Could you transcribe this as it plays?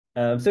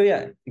So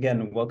yeah,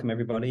 again, welcome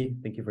everybody.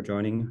 Thank you for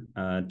joining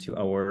to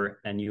our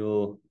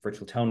annual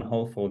virtual town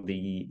hall for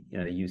the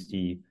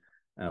USD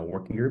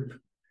working group.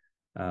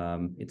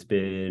 It's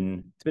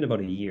been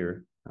about a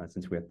year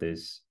since we had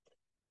this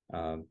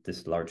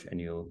large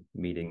annual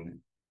meeting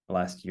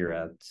last year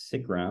at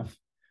SIGGRAPH.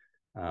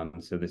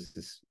 So this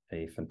is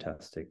a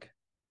fantastic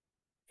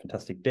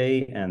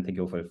day, and thank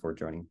you all for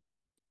joining.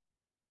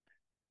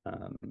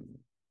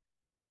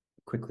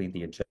 Quickly,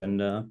 the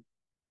agenda.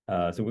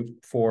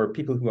 For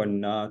people who are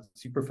not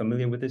super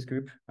familiar with this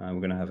group, we're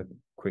going to have a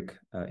quick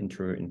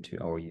intro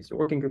into our user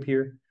working group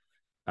here.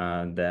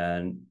 And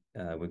then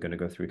we're going to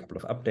go through a couple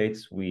of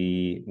updates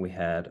we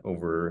had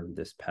over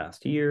this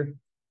past year.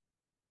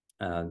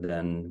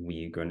 Then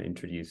we're going to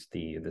introduce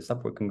the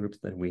sub-working groups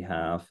that we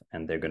have,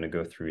 and they're going to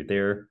go through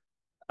their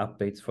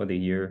updates for the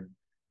year.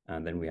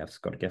 And then we have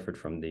Scott Gefford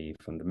from the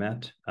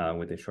Met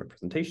with a short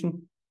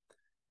presentation.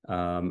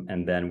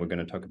 And then we're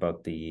going to talk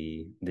about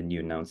the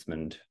new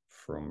announcement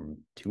from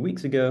 2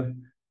 weeks ago,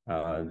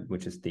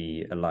 which is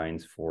the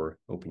Alliance for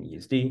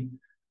OpenUSD,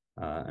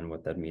 and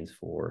what that means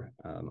for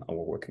our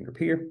working group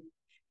here.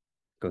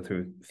 Go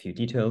through a few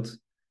details,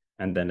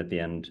 and then at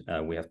the end,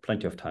 we have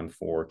plenty of time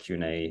for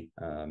Q&A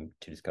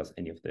to discuss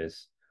any of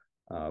this,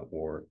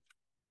 or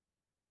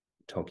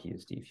talk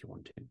USD if you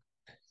want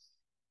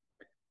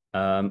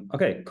to.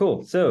 Okay,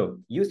 cool. So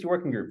USD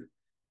working group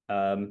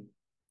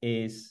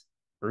is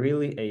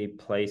really a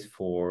place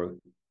for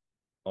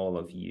all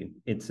of you.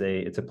 It's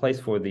a place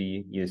for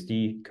the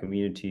USD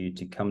community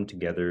to come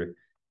together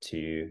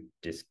to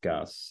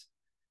discuss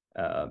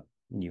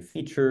new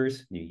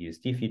features, new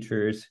USD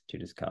features, to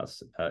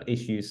discuss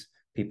issues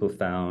people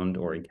found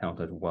or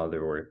encountered while they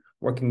were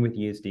working with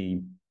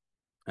USD.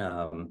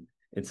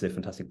 It's a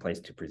fantastic place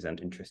to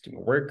present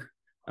interesting work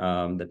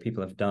that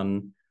people have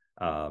done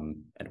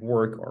at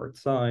work or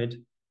outside.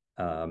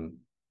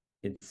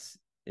 It's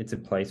a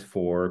place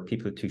for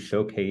people to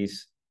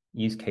showcase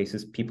use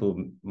cases people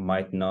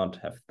might not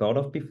have thought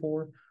of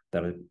before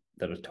that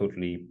are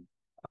totally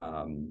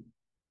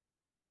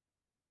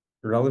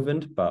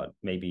relevant, but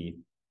maybe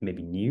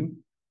new,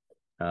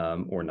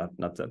 or not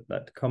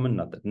that common,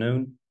 not that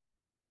known.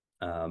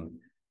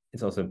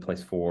 It's also a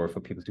place for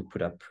people to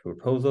put up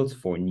proposals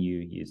for new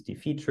USD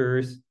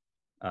features,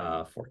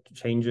 for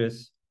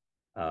changes.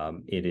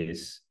 It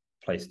is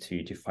a place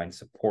to find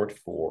support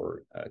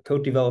for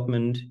code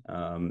development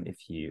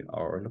if you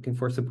are looking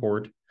for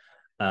support.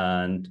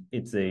 And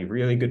it's a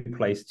really good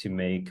place to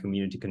make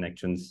community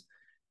connections,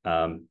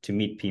 to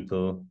meet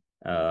people,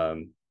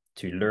 to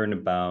learn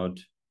about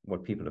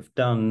what people have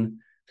done,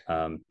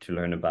 to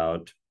learn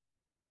about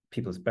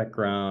people's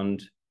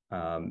background.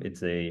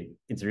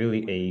 It's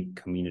really a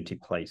community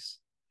place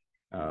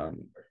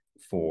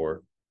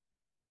for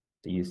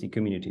the USD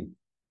community.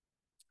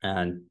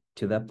 And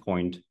to that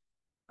point,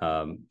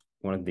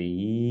 one of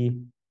the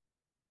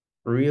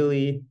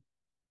really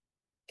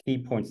key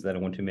points that I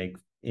want to make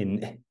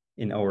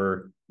in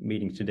our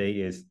meeting today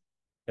is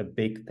a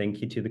big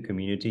thank you to the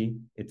community.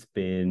 It's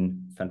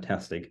been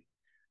fantastic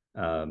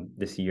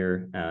this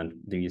year and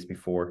the years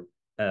before.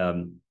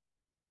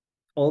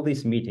 All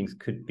these meetings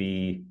could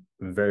be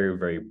very,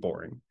 very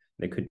boring.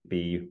 They could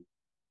be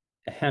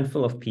a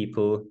handful of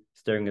people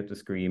staring at the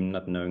screen,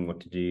 not knowing what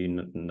to do,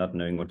 not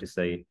knowing what to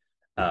say,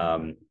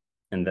 and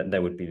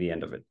that would be the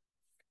end of it.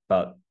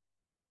 But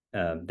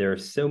there are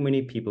so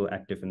many people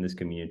active in this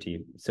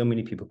community, so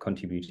many people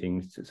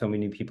contributing, so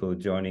many people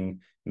joining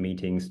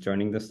meetings,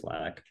 joining the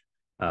Slack,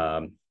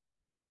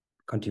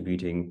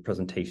 contributing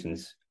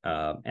presentations,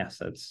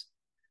 assets,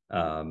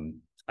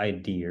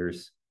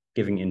 ideas,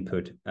 giving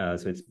input.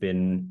 So it's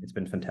been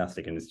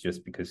fantastic, and it's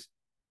just because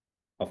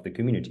of the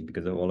community,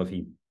 because of all of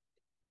you.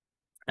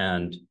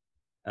 And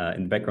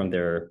in the background,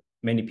 there are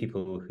many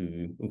people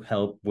who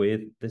help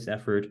with this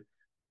effort.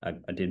 I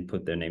didn't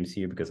put their names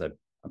here because I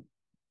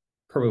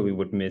probably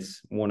would miss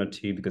one or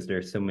two, because there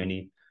are so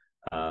many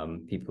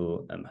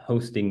people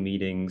hosting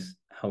meetings,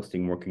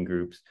 hosting working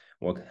groups,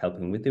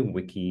 helping with the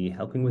wiki,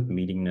 helping with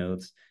meeting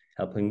notes,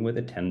 helping with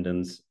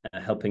attendance,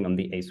 helping on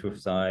the ASWIF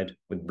side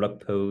with blog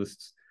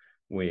posts,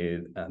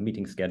 with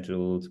meeting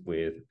schedules,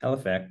 with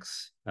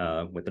LFX,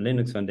 with the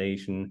Linux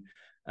Foundation,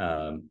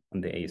 on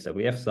the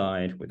ASWF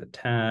side with the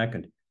tag.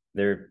 And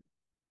there are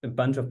a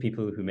bunch of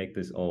people who make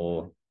this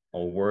all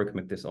work,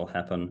 make this all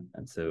happen.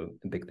 And so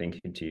a big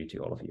thank you to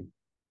all of you.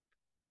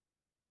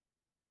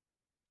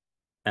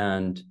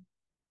 And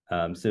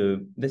so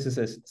this is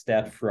a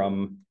stat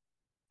from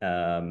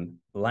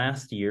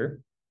last year.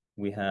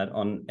 We had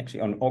on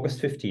August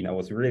 15, I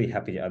was really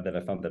happy that I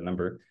found that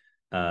number.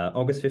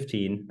 August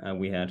 15,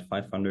 we had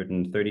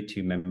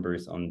 532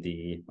 members on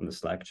the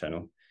Slack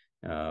channel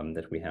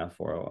that we have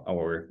for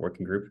our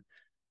working group.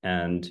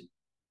 And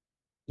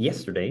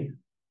yesterday,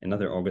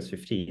 another August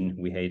 15,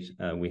 we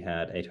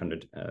had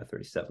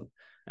 837.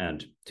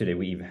 And today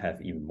we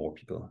have even more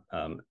people.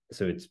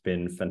 So it's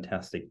been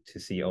fantastic to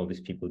see all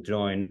these people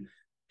join,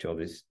 to all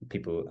these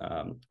people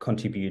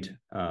contribute,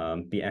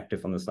 be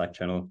active on the Slack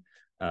channel,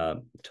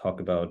 talk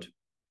about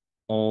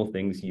all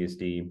things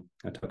USD,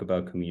 talk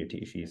about community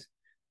issues.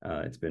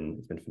 It's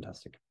been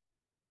fantastic.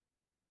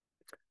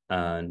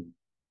 And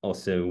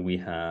also we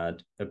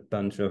had a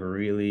bunch of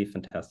really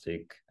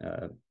fantastic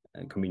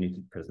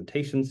community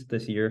presentations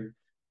this year.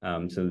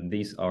 So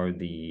these are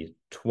the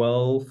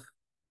 12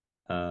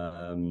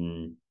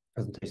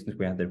 presentations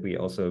we had that we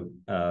also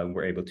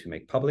were able to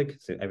make public.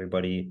 So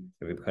everybody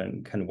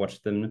can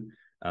watch them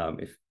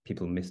if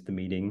people missed the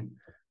meeting.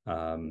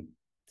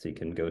 So you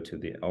can go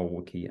to our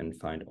wiki and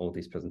find all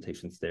these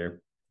presentations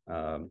there.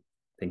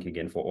 Thank you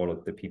again for all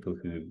of the people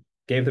who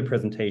gave the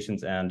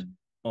presentations and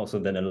also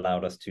then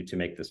allowed us to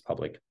make this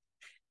public.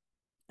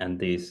 And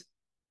these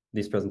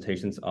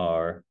presentations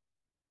are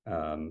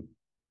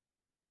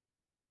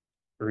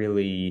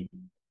really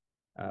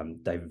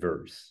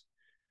diverse.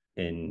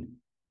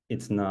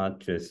 It's not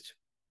just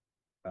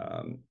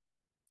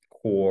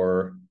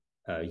core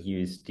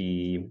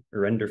USD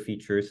render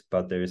features,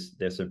 but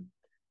there's a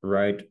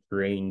wide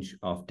range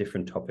of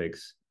different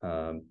topics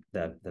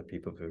that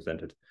people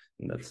presented,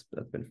 and that's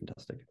been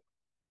fantastic.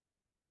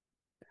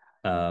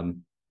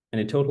 And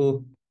in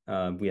total,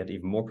 we had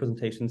even more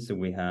presentations. So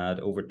we had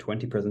over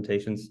 20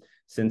 presentations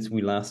since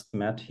we last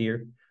met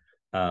here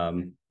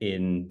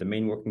in the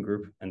main working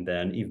group, and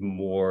then even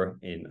more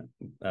in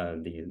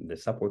the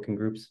sub-working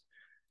groups.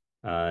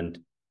 And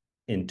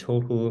in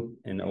total,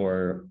 in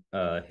our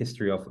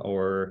history of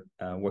our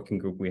working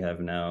group, we have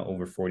now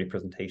over 40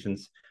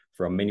 presentations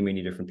from many,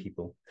 many different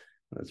people.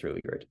 That's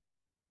really great.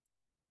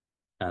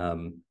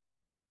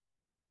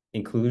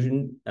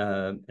 Inclusion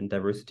and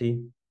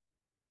diversity.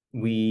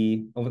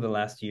 We, over the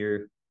last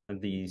year,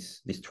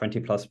 these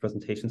 20 plus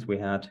presentations we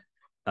had,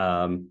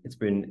 it's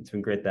been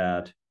great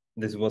that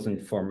this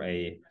wasn't from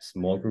a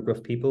small group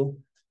of people,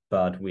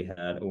 but we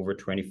had over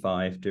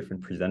 25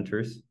 different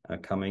presenters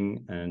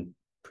coming and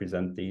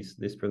present these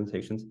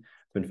presentations.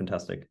 It's been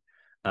fantastic.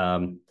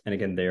 And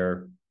again,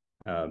 their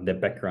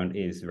background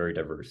is very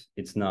diverse.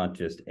 It's not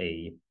just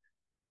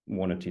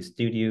one or two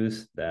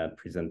studios that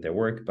present their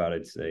work, but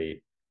it's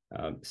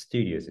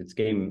studios. It's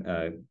game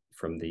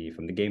from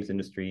the games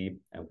industry,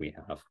 and we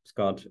have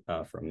Scott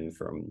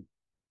from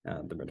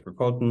the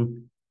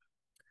Metropolitan.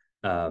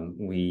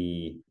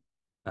 We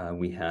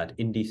had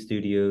indie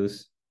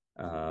studios.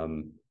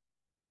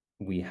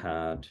 We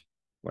had,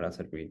 what else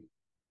had we?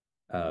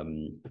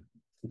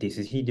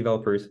 DCC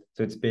developers.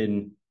 So it's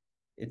been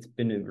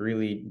a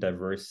really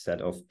diverse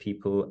set of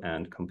people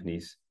and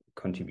companies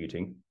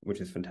contributing,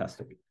 which is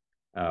fantastic.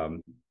 The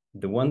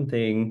one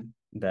thing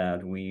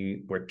that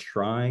we were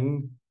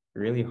trying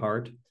really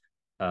hard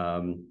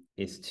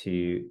is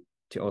to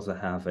also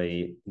have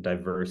a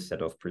diverse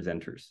set of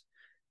presenters,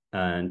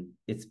 and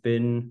it's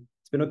been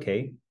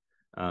okay.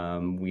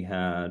 We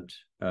had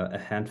a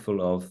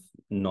handful of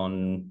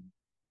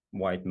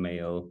non-white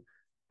male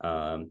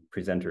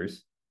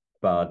presenters,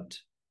 but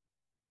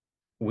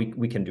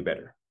we can do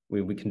better.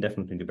 We can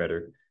definitely do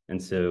better.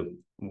 And so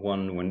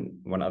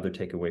one other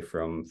takeaway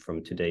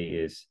from today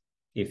is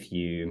if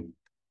you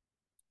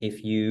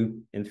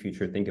in the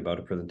future think about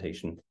a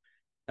presentation,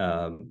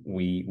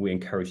 we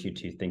encourage you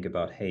to think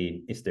about,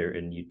 hey, is there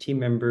a new team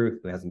member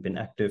who hasn't been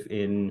active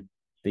in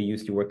the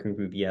USD working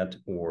group yet,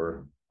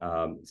 or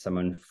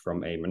someone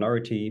from a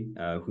minority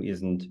who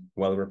isn't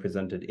well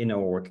represented in our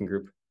working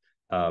group,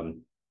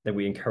 that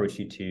we encourage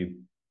you to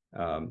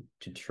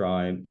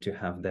try to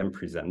have them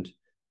present,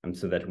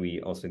 so that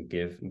we also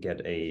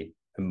get a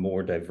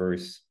more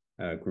diverse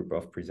group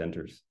of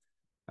presenters.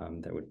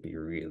 That would be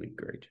really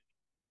great,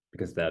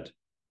 because that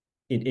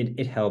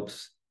it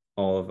helps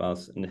all of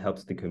us and it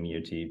helps the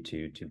community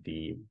to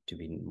be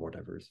more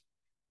diverse.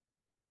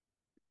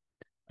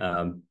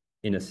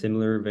 In a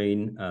similar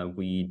vein,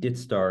 we did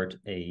start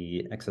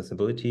a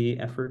accessibility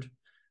effort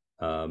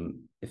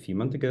a few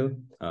months ago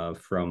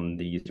from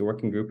the USD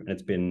working group, and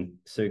it's been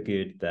so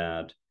good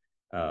that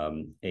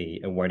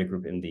a wider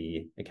group in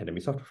the Academy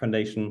Software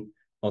Foundation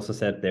also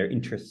said they're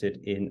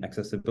interested in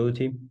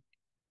accessibility,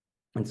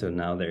 and so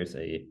now there's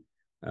a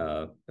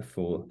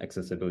full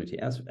accessibility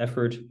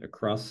effort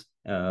across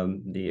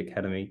the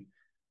Academy.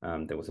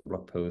 There was a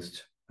blog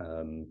post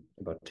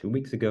about 2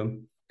 weeks ago,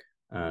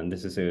 and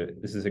this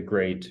is a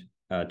great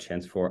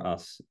chance for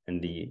us in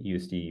the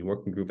USD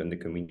working group and the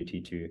community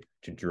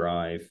to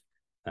drive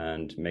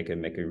and make a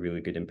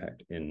really good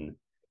impact in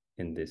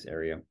this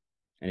area.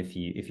 And if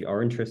you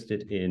are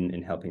interested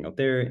in helping out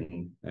there,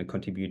 in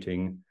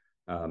contributing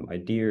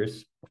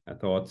ideas,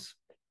 thoughts,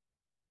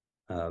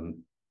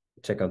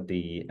 check out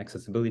the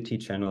accessibility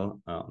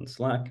channel on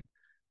Slack.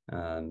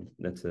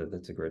 That's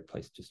a great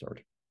place to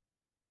start.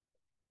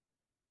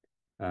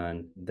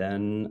 And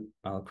then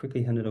I'll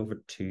quickly hand it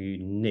over to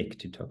Nick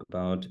to talk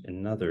about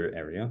another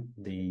area,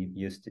 the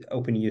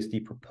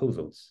OpenUSD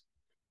proposals.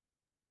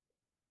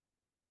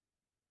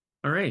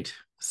 All right.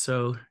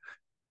 So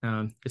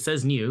it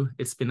says new.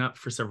 It's been up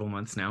for several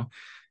months now.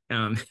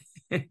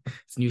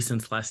 It's new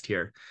since last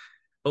year.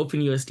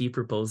 OpenUSD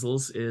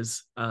proposals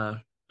is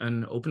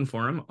an open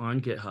forum on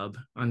GitHub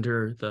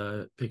under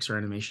the Pixar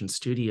Animation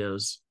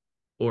Studios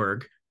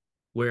org,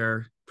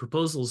 where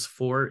proposals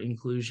for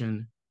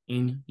inclusion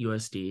in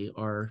USD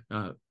are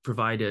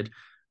provided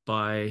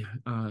by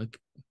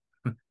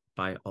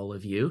all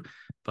of you,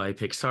 by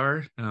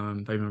Pixar,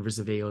 by members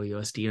of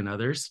AOUSD and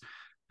others,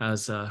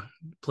 as a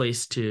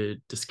place to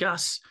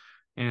discuss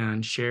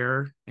and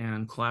share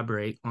and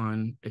collaborate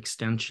on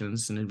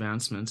extensions and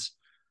advancements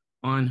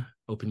on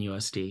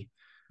OpenUSD.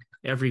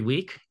 Every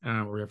week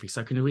or every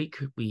second week,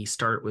 we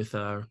start with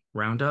a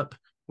roundup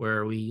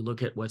where we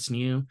look at what's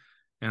new,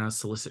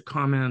 solicit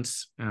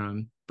comments,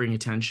 bring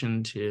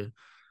attention to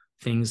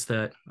things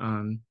that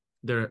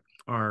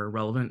are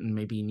relevant and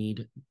maybe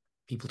need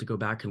people to go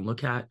back and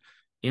look at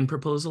in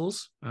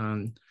proposals.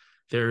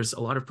 There's a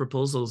lot of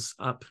proposals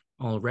up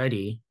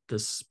already.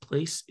 This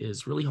place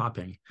is really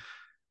hopping.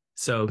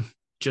 So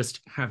just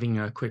having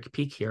a quick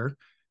peek here,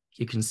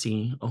 you can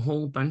see a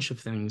whole bunch of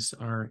things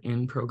are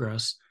in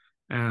progress.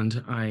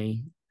 And I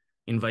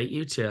invite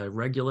you to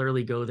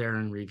regularly go there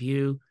and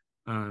review,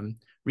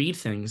 read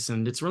things.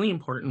 And it's really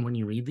important when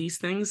you read these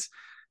things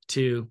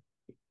to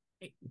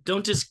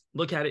don't just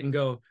look at it and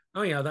go,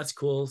 oh yeah, that's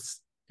cool,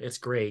 it's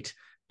great.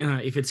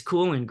 If it's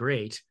cool and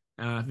great,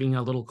 having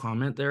a little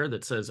comment there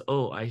that says,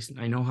 oh, I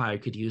know how I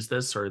could use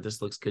this, or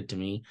this looks good to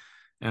me,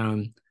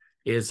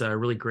 is a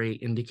really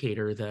great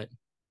indicator that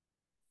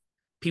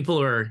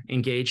people are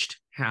engaged,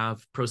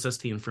 have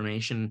processed the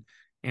information,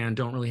 and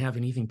don't really have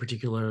anything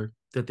particular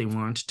that they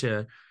want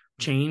to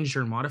change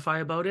or modify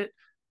about it.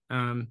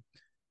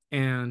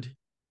 And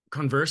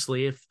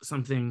conversely, if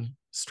something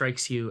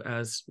strikes you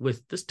as,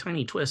 with this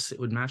tiny twist, it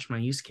would match my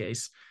use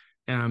case,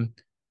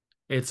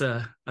 it's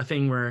a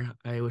thing where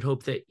I would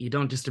hope that you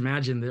don't just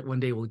imagine that one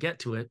day we'll get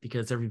to it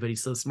because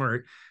everybody's so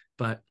smart,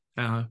 but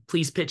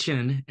please pitch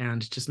in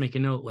and just make a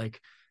note,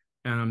 like,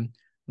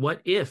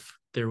 what if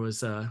there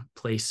was a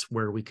place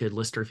where we could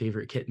list our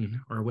favorite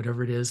kitten or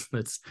whatever it is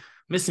that's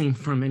missing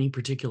from any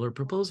particular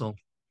proposal.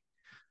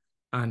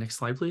 Next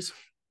slide, please.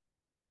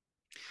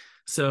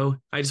 So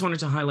I just wanted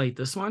to highlight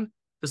this one.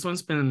 This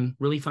one's been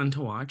really fun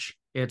to watch.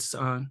 It's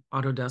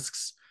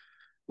Autodesk's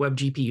Web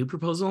GPU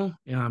proposal,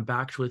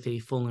 backed with a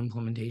full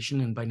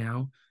implementation. And by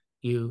now,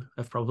 you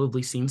have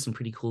probably seen some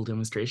pretty cool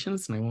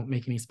demonstrations, and I won't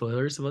make any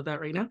spoilers about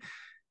that right now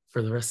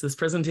for the rest of this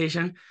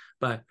presentation.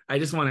 But I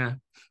just want to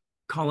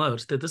call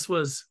out that this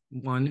was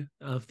one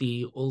of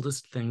the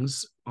oldest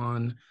things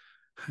on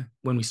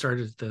when we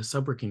started the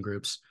subworking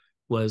groups,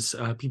 was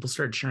people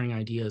started sharing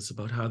ideas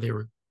about how they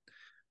were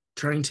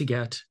trying to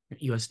get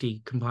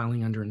USD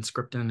compiling under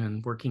Inscripton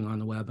and working on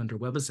the web under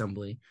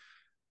WebAssembly.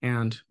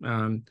 And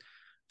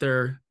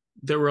there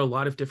were a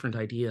lot of different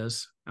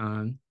ideas.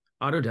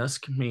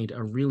 Autodesk made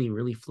a really,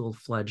 really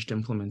full-fledged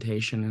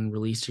implementation and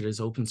released it as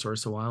open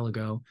source a while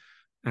ago.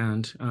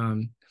 And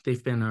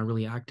they've been a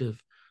really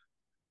active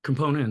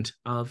component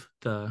of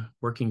the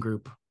working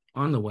group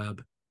on the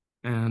web.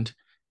 And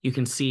you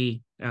can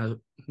see a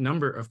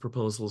number of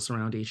proposals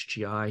around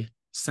HGI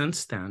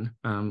since then,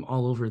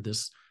 all over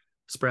this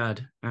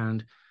spread.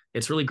 And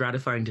it's really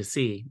gratifying to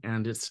see.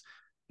 And it's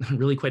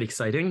really quite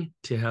exciting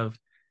to have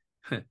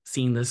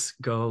seen this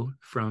go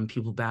from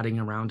people batting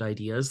around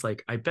ideas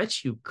like, I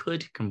bet you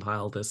could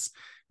compile this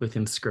with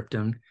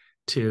Inscripton,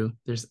 to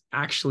there's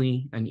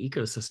actually an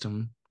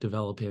ecosystem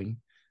developing.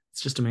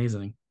 It's just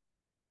amazing.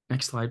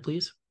 Next slide,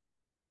 please.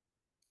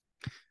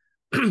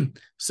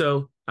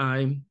 So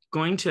I'm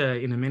going to,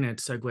 in a minute,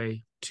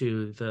 segue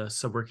to the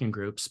subworking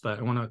groups, but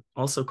I want to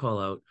also call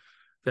out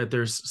that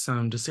there's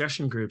some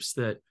discussion groups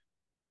that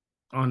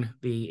on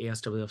the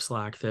ASWF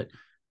Slack that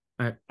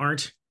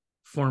aren't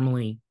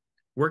formally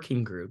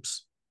working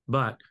groups,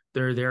 but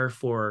they're there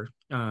for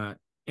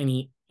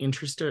any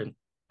interested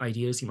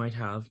ideas you might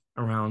have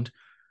around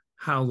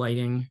how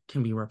lighting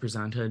can be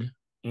represented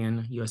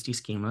in USD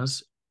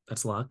schemas,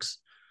 that's Lux,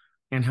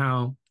 and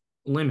how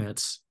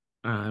limits,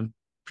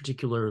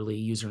 particularly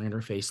user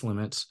interface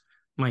limits,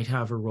 might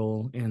have a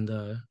role in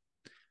the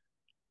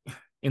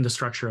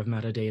structure of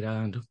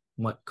metadata, and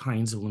what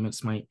kinds of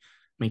limits might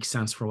make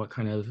sense for what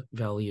kind of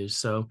values.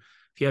 So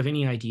if you have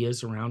any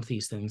ideas around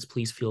these things,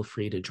 please feel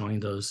free to join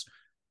those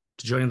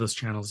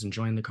channels and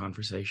join the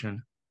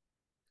conversation.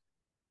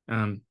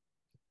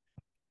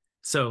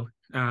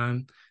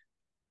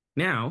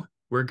 Now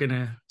we're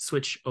gonna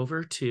switch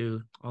over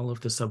to all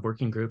of the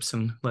subworking groups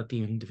and let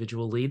the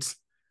individual leads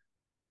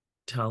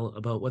tell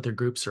about what their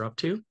groups are up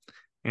to.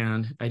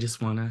 And I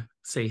just want to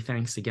say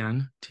thanks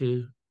again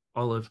to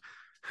all of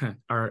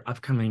our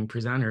upcoming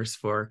presenters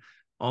for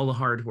all the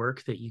hard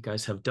work that you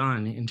guys have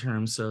done in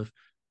terms of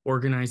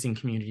organizing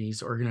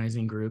communities,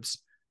 organizing groups,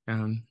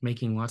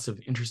 making lots of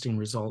interesting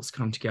results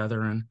come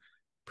together, and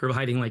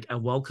providing like a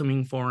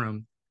welcoming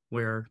forum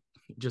where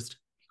just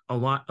a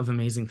lot of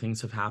amazing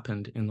things have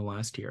happened in the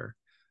last year.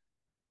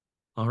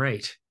 All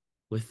right,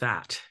 with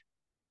that, ...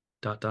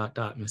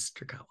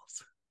 Mr.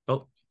 Cowles.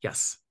 Oh,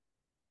 yes.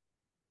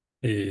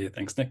 Hey,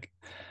 thanks, Nick.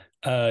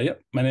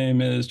 Yep, my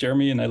name is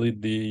Jeremy, and I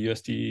lead the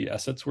USD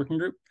Assets working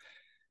group.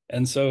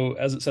 And so,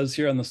 as it says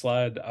here on the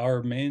slide,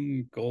 our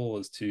main goal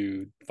is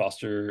to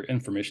foster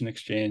information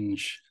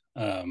exchange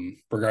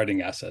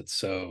regarding assets.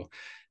 So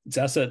it's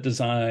asset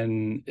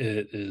design,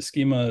 it is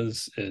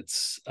schemas,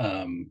 it's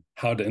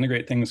how to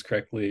integrate things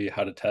correctly,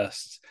 how to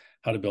test,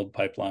 how to build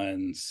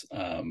pipelines.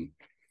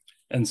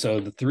 And so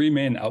the three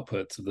main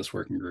outputs of this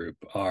working group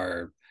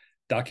are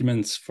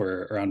documents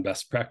around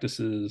best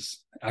practices,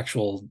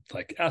 actual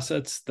like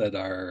assets that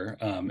are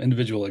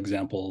individual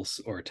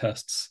examples or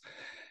tests.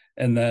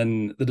 And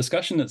then the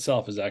discussion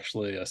itself is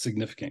actually a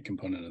significant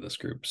component of this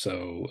group.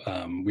 So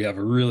we have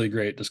a really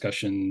great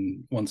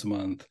discussion once a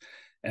month,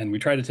 and we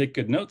try to take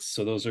good notes.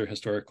 So those are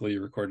historically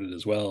recorded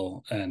as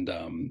well. And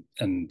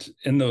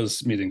in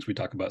those meetings, we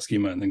talk about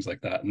schema and things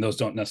like that. And those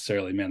don't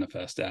necessarily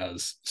manifest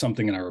as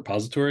something in our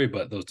repository,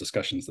 but those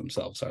discussions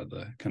themselves are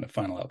the kind of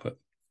final output.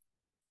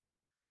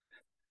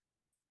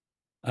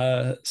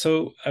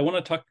 So I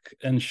want to talk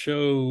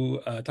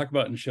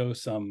about and show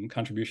some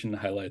contribution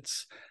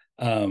highlights.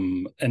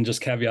 And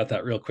just caveat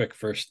that real quick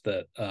first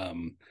that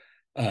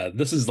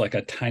this is like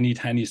a tiny,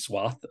 tiny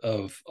swath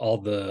of all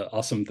the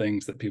awesome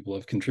things that people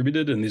have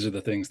contributed. And these are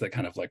the things that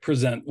kind of like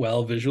present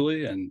well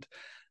visually. And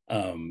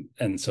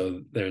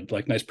so they're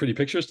like nice, pretty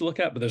pictures to look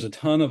at, but there's a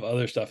ton of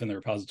other stuff in the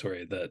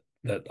repository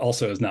that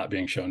also is not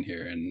being shown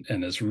here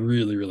and is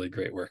really, really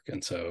great work.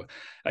 And so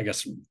I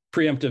guess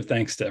preemptive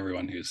thanks to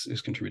everyone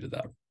who's contributed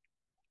that.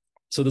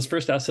 So this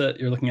first asset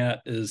you're looking at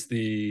is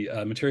the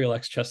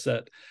MaterialX chess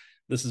set.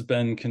 This has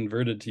been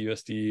converted to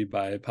USD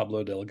by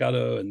Pablo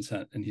Delgado,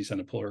 and he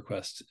sent a pull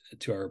request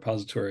to our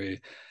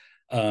repository.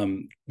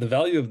 The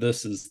value of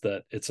this is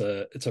that it's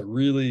a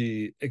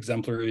really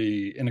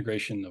exemplary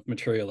integration of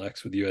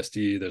MaterialX with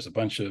USD. There's a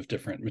bunch of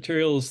different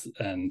materials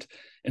and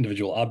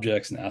individual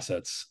objects and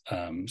assets.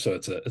 So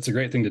it's a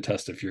great thing to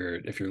test if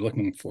you're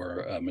looking for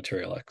a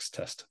MaterialX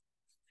test.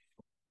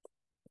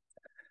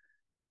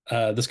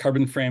 This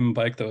carbon frame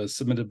bike that was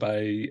submitted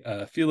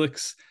by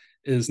Felix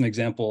is an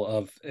example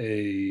of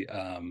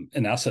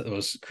an asset that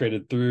was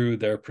created through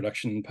their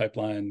production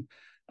pipeline.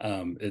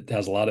 It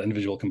has a lot of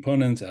individual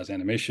components, it has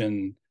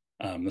animation.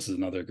 This is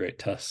another great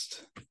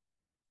test.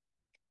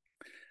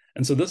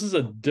 And so this is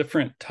a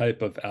different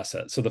type of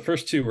asset. So the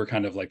first two were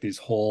kind of like these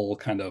whole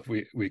kind of,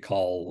 we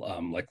call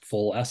like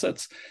full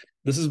assets.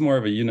 This is more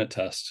of a unit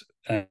test.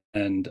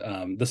 And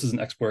this is an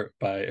export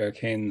by Eric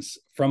Haynes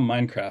from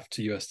Minecraft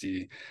to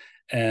USD.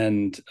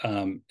 And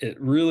it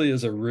really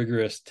is a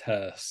rigorous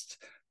test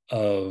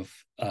of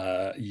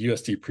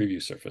USD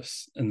preview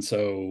surface. And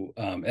so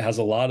it has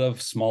a lot of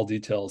small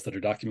details that are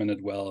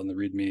documented well in the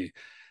README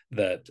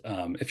that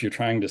if you're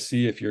trying to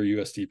see if your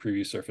USD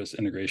preview surface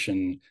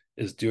integration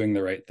is doing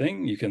the right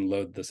thing, you can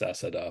load this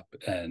asset up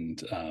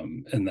and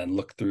then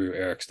look through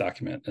Eric's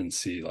document and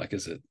see like,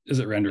 is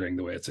it rendering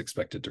the way it's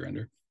expected to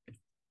render?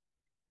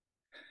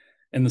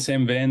 In the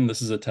same vein,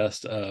 this is a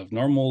test of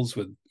normals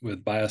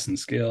with bias and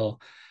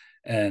scale.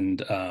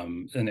 And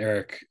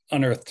Eric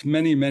unearthed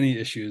many, many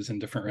issues in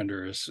different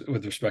renderers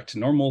with respect to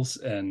normals.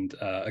 And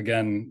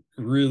again,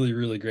 really,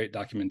 really great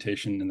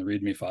documentation in the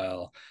README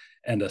file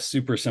and a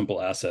super simple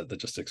asset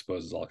that just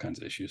exposes all kinds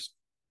of issues.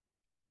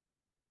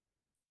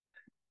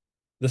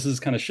 This is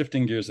kind of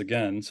shifting gears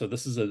again. So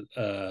this is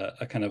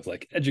a kind of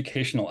like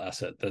educational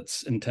asset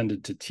that's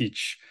intended to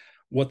teach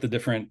what the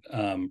different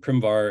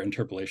primvar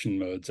interpolation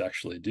modes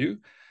actually do.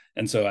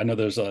 And so I know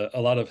there's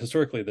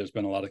historically, there's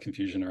been a lot of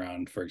confusion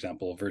around, for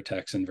example,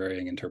 vertex and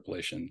varying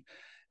interpolation.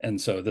 And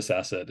so this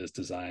asset is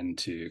designed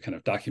to kind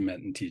of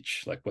document and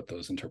teach like what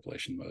those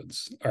interpolation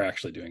modes are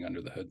actually doing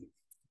under the hood.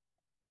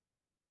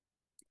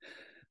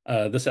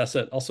 This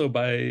asset, also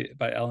by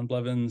Alan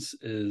Blevins,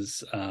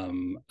 is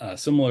a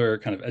similar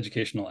kind of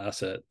educational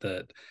asset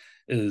that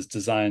is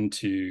designed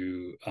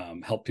to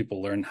help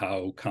people learn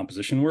how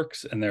composition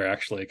works. And there are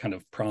actually kind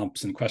of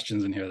prompts and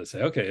questions in here that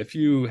say, okay, if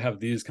you have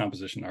these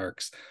composition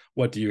arcs,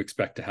 what do you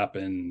expect to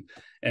happen?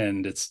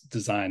 And it's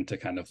designed to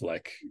kind of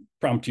like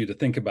prompt you to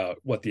think about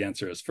what the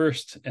answer is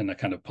first in a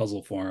kind of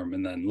puzzle form,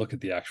 and then look at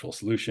the actual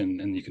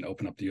solution. And you can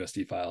open up the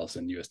USD files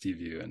in USD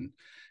view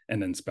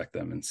and inspect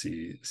them and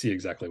see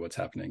exactly what's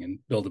happening and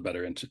build a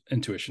better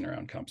intuition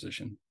around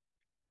composition.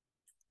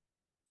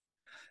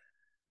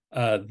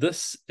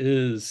 This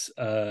is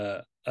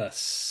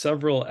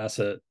several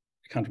asset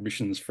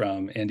contributions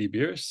from Andy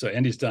Beers. So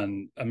Andy's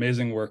done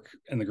amazing work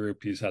in the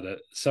group. He's had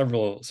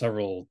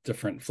several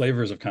different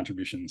flavors of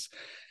contributions.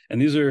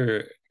 And these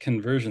are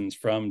conversions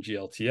from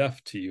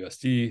GLTF to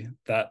USD.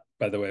 That,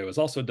 by the way, was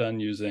also done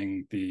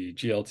using the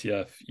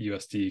GLTF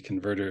USD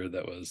converter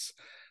that was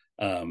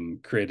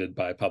created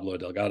by Pablo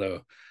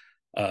Delgado.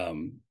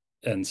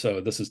 And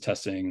so this is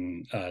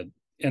testing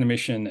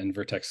animation and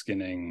vertex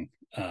skinning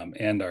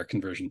and our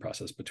conversion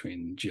process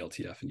between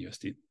GLTF and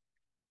USD.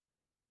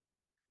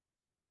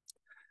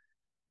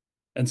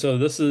 And so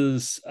this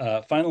is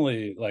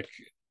finally like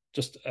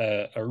just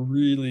a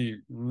really,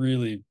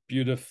 really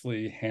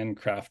beautifully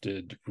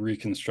handcrafted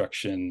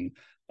reconstruction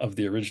of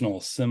the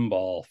original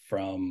symbol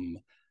from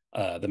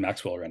the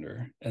Maxwell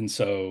render. And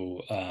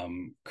so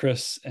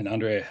Chris and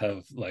Andre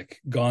have like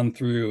gone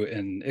through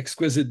in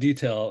exquisite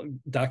detail,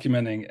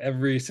 documenting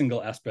every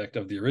single aspect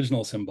of the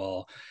original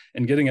symbol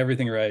and getting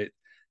everything right.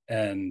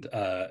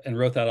 and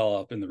wrote that all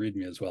up in the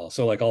README as well.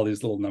 So like all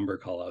these little number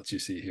callouts you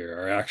see here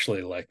are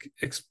actually like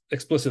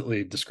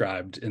explicitly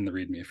described in the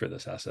README for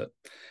this asset.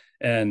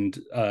 And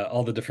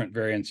all the different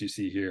variants you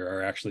see here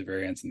are actually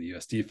variants in the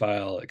USD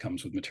file. It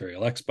comes with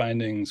MaterialX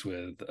bindings,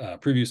 with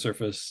preview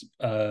surface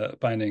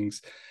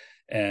bindings,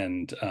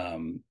 and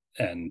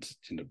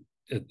you know,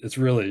 it's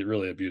really,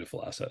 really a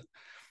beautiful asset.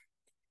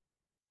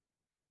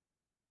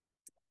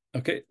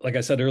 Okay, like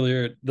I said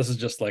earlier, this is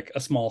just like a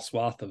small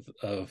swath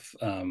of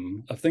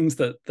things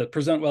that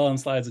present well on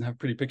slides and have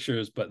pretty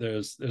pictures, but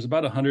there's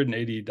about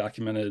 180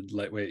 documented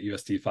lightweight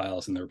USD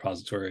files in the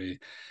repository.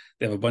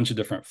 They have a bunch of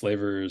different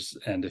flavors,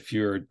 and if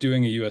you're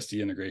doing a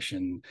USD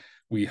integration,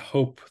 we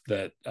hope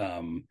that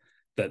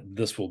that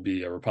this will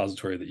be a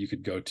repository that you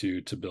could go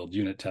to build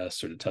unit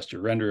tests, or to test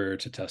your renderer,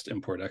 to test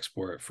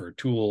import-export for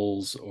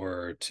tools,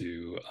 or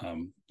to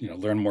you know,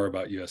 learn more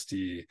about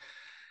USD.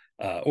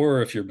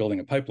 Or if you're building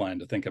a pipeline,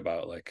 to think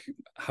about like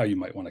how you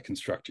might want to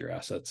construct your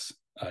assets,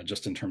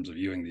 just in terms of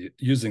using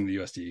the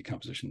USD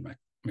composition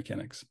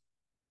mechanics.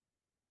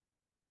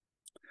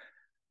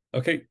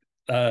 Okay,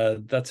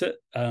 that's it.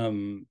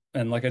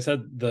 And like I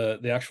said,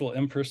 the actual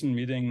in-person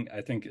meeting,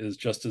 I think, is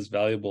just as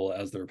valuable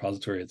as the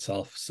repository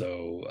itself.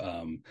 So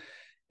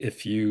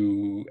if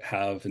you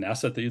have an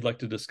asset that you'd like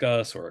to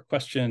discuss, or a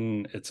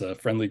question, it's a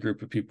friendly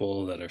group of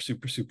people that are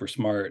super, super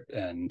smart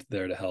and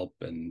there to help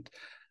and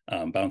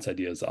bounce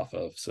ideas off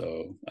of.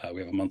 So we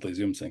have a monthly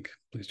Zoom sync.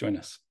 Please join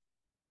us.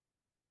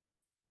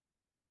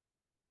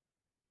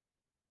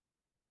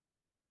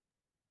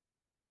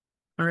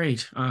 All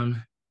right.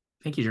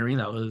 Thank you, Jeremy.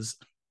 That was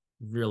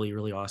really,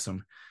 really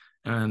awesome.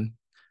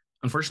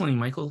 Unfortunately,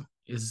 Michael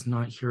is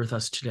not here with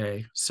us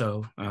today,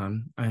 so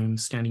I'm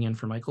standing in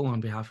for Michael on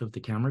behalf of the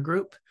camera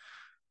group.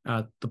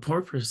 The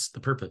purpose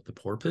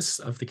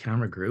of the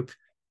camera group,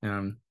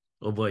 oh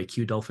boy,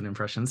 cue dolphin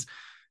impressions,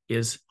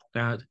 is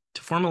that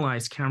to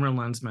formalize camera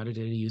lens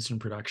metadata used in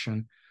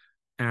production.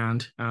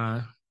 And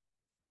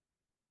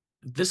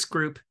this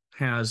group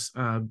has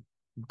gone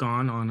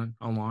on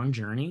a long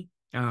journey,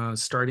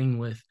 starting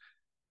with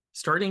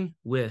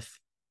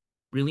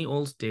really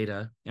old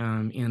data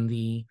in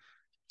the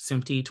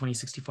SMPTE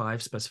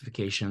 2065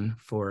 specification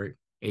for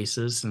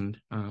ACES, and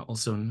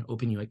also in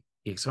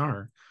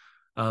OpenEXR,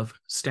 of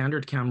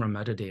standard camera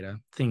metadata,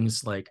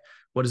 things like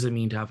what does it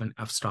mean to have an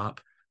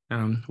f-stop,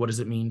 what does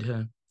it mean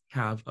to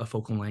have a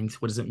focal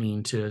length, what does it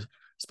mean to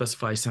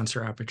specify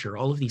sensor aperture.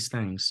 All of these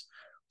things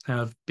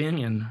have been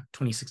in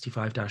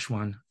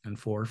 2065-1 and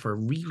 4 for a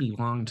really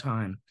long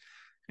time.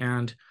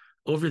 And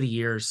over the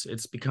years,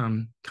 it's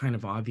become kind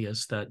of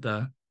obvious that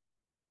the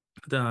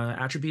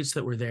attributes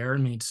that were there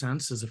made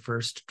sense as a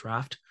first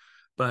draft,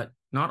 but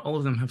not all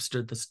of them have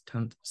stood the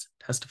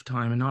test of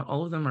time, and not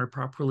all of them are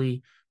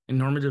properly and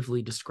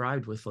normatively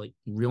described with like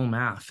real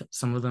math.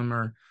 Some of them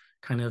are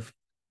kind of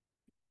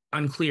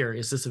unclear.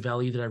 Is this a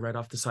value that I read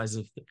off the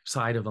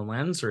side of a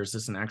lens, or is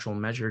this an actual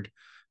measured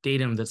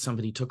datum that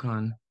somebody took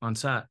on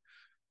set?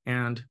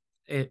 And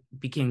it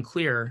became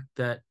clear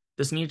that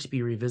this needed to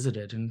be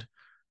revisited. And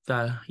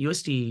the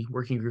USD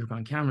working group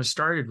on camera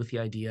started with the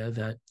idea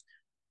that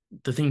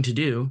the thing to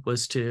do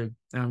was to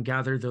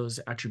gather those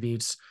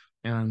attributes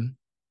and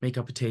make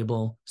up a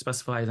table,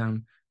 specify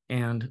them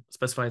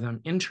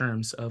in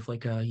terms of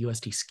like a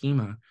USD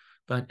schema.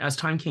 But as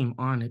time came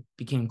on, it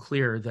became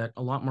clear that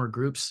a lot more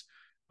groups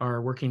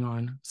are working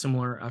on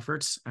similar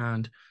efforts,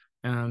 and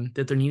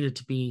that there needed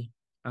to be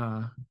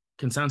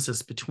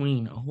consensus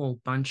between a whole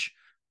bunch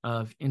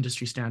of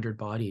industry standard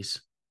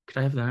bodies. Could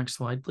I have the next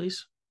slide,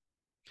 please?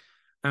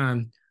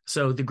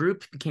 So the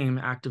group became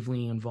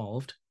actively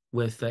involved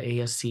with the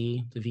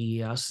ASC, the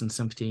VES, and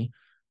SMPTE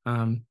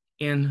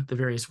in the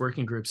various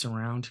working groups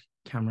around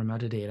camera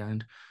metadata.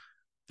 And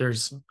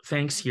there's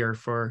thanks here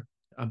for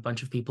a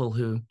bunch of people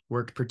who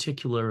worked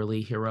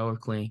particularly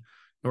heroically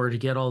in order to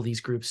get all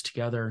these groups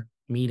together,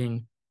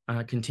 meeting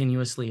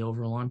continuously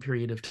over a long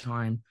period of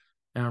time,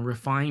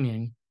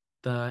 refining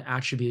the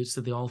attributes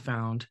that they all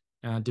found,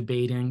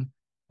 debating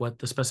what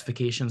the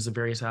specifications of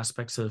various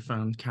aspects of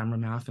camera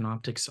math and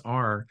optics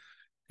are,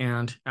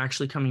 and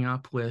actually coming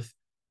up with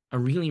a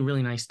really,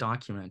 really nice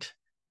document.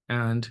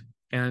 And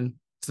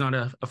it's not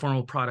a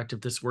formal product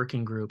of this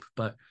working group,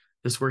 but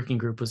this working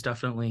group was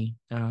definitely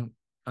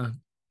a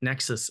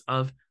nexus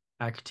of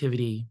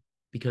activity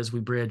because we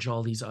bridge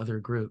all these other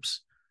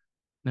groups.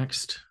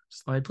 Next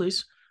slide,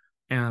 please.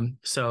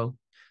 So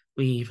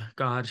we've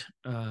got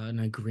an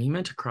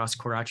agreement across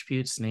core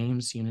attributes,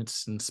 names,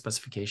 units, and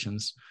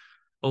specifications.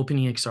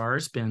 OpenEXR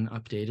has been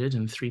updated,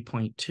 and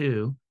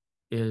 3.2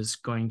 is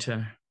going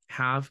to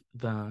have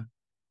the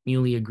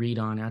newly agreed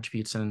on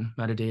attributes and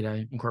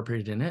metadata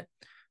incorporated in it.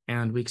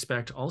 And we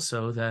expect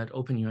also that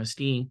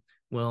OpenUSD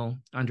will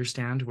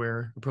understand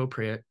where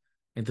appropriate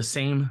the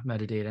same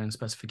metadata and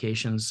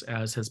specifications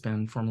as has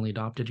been formally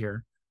adopted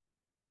here.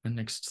 And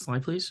next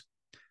slide, please.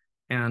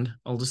 And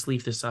I'll just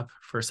leave this up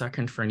for a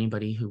second for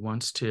anybody who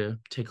wants to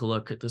take a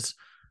look at this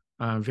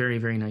very,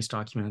 very nice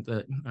document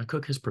that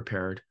Cook has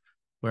prepared,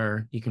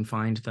 where you can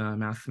find the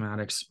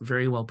mathematics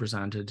very well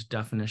presented,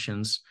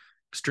 definitions,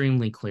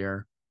 extremely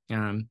clear.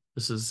 And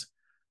this is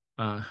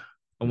a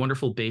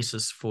wonderful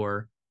basis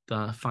for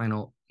the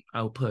final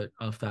output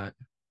of that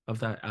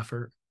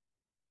effort.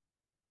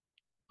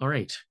 All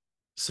right.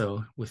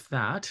 So with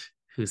that,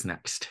 who's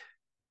next?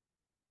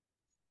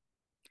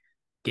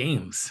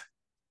 Games.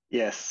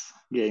 Yes,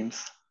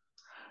 games.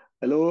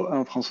 Hello,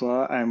 I'm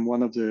François. I'm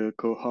one of the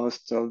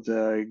co-hosts of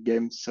the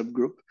game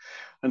subgroup.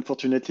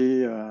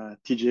 Unfortunately,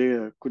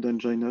 TJ couldn't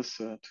join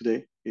us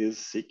today. He is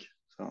sick,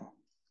 so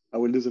I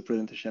will do the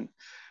presentation.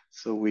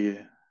 So we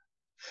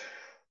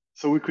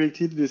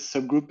created this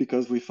subgroup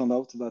because we found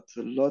out that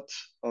a lot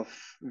of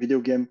video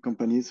game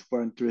companies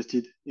were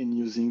interested in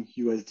using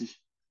USD.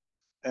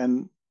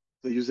 And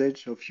the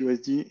usage of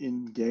USD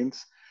in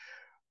games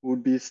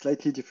would be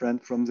slightly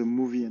different from the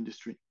movie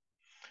industry.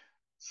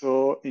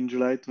 So in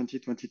July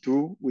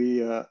 2022, we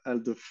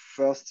held the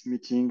first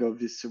meeting of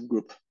this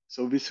subgroup.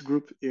 So this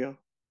group here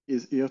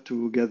is here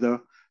to gather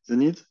the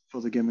needs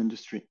for the game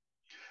industry.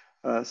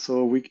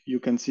 So you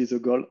can see the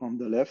goal on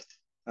the left.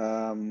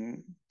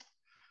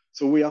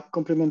 So we are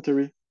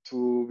complementary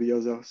to the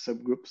other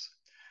subgroups.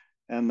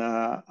 And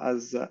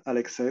as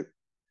Alex said,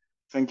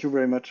 thank you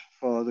very much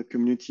for the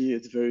community.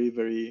 It's very,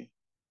 very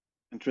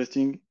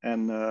interesting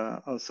and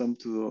awesome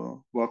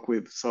to work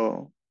with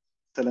so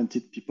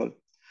talented people.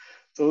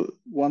 So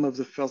one of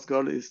the first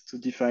goals is to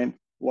define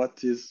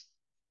what is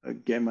a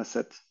game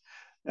asset.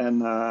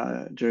 And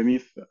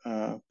Jeremy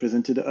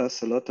presented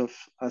us a lot of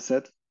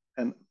assets,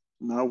 and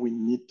now we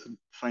need to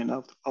find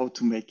out how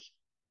to make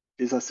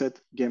this asset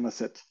game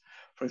asset.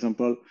 For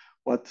example,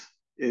 what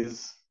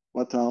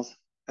are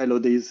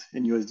LODs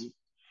in USD?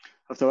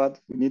 After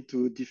that, we need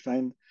to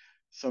define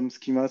some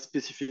schema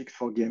specific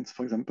for games,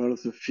 for example,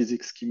 the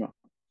physics schema.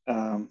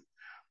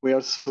 We're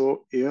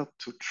also here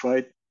to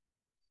try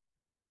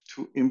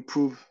to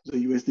improve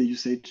the USD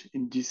usage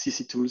in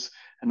GCC tools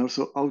and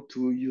also how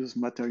to use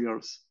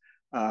materials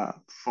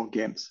for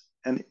games.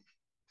 And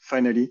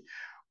finally,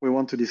 we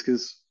want to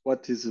discuss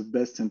what is the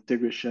best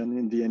integration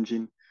in the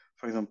engine.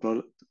 For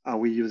example, are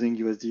we using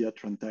USD at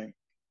runtime?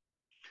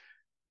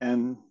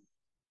 And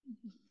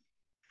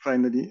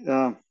finally,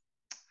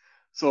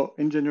 so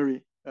in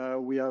January,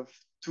 we have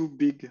two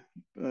big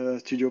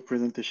studio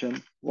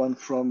presentations, one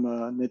from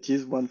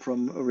NetEase, one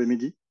from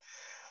Remedy.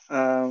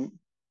 There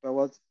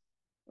was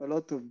a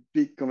lot of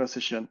big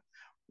conversation.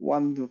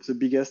 One of the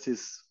biggest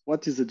is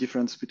what is the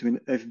difference between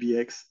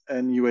FBX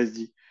and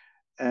USD?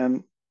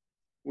 And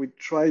we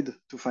tried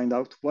to find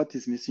out what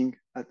is missing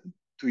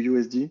to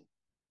USD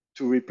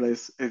to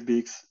replace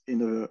FBX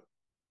in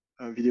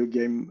a video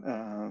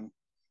game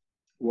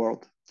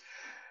world.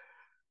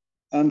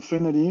 And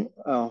finally,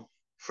 our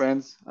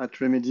friends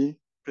at Remedy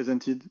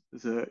presented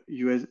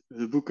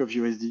the book of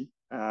USD.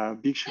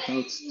 Big shout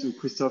out to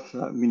Christophe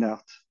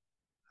Minard.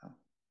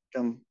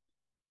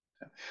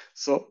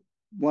 So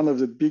one of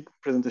the big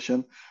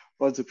presentation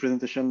was the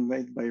presentation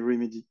made by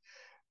Remedy.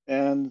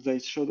 And they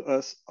showed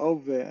us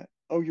how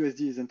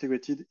USD is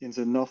integrated in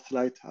the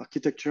Northlight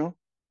architecture,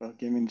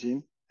 game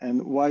engine,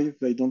 and why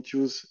they don't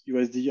use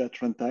USD at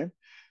runtime.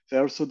 They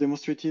also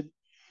demonstrated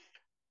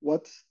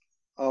what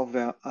are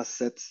their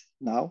assets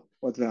now,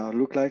 what they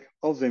look like,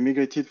 how they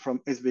migrated from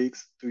SBX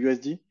to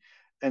USD,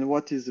 and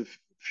what is the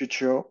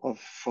future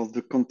for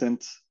the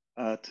content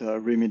at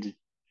Remedy.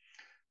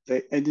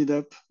 They ended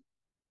up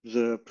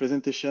the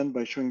presentation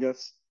by showing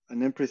us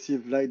an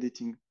impressive live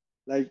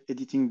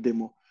editing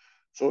demo.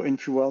 So in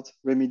few words,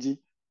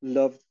 Remedy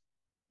loves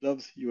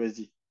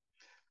USD.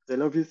 They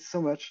love it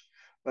so much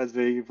that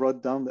they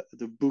wrote down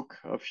the book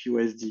of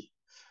USD.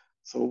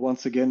 So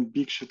once again,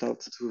 big shout out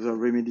to the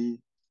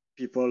Remedy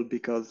people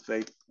because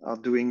they are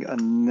doing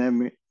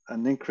an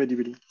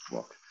incredible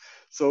work.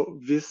 So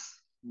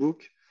this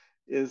book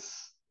is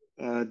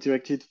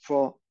directed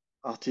for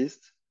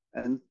artists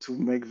and to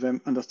make them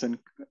understand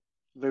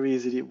very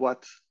easily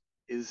what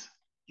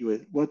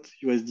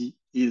USD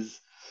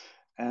is.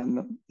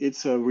 And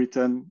it's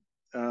written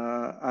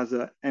as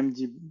a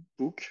MD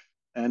book,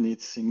 and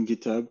it's in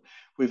GitHub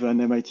with an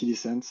MIT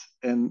license.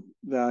 And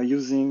they are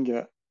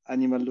using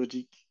Animal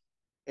Logic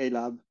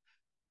A-Lab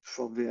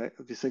for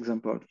this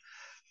example.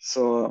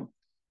 So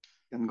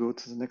you can go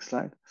to the next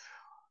slide.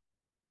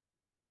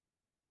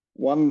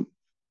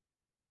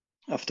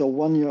 After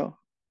 1 year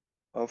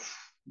of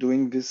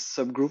doing this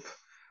subgroup,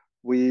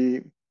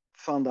 we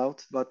found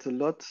out that a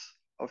lot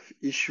of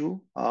issues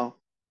are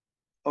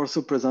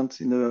also present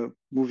in the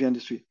movie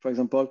industry. For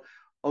example,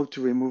 how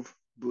to remove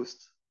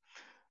boost.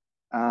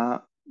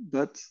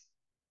 But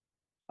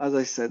as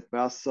I said,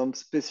 there are some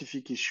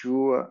specific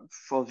issues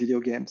for video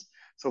games.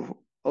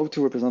 So how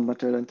to represent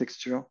material and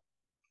texture,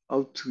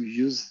 how to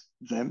use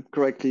them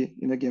correctly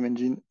in a game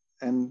engine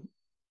and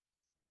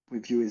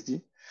with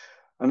USD.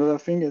 Another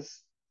thing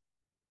is,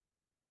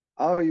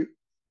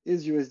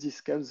 is USD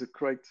scale the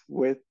correct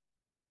way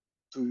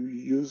to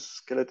use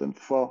skeleton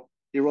for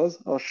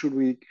heroes, or should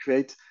we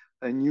create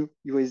a new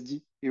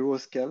USD hero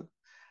scale?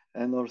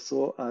 And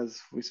also, as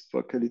we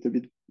spoke a little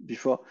bit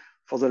before,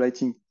 for the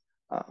lighting,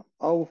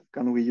 how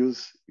can we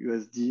use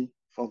USD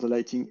for the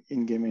lighting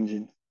in game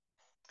engine?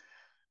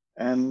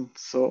 And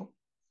so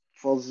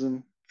for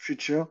the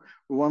future,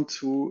 we want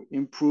to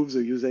improve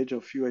the usage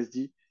of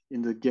USD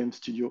in the game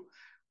studio.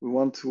 We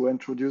want to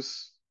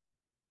introduce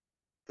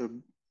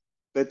the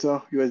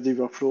better USD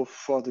workflow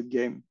for the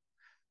game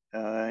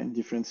in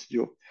different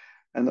studio.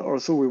 And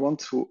also we want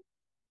to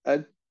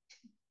help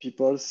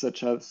people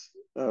such as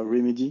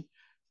Remedy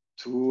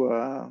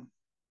to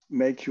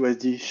make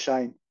USD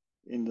shine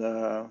in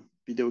the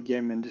video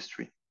game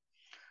industry.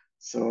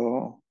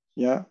 So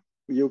yeah,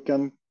 you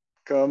can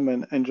come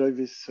and enjoy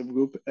this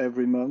subgroup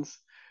every month.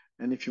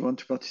 And if you want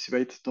to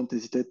participate, don't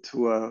hesitate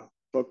to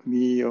poke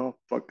me or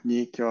poke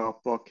Nick or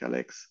poke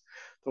Alex.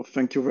 So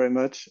thank you very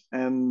much.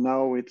 And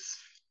now it's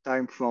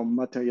time for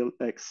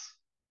MaterialX.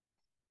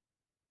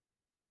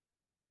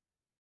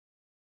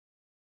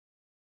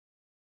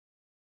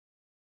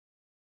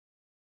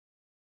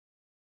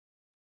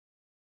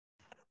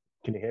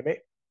 Can you hear me?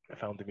 I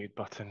found the mute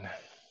button.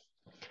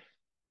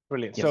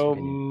 Brilliant. Yes, So we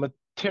can.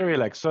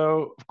 MaterialX.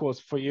 So of course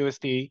for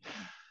USD,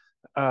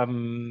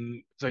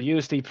 so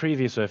USD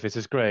preview surface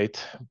is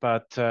great,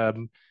 but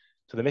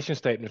so the mission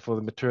statement for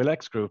the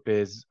MaterialX group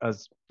is,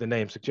 as the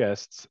name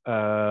suggests,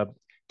 to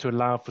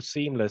allow for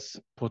seamless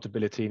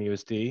portability in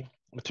USD,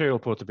 material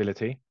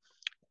portability,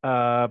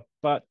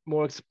 but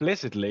more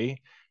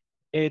explicitly,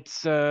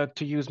 it's to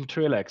use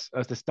MaterialX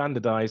as the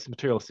standardized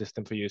material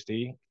system for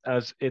USD,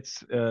 as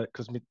it's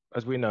because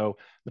as we know,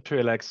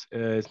 MaterialX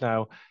is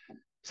now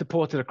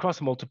supported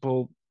across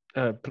multiple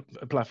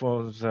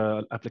platforms,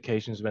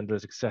 applications,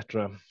 vendors,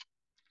 etc.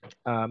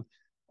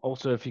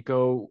 Also, if you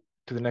go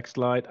to the next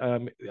slide,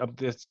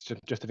 there's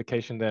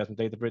justification there and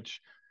data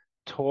bridge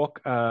talk,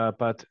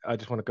 but I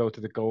just want to go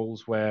to the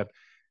goals where,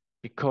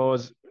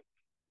 because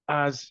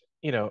as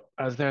you know,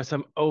 as there are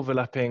some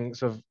overlapping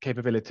sort of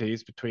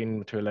capabilities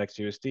between MaterialX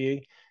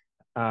USD,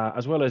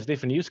 as well as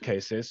different use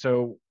cases.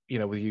 So, you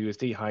know, with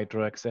USD,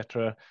 Hydra,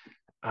 etc.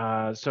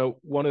 So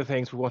one of the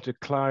things we want to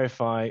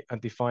clarify and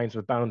define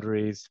sort of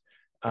boundaries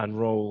and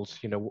roles.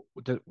 You know,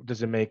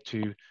 does it make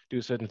to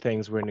do certain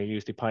things? We're in a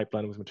USD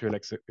pipeline with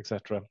MaterialX,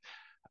 etc.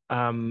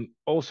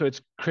 Also,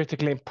 it's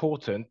critically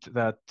important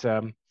that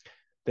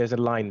there's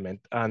alignment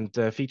and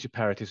feature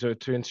parity. So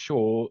to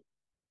ensure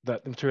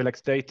that the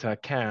MaterialX data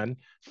can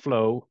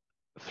flow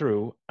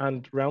through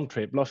and round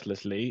trip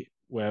losslessly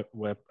where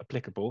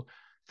applicable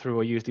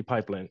through a USD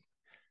pipeline.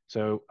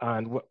 So,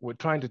 and what we're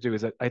trying to do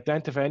is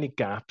identify any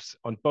gaps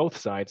on both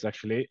sides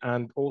actually,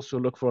 and also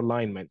look for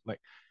alignment.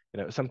 Like,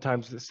 you know,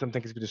 sometimes some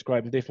things can be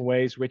described in different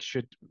ways. Which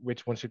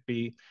one should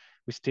be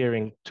we're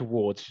steering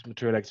towards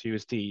MaterialX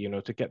USD, you know,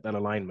 to get that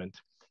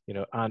alignment, you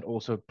know, and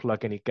also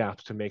plug any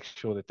gaps to make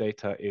sure the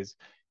data is,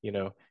 you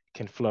know,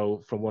 can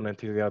flow from one end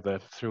to the other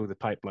through the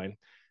pipeline.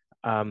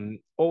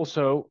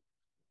 Also,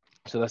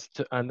 so that's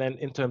and then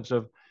in terms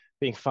of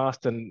being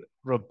fast and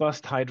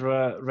robust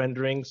Hydra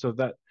rendering, so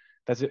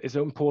it's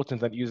important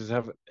that users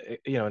have,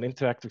 you know, an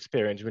interactive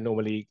experience. We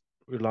normally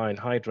rely on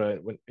Hydra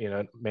when, you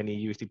know, many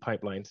USD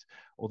pipelines,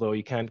 although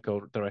you can't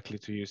go directly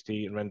to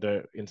USD and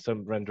render in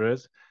some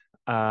renderers.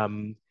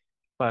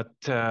 But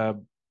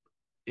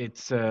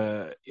it's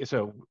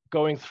so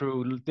going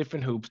through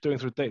different hoops, doing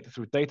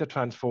through data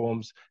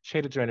transforms,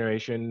 shader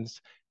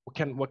generations.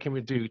 What can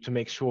we do to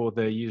make sure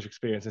the user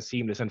experience is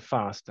seamless and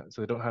fast,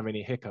 so they don't have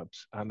any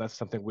hiccups? And that's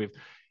something with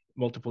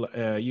multiple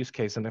use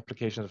case and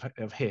applications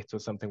have hit, or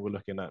something we're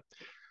looking at.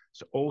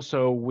 So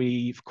also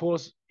we, of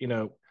course, you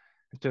know,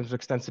 in terms of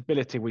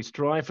extensibility, we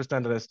strive for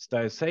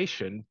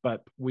standardization,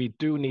 but we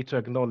do need to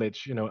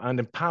acknowledge, you know, and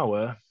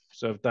empower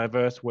sort of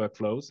diverse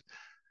workflows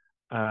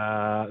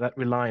that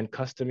rely on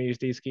custom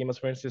USD schemas,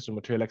 for instance, or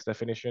MaterialX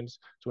definitions.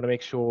 So we want to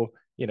make sure,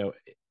 you know,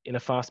 in a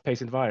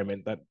fast-paced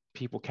environment that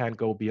people can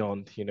go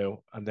beyond, you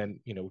know, and then,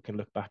 you know, we can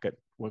look back at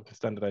what we can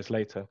standardize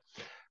later.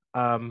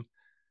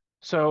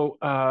 So,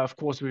 of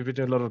course, we've been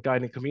doing a lot of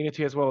guiding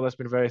community as well. That's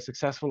been very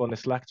successful on the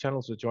Slack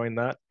channel, so join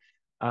that.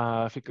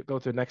 If you could go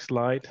to the next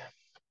slide.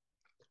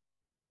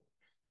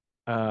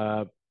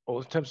 In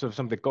terms of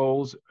some of the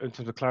goals, in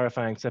terms of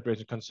clarifying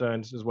separated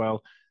concerns as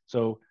well.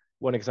 So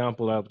one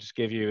example I'll just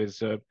give you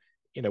is,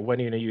 you know, when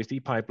you're in a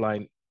USD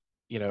pipeline,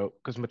 you know,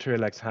 because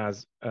MaterialX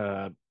has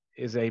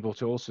is able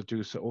to also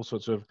do all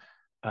sorts of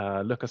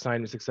look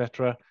assignments,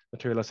 etc.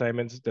 Material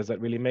assignments. Does that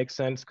really make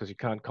sense? Because you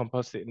can't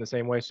compost it in the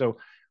same way. So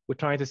we're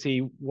trying to see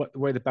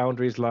where the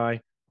boundaries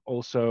lie.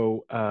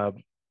 Also,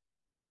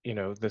 you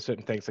know, there's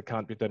certain things that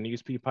can't be done in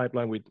USD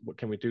pipeline. What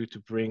can we do to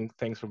bring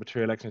things from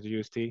MaterialX into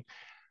USD?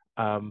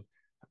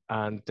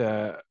 And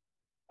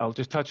I'll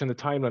just touch on the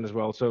timeline as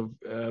well. So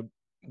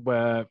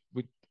where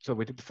we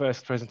did the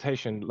first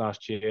presentation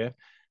last year,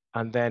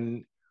 and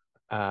then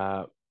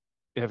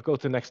if go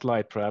to the next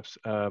slide, perhaps.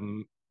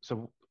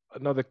 So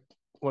another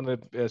one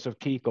of the sort of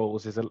key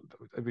goals is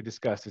we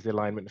discussed is the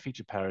alignment and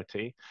feature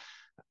parity.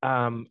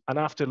 And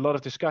after a lot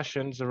of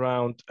discussions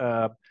around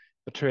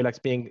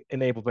MaterialX being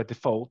enabled by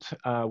default,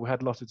 we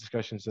had lots of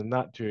discussions on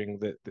that during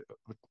the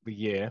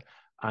year,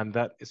 and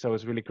so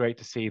it's really great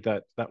to see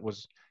that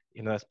was,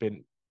 you know,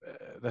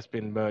 that's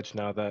been merged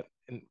now. That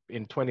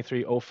in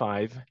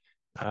 2305,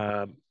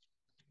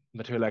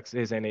 MaterialX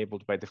is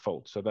enabled by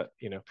default. So that,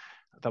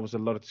 that was a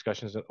lot of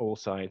discussions on all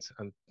sides,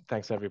 and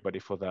thanks everybody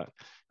for that.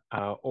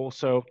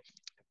 Also,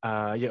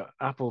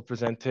 Apple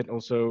presented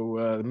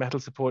also the metal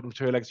support in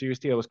MaterialX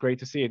USD. That was great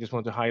to see. I just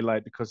wanted to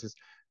highlight because it's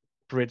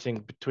bridging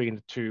between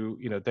the two,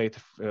 data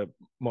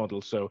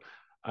models. So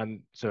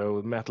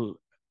metal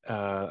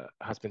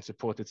has been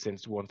supported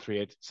since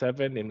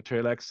 1387 in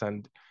MaterialX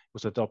and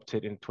was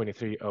adopted in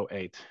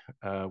 2308,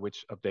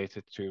 which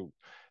updated to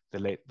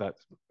that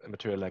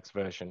MaterialX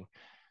version.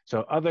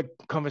 So other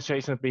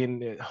conversations have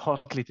been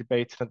hotly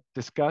debated and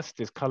discussed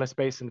is color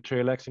space in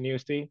MaterialX and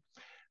USD.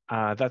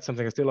 That's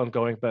something that's still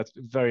ongoing, but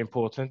very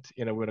important.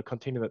 We're going to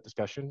continue that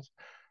discussions.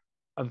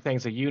 Other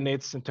things are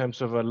units in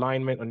terms of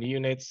alignment on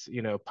units,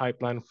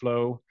 pipeline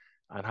flow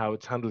and how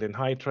it's handled in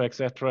Hydra,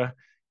 etc.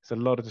 There's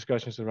a lot of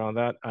discussions around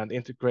that, and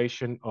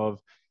integration of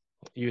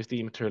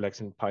USD MaterialX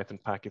in Python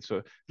package.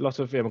 So lots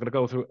of, I'm going to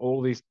go through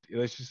all these.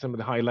 There's just some of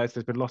the highlights.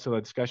 There's been lots of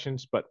other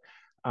discussions,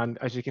 and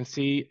as you can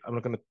see, I'm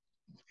not going to,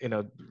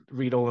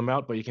 read all them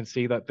out, but you can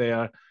see that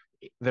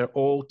they're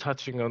all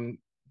touching on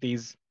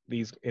these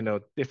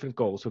different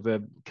goals. So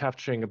they're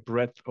capturing a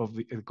breadth of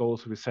the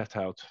goals we set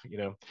out.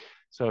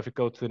 So if you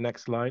go to the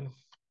next slide,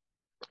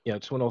 I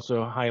just want to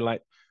also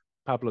highlight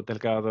Pablo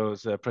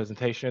Delgado's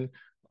presentation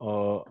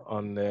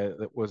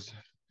that was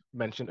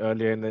mentioned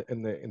earlier in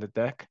the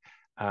deck.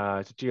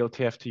 It's a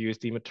GLTF to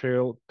USD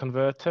material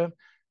converter.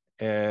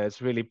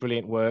 It's really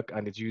brilliant work,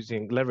 and it's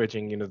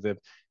leveraging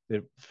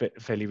the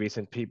fairly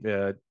recent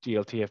GLTF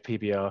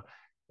PBR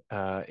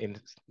in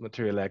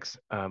MaterialX,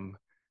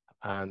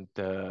 and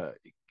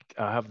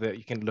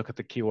you can look at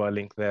the QR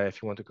link there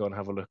if you want to go and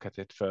have a look at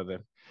it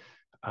further.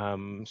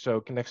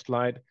 So next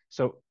slide.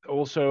 So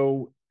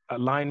also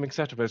alignment,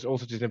 etc. There's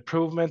also just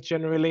improvement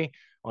generally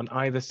on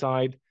either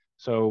side.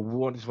 So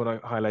just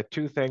want to highlight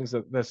two things.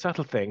 There's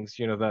subtle things,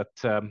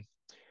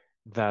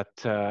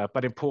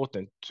 but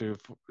important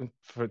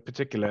for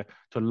particular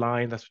to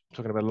align. That's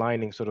talking about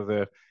aligning sort of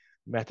the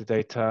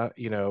metadata.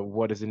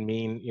 What does it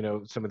mean?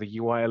 Some of the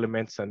UI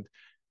elements and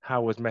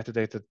how was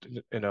metadata,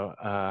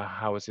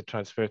 how is it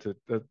transferred to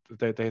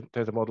the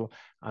data model?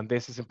 And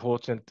this is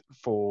important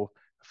for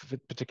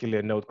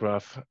particularly node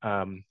graph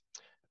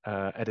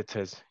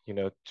editors,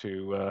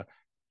 to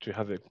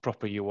have a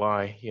proper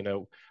UI,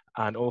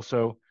 and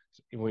also,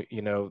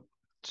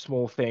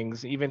 small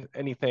things, even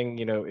anything,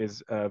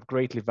 is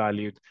greatly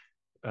valued,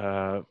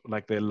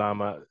 like the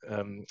llama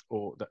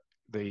or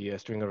the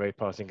string array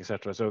parsing,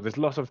 etc. So there's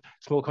lots of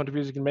small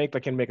contributions you can make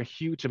that can make a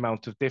huge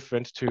amount of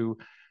difference to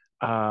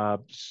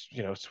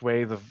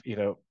swathe of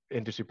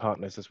industry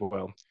partners as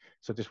well.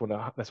 So that's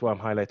why I'm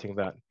highlighting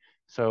that.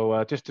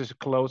 So just to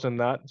close on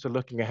that, so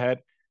looking ahead,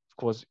 of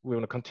course, we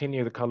want to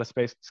continue the color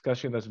space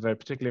discussion. That's very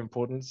particularly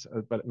important,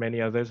 but many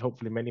others,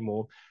 hopefully many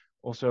more.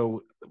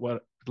 Also,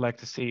 what I'd like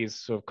to see is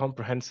sort of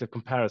comprehensive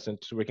comparison,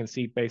 so we can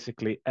see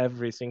basically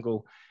every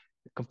single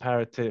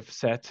comparative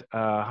set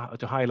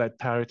to highlight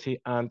parity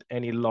and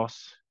any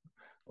loss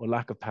or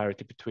lack of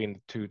parity between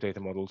the two data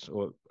models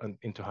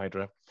into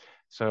Hydra.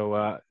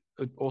 So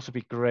it'd also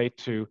be great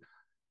to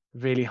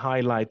really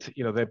highlight,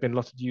 there have been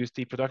lots of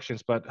USD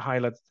productions, but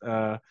highlight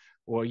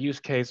or use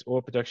case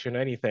or production,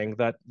 anything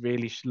that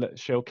really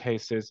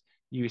showcases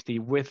USD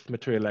with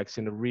MaterialX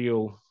in a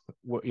real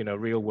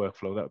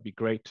workflow. That would be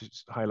great to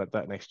highlight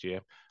that next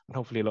year, and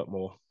hopefully a lot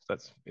more.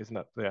 That's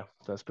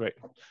great.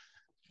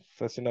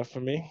 That's enough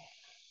for me.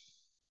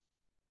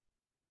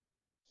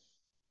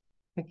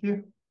 Thank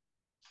you.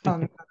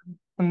 On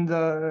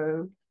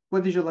the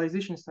web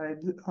visualization side,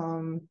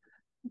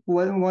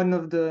 one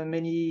of the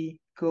many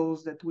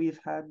goals that we've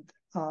had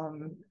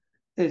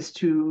is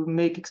to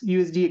make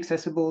USD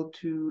accessible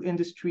to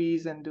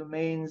industries and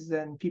domains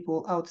and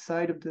people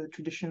outside of the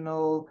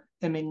traditional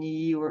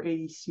M&E or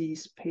AEC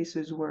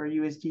spaces where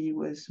USD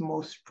was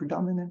most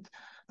predominant.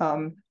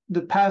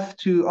 The path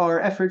to our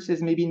efforts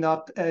is maybe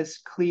not as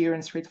clear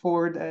and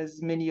straightforward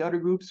as many other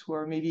groups who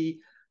are maybe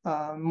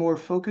more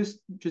focused,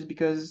 just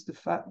because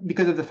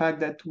of the fact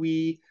that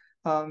we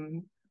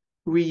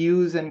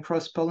reuse and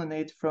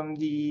cross-pollinate from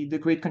the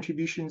great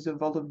contributions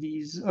of all of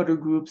these other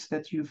groups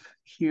that you've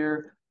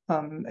here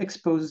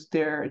exposed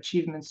their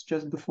achievements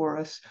just before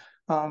us.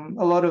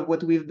 A lot of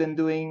what we've been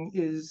doing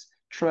is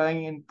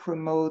trying and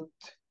promote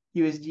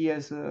USD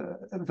as a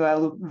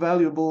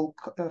valuable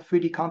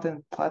 3D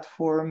content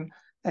platform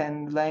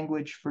and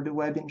language for the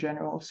web in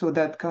general. So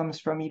that comes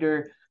from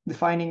either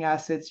defining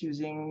assets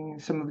using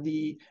some of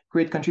the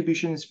great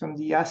contributions from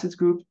the assets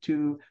group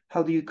to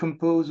how do you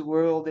compose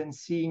world and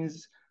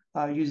scenes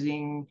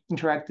using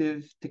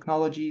interactive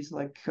technologies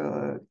like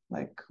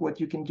what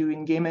you can do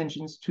in game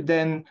engines, to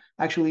then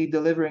actually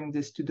delivering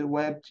this to the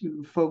web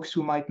to folks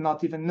who might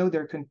not even know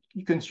they're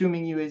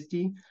consuming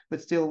USD,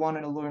 but still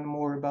wanted to learn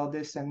more about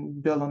this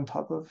and build on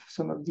top of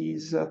some of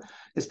these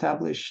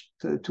established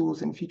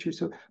tools and features.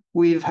 So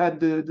we've had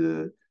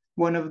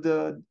one of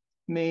the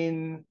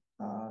main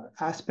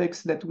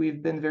aspects that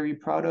we've been very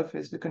proud of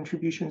is the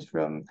contributions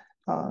from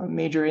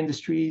major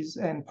industries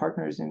and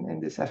partners in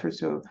this effort.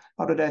 So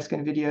Autodesk,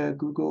 NVIDIA,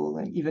 Google,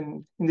 and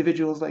even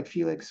individuals like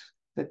Felix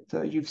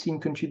that you've seen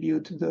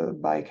contribute to the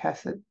bike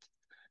asset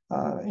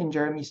in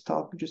Jeremy's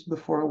talk just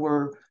before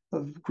were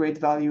of great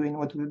value in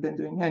what we've been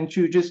doing. And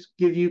to just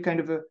give you kind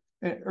of a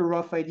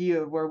rough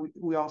idea of where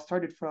we all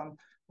started from,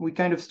 we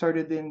kind of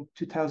started in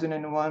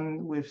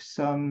 2001 with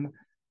some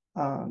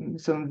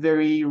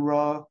very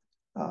raw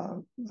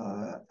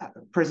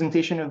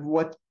presentation of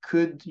what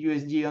could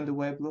USD on the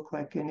web look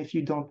like. And if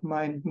you don't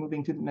mind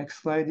moving to the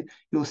next slide,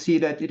 you'll see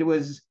that it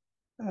was,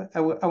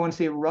 I want to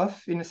say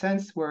rough in a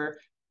sense, where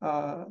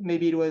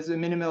maybe it was a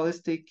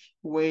minimalistic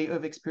way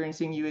of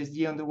experiencing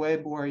USD on the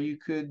web, where you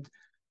could,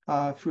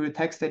 through a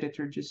text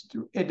editor, just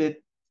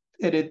edit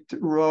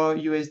raw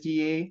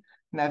USDA,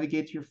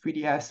 navigate your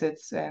 3D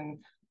assets, and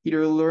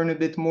either learn a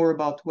bit more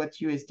about what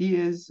USD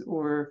is,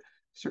 or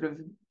sort of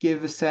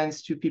give a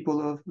sense to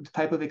people of the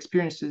type of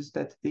experiences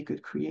that they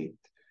could create.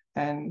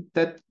 And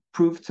that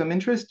proved some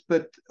interest,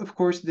 but of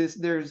course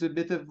there's a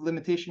bit of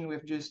limitation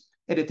with just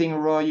editing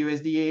raw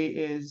USDA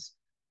is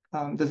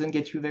doesn't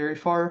get you very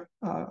far,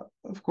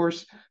 of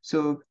course.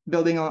 So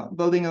building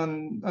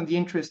on the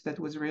interest that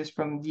was raised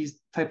from these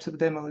types of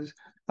demos,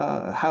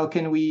 how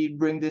can we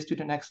bring this to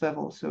the next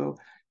level? So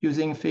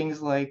using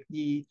things like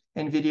the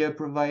NVIDIA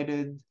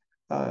provided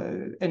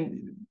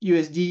and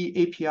USD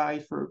API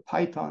for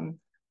Python,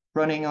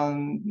 running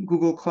on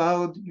Google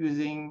Cloud,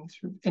 using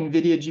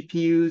NVIDIA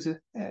GPUs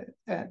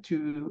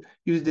to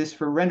use this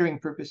for rendering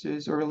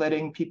purposes, or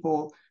letting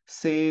people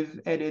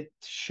save, edit,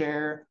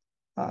 share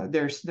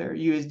their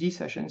USD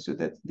sessions so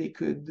that they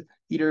could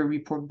either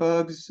report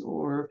bugs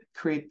or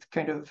create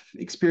kind of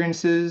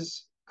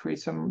experiences,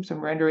 create some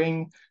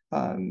rendering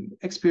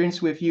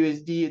experience with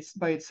USD it's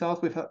by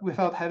itself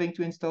without having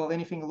to install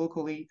anything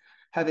locally,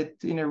 have it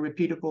in a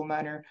repeatable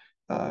manner,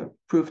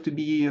 proved to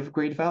be of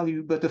great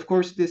value. But of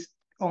course, this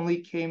only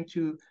came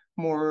to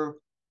more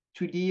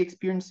 2D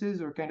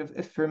experiences, or kind of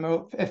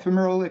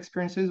ephemeral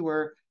experiences,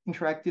 where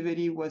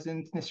interactivity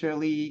wasn't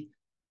necessarily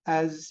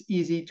as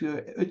easy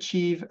to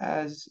achieve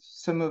as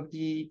some of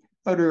the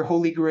other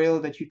holy grail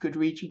that you could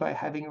reach by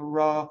having a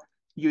raw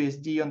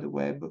USD on the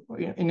web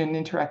in an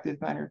interactive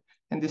manner.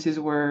 And this is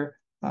where,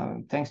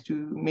 thanks to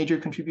major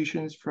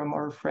contributions from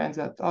our friends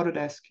at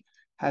Autodesk,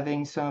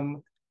 having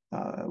some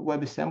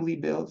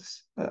WebAssembly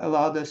builds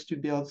allowed us to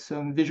build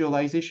some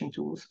visualization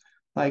tools.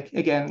 Like,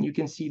 again, you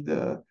can see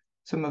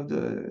some of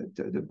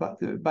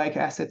the bike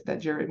assets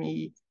that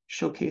Jeremy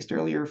showcased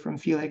earlier from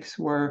Felix,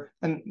 where,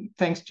 and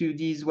thanks to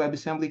these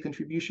WebAssembly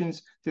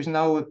contributions, there's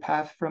now a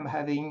path from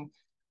having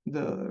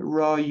the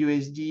raw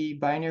USD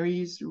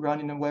binaries run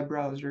in a web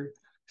browser.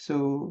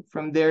 So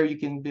from there, you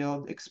can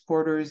build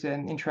exporters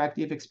and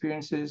interactive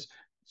experiences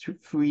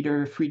through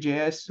either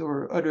Free.js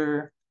or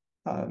other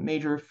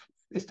major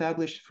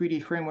established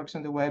 3D frameworks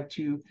on the web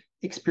to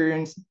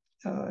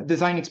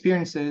design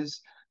experiences,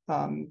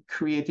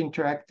 create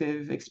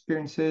interactive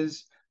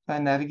experiences,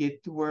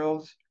 navigate the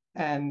worlds,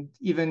 and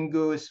even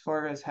go as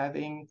far as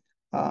having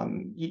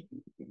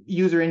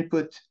user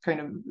input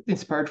kind of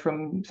inspired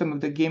from some of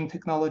the game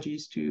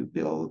technologies to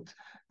build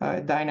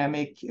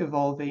dynamic,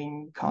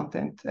 evolving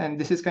content. And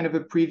this is kind of a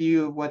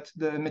preview of what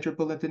the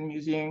Metropolitan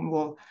Museum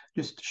will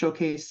just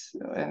showcase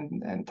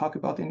and talk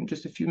about in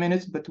just a few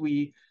minutes. But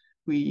we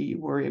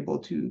were able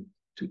to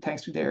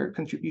thanks to their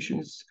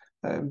contributions,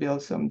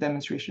 build some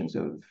demonstrations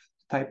of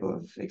type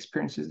of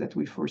experiences that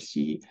we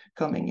foresee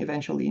coming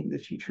eventually in the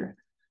future.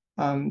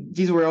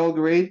 These were all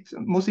great,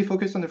 mostly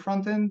focused on the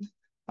front end,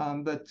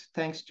 but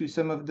thanks to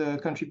some of the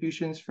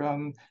contributions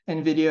from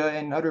NVIDIA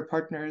and other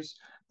partners,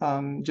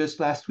 just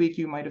last week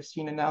you might have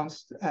seen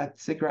announced at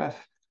SIGGRAPH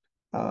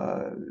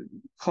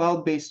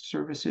cloud-based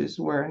services,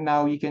 where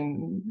now you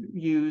can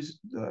use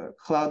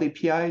cloud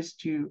APIs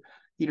to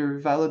either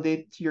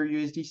validate your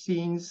USD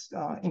scenes,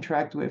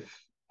 interact with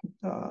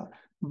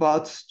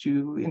bots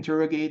to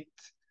interrogate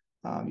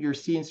your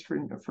scenes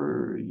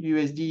for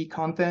USD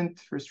content,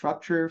 for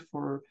structure,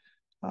 for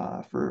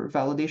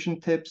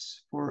validation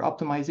tips, for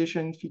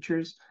optimization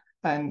features.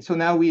 And so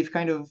now we've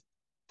kind of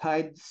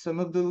tied some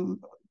of the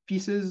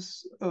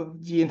pieces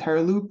of the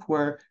entire loop,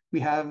 where we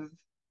have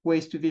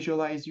ways to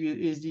visualize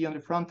USD on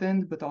the front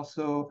end, but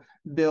also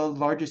build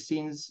larger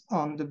scenes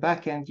on the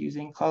back end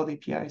using cloud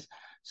APIs.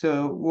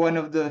 So one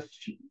of the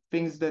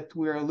things that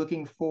we're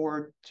looking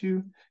forward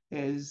to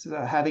is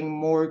having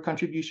more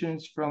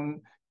contributions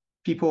from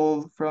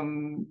people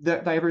from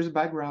diverse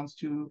backgrounds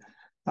to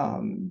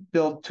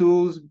build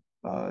tools,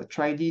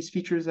 try these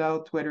features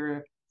out,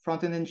 whether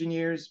front-end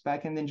engineers,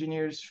 back-end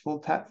engineers,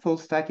 full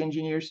stack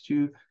engineers,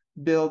 to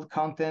build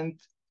content.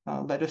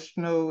 Let us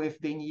know if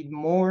they need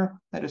more.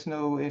 Let us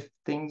know if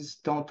things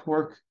don't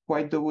work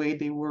quite the way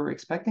they were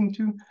expecting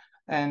to,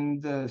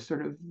 and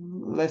sort of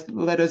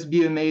let us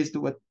be amazed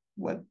what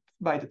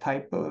by the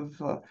type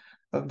of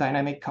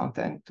dynamic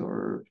content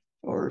or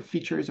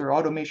features or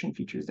automation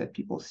features that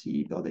people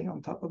see building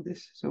on top of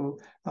this. So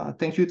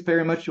thank you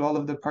very much to all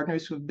of the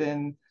partners who've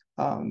been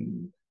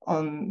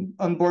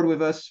on board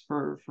with us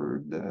for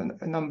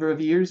a number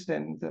of years,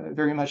 and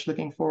very much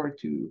looking forward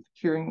to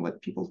hearing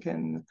what people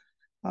can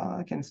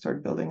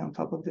start building on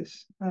top of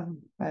this.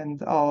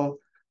 And I'll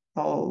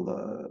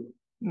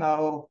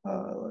now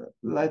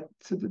let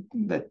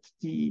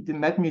the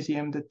Met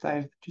Museum that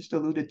I've just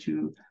alluded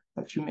to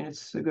a few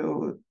minutes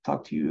ago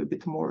talk to you a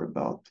bit more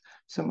about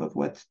some of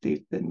what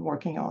they've been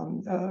working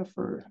on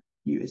for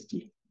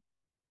USD.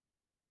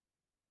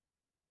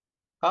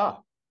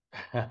 Ah,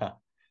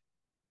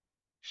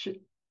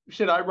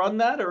 should I run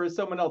that, or is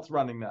someone else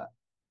running that?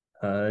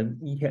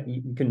 Yeah,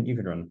 you can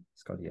run,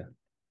 Scott. Yeah.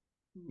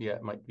 Yeah,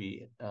 it might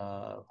be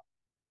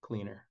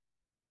cleaner.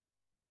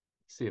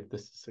 Let's see if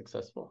this is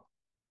successful.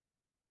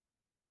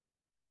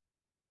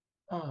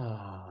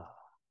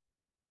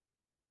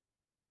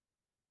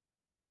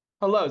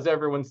 Hello, does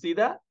everyone see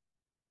that?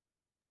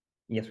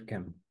 Yes, we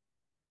can.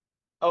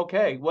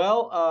 Okay,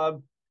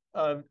 well,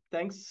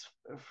 thanks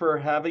for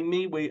having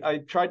me. I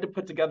tried to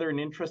put together an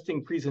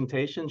interesting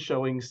presentation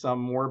showing some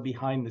more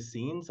behind the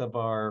scenes of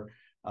our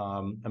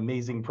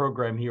amazing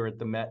program here at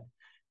the Met.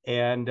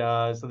 And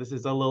so this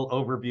is a little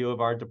overview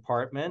of our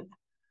department.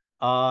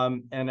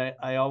 And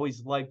I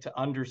always like to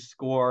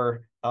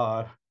underscore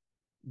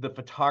the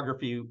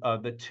photography,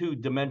 the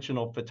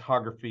two-dimensional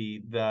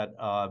photography that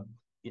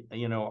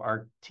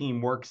our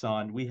team works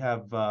on. We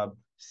have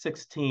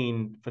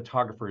 16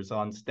 photographers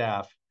on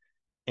staff,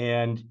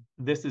 and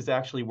this is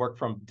actually work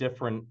from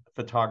different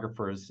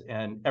photographers.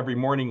 And every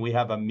morning we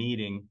have a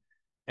meeting,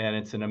 and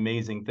it's an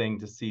amazing thing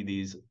to see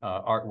these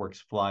artworks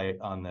fly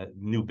on the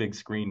new big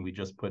screen we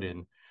just put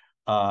in.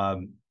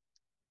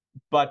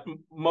 But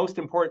most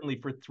importantly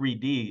for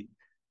 3D,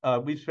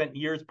 we've spent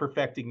years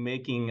perfecting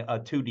making a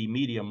 2D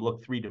medium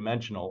look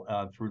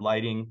three-dimensional through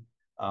lighting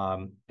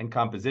and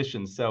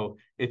composition. So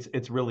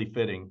it's really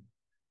fitting.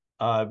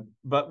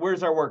 But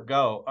where's our work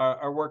go?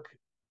 Our work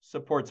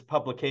supports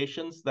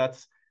publications.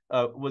 That's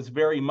was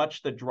very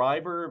much the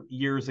driver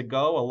years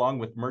ago, along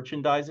with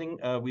merchandising.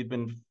 We've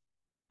been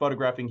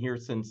photographing here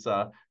since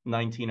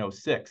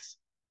 1906,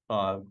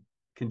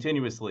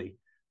 continuously.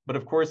 But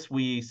of course,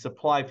 we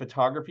supply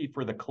photography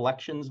for the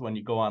collections. When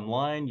you go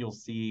online, you'll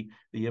see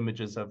the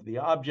images of the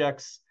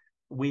objects.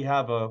 We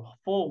have a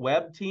full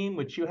web team,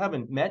 which you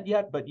haven't met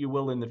yet, but you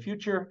will in the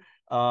future.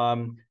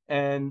 And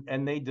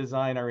they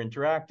design our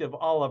interactive.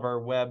 All of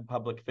our web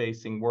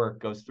public-facing work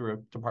goes through a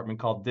department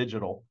called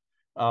Digital.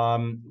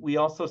 We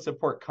also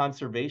support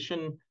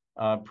conservation,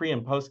 pre-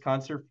 and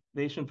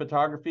post-conservation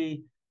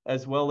photography,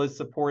 as well as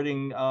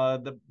supporting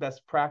the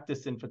best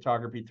practice in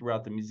photography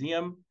throughout the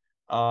museum.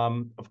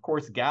 Of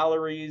course,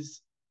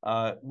 galleries.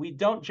 We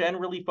don't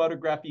generally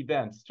photograph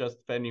events, just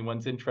if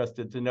anyone's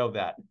interested to know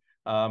that.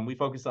 We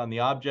focus on the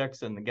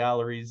objects and the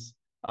galleries.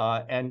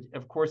 And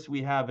of course,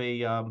 we have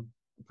a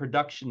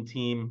production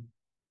team.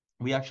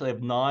 We actually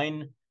have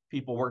 9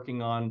 people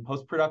working on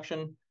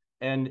post-production.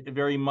 And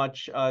very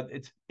much,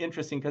 it's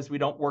interesting because we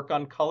don't work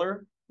on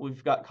color.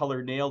 We've got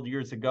color nailed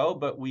years ago,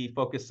 but we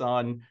focus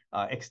on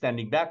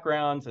extending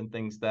backgrounds and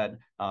things that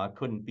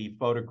couldn't be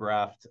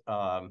photographed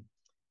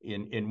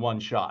in one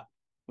shot.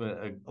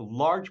 A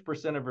large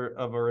percent of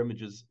our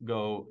images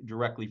go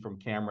directly from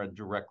camera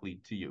directly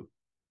to you.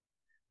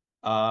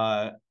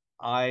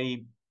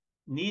 I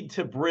need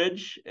to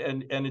bridge,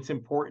 and it's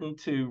important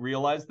to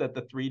realize that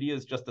the 3D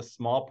is just a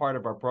small part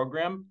of our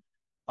program,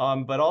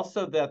 but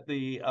also that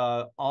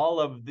all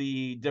of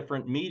the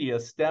different media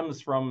stems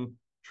from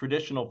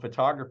traditional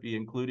photography,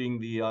 including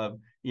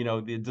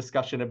the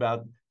discussion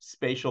about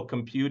spatial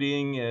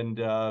computing and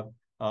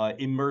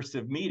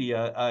immersive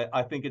media.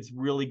 I think it's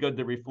really good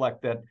to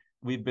reflect that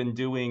we've been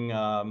doing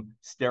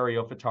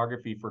stereo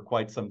photography for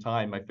quite some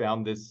time. I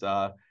found this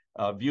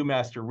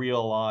Viewmaster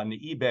reel on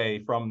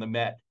eBay from the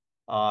Met,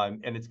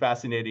 and it's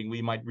fascinating.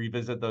 We might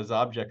revisit those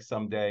objects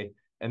someday.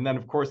 And then,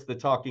 of course, the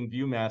talking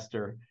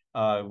Viewmaster,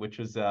 which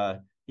was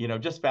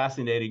just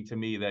fascinating to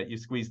me, that you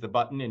squeeze the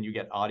button and you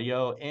get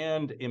audio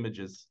and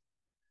images.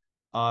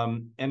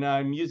 And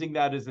I'm using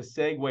that as a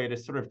segue to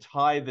sort of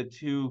tie the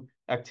two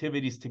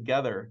activities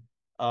together,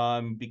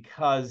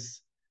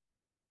 because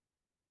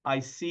I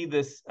see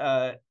this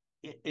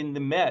in the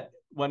Met.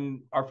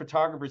 When our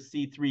photographers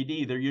see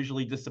 3D, they're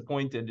usually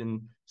disappointed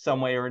in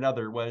some way or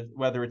another,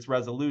 whether it's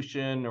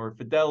resolution or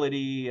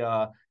fidelity,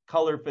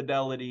 color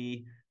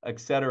fidelity,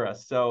 etc.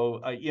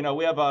 So,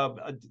 we have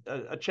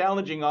a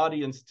challenging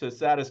audience to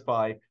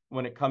satisfy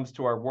when it comes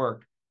to our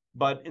work.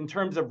 But in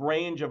terms of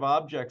range of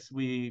objects,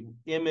 we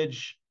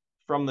image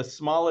from the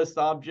smallest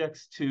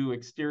objects to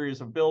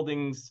exteriors of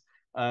buildings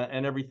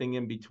and everything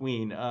in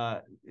between,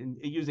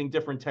 using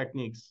different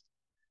techniques.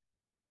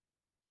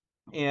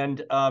 And,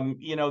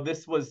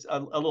 this was a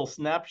little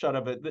snapshot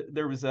of it.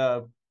 There's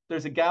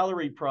a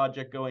gallery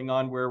project going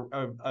on where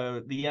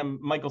the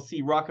Michael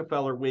C.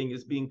 Rockefeller wing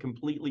is being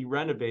completely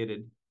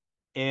renovated.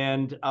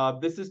 And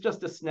this is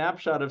just a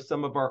snapshot of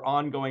some of our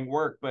ongoing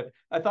work. But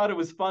I thought it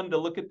was fun to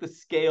look at the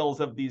scales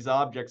of these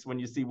objects when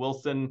you see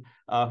Wilson,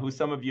 who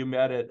some of you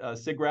met at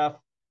SIGGRAPH,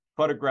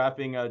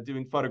 photographing,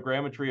 doing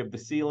photogrammetry of the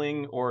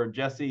ceiling, or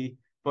Jesse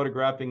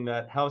photographing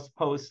that house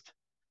post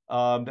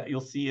that you'll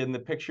see in the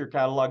picture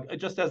catalog.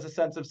 Just as a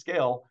sense of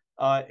scale,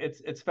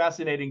 it's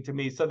fascinating to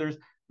me. So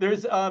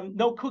there's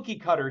no cookie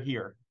cutter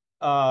here.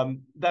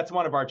 That's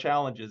one of our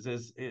challenges.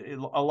 A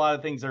lot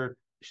of things are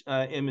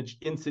image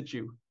in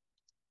situ.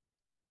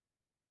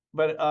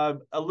 But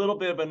a little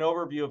bit of an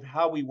overview of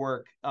how we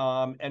work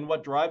and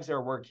what drives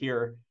our work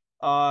here.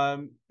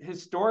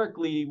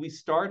 Historically, we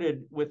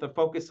started with a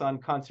focus on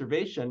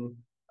conservation,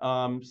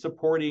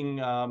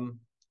 supporting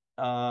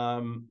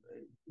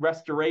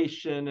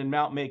restoration and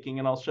mount making,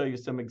 and I'll show you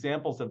some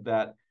examples of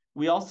that.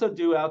 We also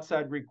do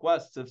outside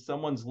requests. If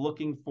someone's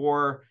looking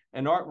for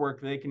an artwork,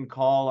 they can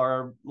call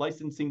our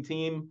licensing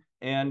team,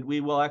 and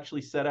we will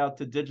actually set out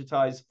to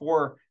digitize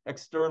for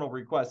external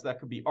requests. That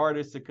could be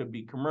artists, it could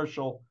be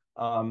commercial,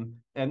 and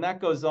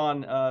that goes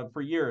on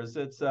for years.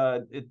 It's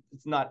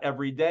not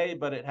every day,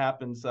 but it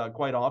happens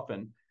quite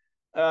often.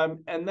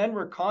 And then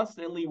we're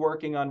constantly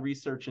working on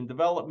research and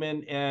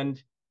development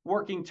and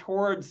working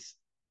towards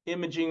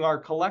imaging our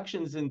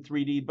collections in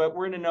 3D, but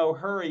we're in no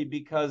hurry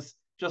because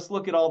just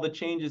look at all the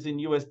changes in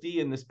USD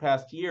in this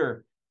past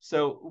year.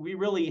 So we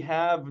really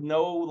have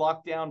no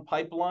lockdown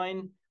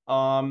pipeline.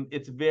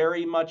 It's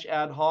very much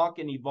ad hoc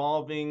and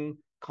evolving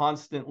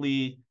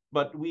constantly,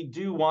 but we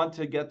do want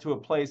to get to a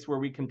place where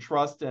we can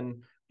trust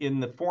in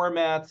the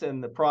formats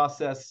and the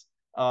process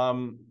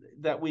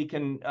that we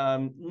can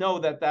know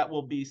that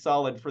will be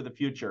solid for the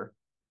future.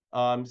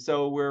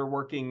 So we're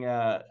working,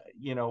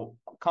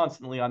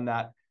 constantly on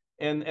that.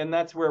 And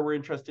that's where we're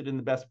interested in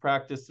the best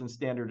practice and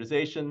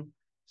standardization.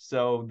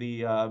 So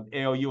the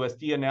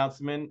AOUSD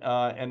announcement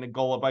and the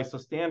goal of ISO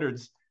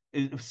standards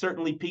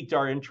certainly piqued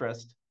our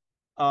interest.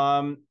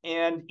 And,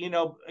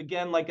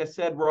 again, like I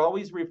said, we're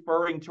always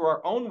referring to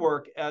our own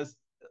work as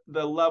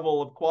the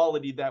level of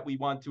quality that we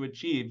want to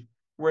achieve.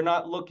 We're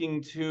not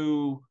looking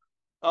to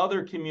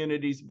other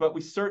communities, but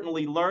we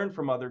certainly learn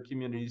from other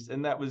communities.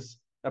 And that was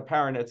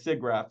apparent at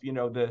SIGGRAPH,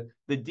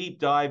 the deep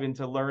dive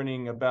into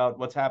learning about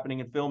what's happening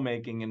in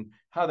filmmaking and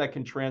how that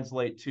can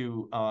translate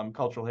to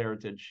cultural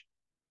heritage.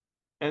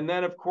 And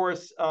then, of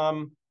course,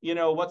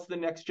 what's the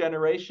next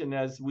generation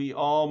as we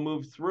all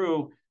move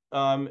through?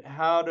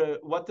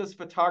 What does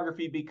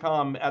photography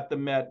become at the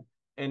Met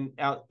and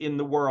out in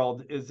the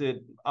world? Is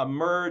it a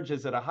merge?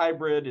 Is it a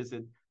hybrid? Is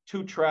it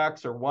 2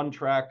 tracks or 1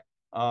 track?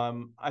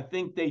 I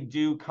think they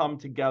do come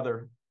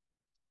together.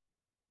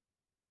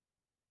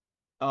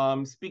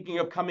 Speaking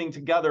of coming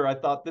together, I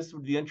thought this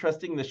would be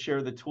interesting to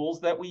share the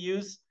tools that we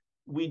use.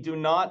 We do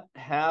not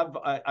have,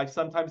 I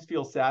sometimes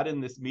feel sad in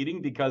this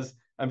meeting because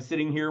I'm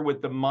sitting here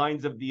with the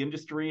minds of the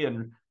industry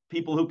and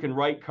people who can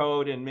write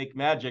code and make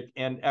magic.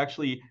 And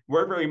actually,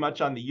 we're very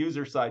much on the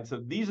user side.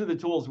 So these are the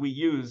tools we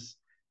use.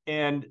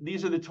 And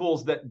these are the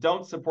tools that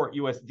don't support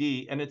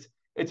USD. And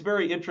it's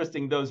very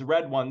interesting, those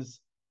red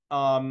ones.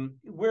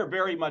 We're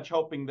very much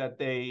hoping that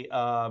they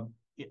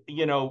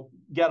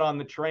get on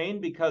the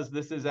train, because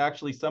this is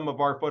actually some of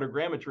our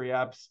photogrammetry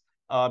apps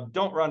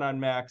don't run on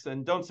Macs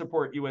and don't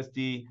support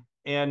USD.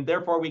 And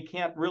therefore, we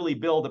can't really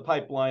build a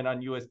pipeline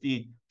on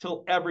USD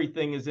till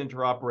everything is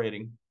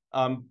interoperating.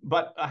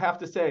 But I have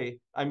to say,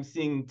 I'm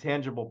seeing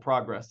tangible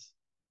progress.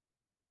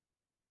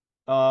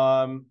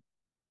 Again,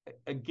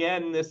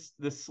 this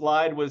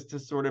slide was to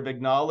sort of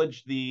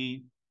acknowledge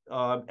the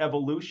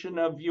evolution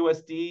of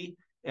USD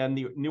and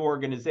the new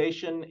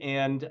organization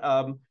and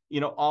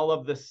all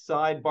of the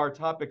sidebar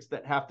topics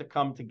that have to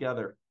come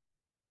together.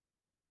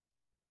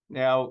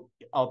 Now,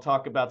 I'll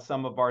talk about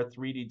some of our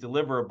 3D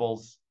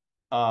deliverables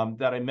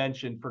that I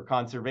mentioned for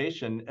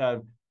conservation.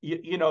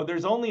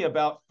 There's only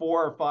about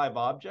 4 or 5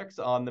 objects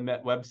on the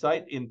Met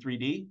website in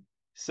 3D.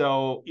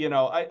 So,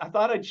 I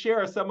thought I'd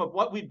share some of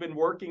what we've been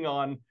working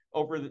on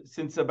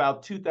since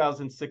about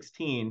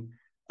 2016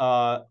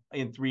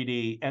 in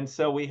 3D. And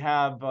so we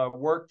have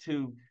worked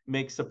to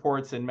make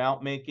supports in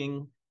mount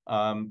making,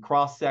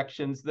 cross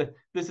sections.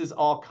 This is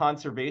all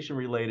conservation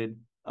related.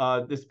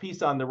 This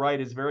piece on the right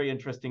is very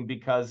interesting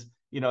because,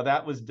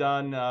 that was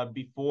done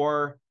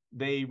before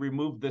they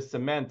removed the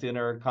cement in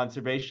our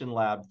conservation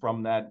lab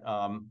from that,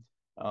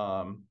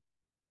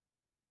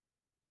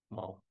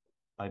 well,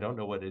 I don't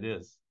know what it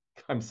is.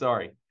 I'm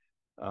sorry.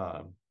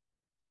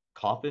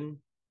 Coffin?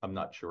 I'm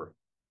not sure.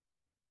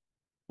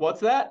 What's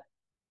that?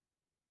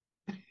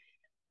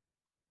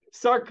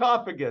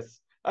 Sarcophagus.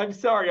 I'm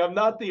sorry, I'm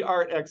not the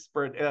art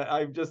expert.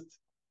 I'm just,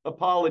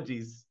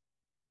 apologies.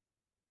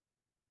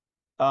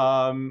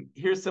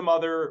 Here's some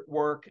other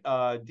work,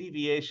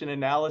 deviation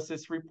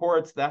analysis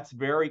reports. That's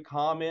very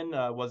common.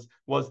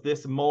 Was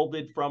this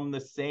molded from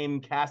the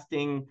same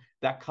casting?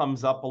 That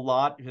comes up a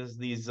lot because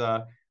these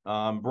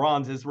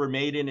bronzes were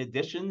made in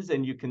additions,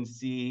 and you can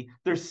see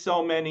there's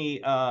so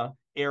many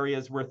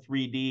areas where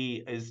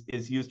 3D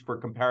is used for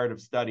comparative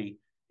study.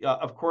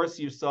 Of course,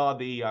 you saw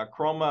the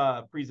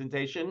Chroma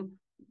presentation.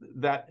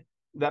 That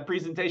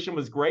presentation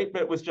was great,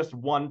 but it was just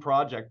one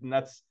project, and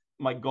that's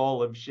my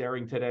goal of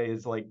sharing today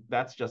is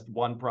that's just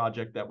one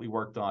project that we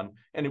worked on,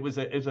 and it was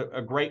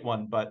a great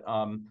one. But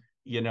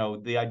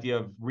the idea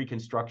of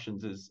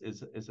reconstructions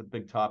is a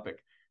big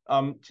topic.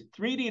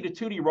 3D to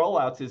 2D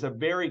rollouts is a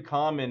very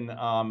common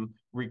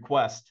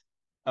request.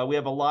 We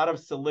have a lot of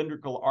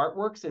cylindrical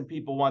artworks, and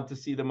people want to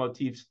see the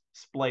motifs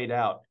splayed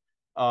out.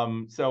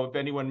 So if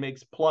anyone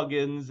makes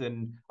plugins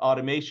and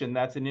automation,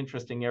 that's an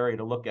interesting area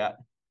to look at.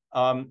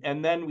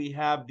 And then we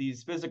have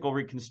these physical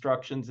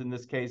reconstructions. In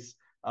this case,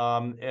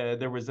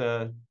 there was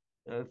a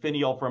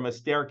finial from a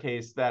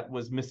staircase that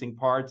was missing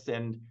parts,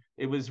 and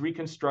it was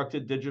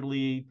reconstructed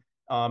digitally,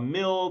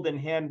 milled and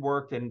hand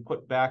worked and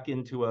put back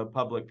into a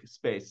public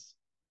space.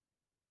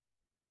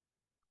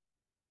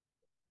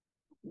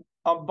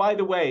 By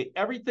the way,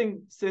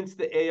 everything since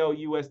the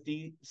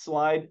AO-USD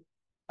slide,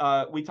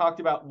 we talked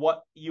about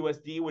what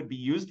USD would be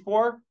used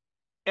for.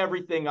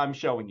 Everything I'm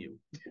showing you.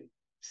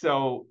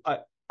 So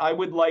I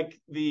would like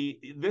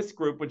this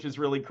group, which is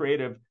really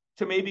creative,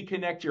 to maybe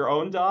connect your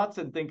own dots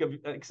and think of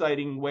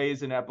exciting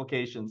ways and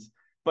applications.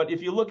 But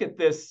if you look at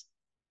this,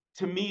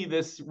 to me,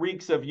 this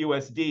reeks of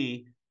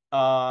USD.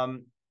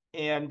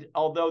 And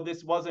although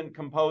this wasn't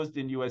composed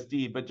in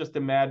USD, but just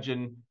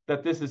imagine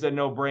that this is a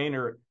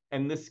no-brainer,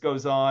 and this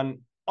goes on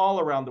all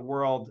around the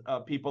world.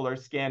 People are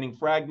scanning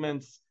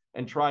fragments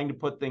and trying to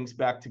put things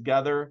back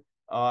together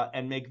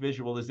and make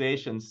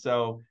visualizations.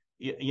 So,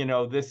 you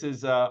know, this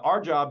is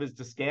our job is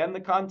to scan the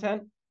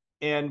content,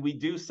 and we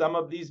do some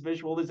of these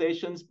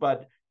visualizations,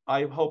 but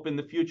I hope in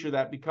the future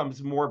that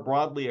becomes more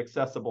broadly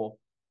accessible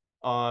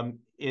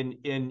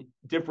in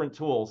different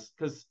tools,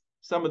 because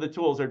some of the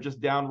tools are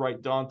just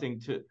downright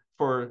daunting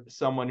for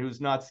someone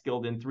who's not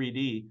skilled in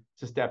 3D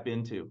to step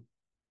into.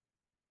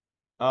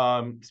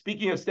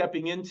 Speaking of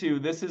stepping into,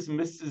 this is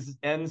Mrs.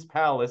 N's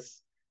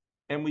palace,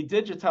 and we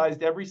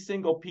digitized every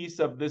single piece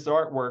of this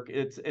artwork.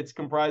 It's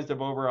comprised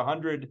of over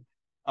 100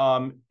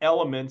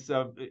 elements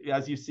of,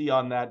 as you see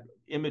on that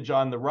image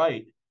on the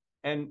right.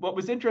 And what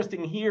was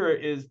interesting here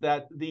is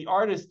that the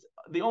artist,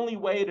 the only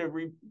way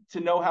to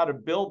know how to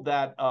build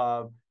that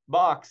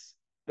box,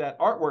 that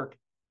artwork,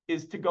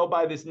 is to go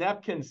by this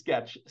napkin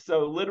sketch.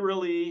 So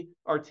literally,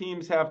 our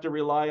teams have to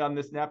rely on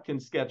this napkin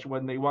sketch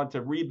when they want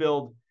to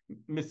rebuild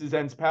Mrs.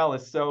 N's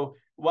palace. So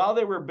while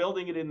they were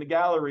building it in the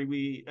gallery,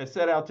 we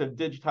set out to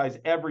digitize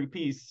every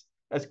piece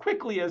as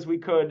quickly as we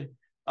could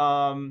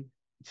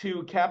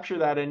to capture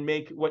that and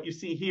make what you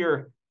see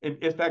here.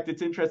 In fact,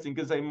 it's interesting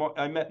because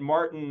I met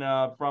Martin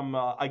from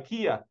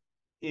IKEA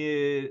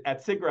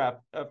at SIGGRAPH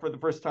for the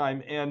first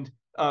time, and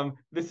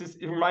it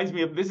reminds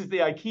me of, this is the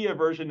IKEA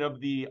version of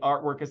the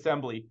artwork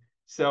assembly.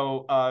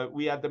 So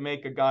we had to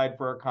make a guide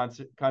for our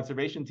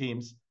conservation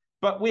teams,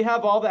 but we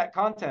have all that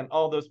content,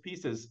 all those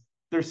pieces.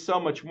 There's so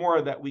much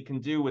more that we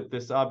can do with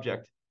this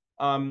object.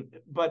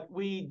 But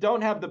we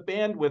don't have the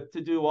bandwidth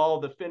to do all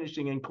the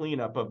finishing and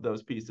cleanup of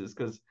those pieces,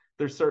 because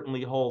there's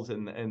certainly holes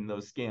in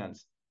those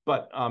scans.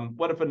 But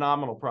what a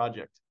phenomenal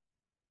project.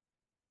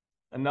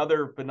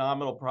 Another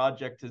phenomenal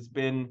project has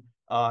been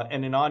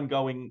and an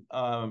ongoing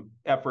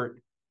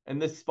effort,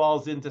 and this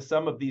falls into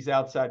some of these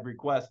outside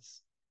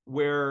requests,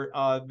 where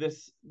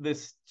this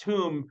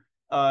tomb,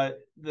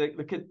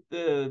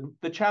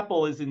 the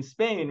chapel is in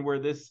Spain, where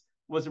this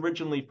was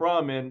originally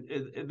from, and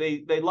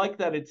they like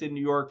that it's in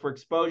New York for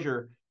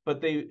exposure,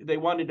 but they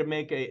wanted to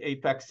make a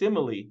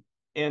facsimile,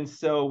 and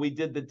so we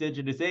did the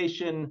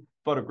digitization,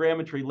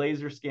 photogrammetry,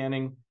 laser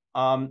scanning,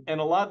 and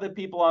a lot of the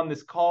people on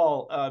this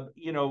call,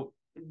 you know,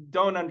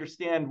 don't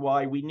understand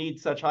why we need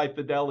such high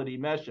fidelity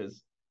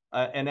meshes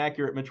and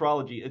accurate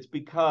metrology. It's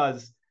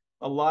because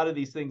a lot of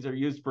these things are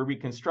used for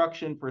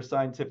reconstruction, for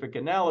scientific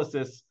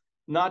analysis,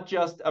 not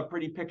just a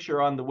pretty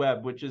picture on the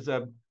web, which is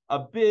a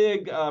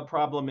big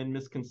problem and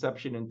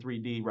misconception in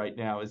 3D right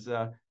now. Is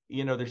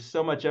you know, there's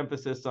so much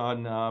emphasis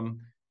on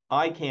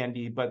eye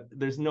candy, but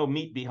there's no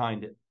meat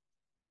behind it.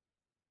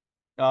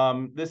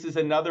 This is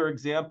another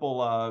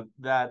example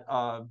that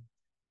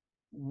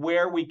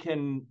where we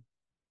can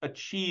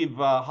achieve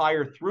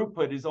higher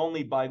throughput is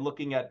only by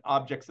looking at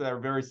objects that are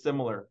very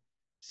similar.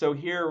 So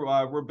here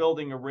we're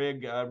building a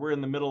rig. We're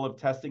in the middle of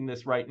testing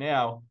this right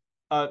now.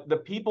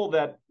 The people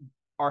that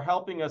are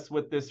helping us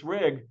with this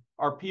rig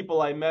are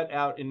people I met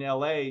out in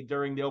LA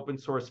during the open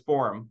source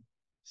forum.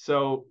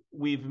 So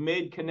we've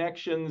made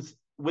connections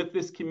with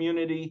this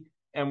community,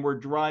 and we're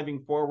driving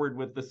forward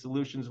with the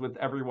solutions with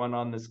everyone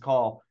on this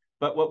call.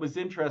 But what was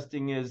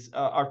interesting is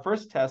our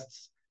first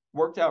tests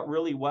worked out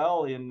really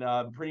well in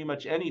pretty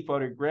much any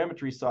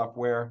photogrammetry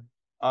software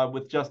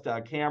with just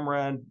a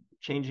camera and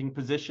changing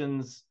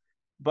positions.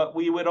 But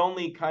we would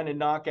only kind of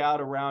knock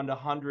out around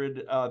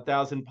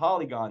 100,000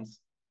 polygons.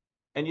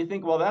 And you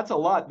think, well, that's a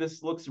lot.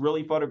 This looks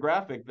really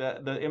photographic.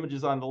 The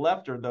images on the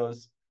left are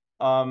those.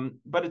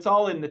 But it's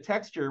all in the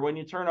texture. When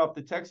you turn off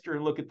the texture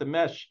and look at the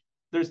mesh,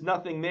 there's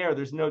nothing there.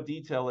 There's no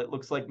detail. It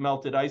looks like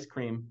melted ice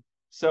cream.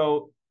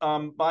 So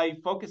by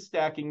focus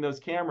stacking those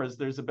cameras,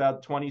 there's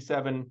about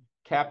 27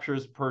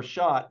 captures per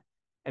shot.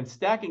 And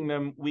stacking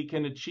them, we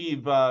can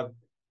achieve,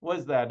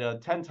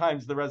 10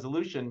 times the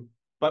resolution.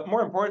 But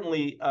more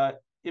importantly,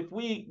 if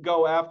we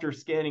go after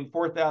scanning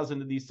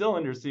 4,000 of these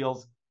cylinder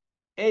seals,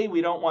 A,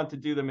 we don't want to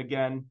do them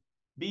again.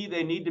 B,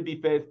 they need to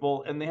be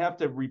faithful, and they have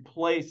to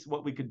replace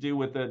what we could do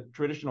with a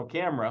traditional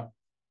camera.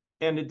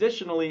 And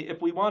additionally,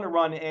 if we want to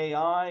run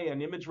AI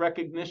and image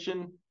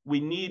recognition, we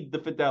need the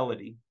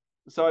fidelity.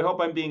 So I hope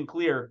I'm being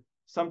clear.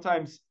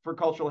 sometimes for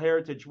cultural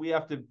heritage, we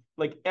have to,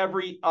 like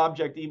every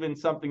object, even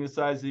something the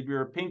size of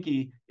your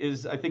pinky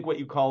is, I think what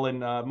you call in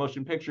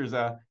motion pictures,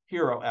 a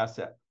hero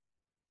asset.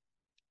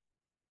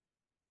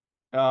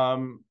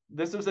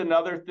 This is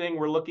another thing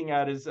we're looking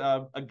at is,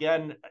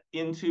 again,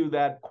 into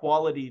that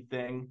quality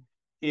thing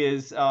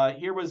is,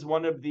 here was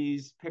one of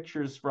these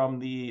pictures from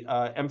the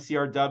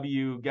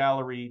MCRW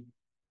gallery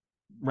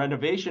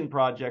renovation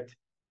project.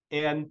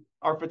 And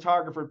our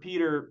photographer,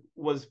 Peter,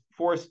 was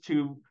forced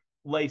to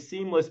lay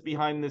seamless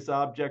behind this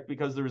object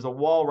because there's a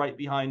wall right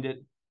behind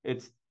it.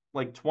 It's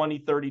like 20,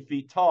 30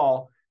 feet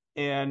tall.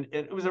 And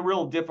it was a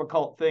real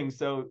difficult thing.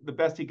 So the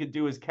best he could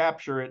do is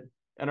capture it.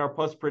 And our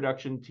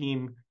post-production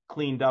team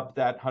cleaned up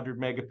that 100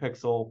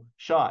 megapixel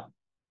shot.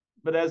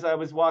 But as I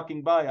was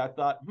walking by, I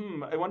thought,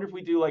 I wonder if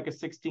we do like a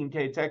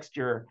 16K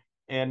texture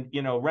and,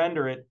 you know,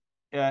 render it,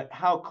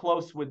 how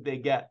close would they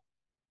get?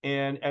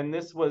 And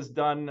this was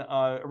done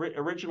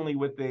originally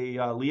with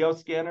a Leo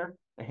scanner,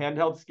 a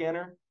handheld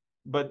scanner.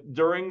 But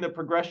during the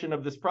progression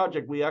of this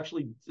project, we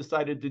actually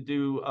decided to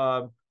do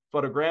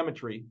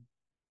photogrammetry.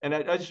 And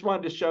I just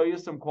wanted to show you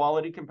some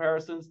quality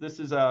comparisons. This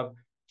is a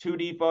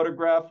 2D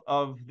photograph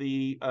of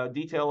the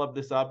detail of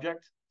this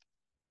object.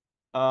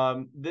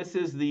 This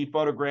is the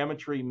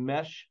photogrammetry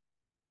mesh.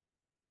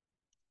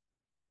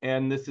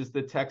 And this is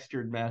the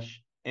textured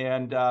mesh.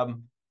 And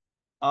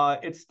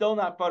it's still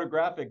not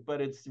photographic,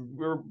 but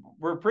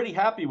we're pretty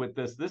happy with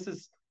this. This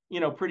is, you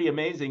know, pretty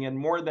amazing and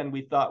more than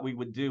we thought we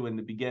would do in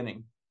the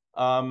beginning.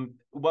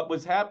 What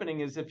was happening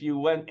is if you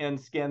went and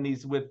scanned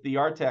these with the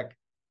Artec,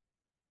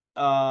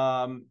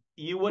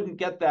 you wouldn't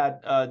get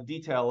that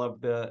detail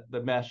of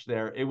the mesh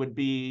there. It would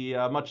be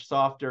much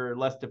softer,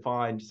 less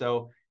defined.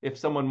 So if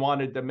someone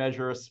wanted to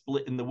measure a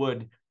split in the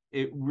wood,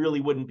 it really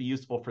wouldn't be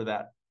useful for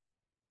that.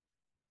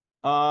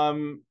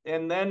 And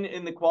then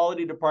in the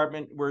quality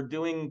department, we're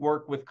doing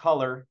work with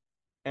color.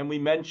 And we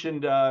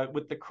mentioned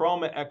with the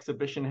Chroma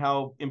exhibition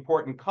how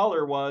important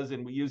color was,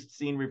 and we used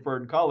scene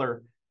referred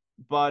color.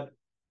 But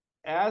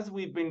as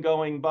we've been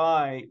going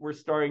by, we're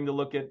starting to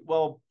look at,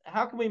 well,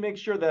 how can we make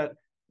sure that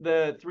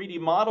the 3D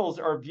models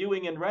are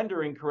viewing and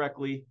rendering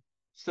correctly?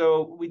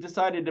 So we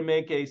decided to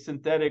make a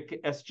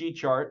synthetic SG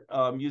chart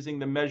using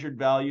the measured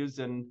values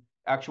and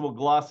actual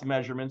gloss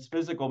measurements,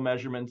 physical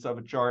measurements of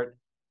a chart,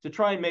 to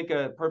try and make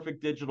a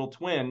perfect digital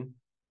twin,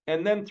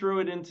 and then threw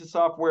it into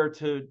software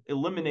to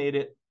eliminate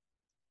it,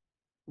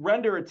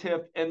 render a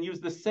TIFF, and use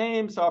the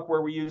same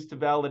software we use to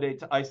validate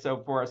to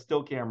ISO for our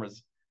still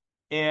cameras.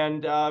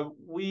 And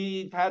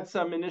we've had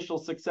some initial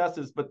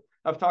successes, but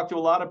I've talked to a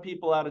lot of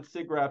people out at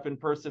SIGGRAPH in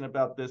person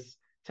about this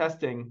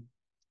testing.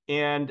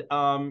 And,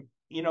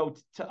 you know,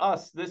 to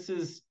us, this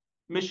is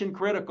mission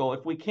critical.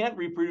 If we can't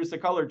reproduce a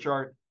color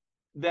chart,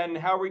 then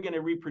how are we going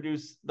to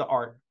reproduce the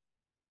art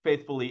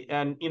faithfully?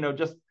 And, you know,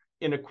 just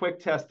in a quick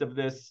test of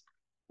this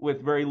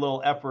with very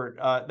little effort,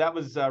 that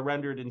was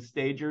rendered in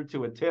Stager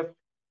to a TIFF.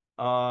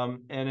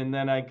 And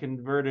then I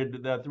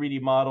converted the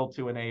 3D model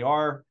to an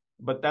AR,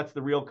 but that's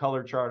the real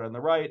color chart on the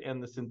right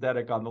and the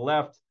synthetic on the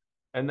left.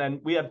 And then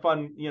we had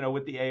fun, you know,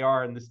 with the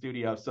AR in the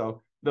studio.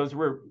 So those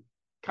were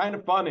kind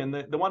of fun. And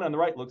the one on the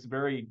right looks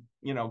very,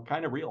 you know,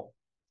 kind of real.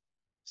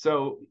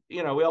 So,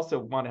 you know, we also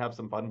want to have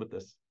some fun with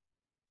this.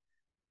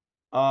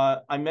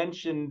 I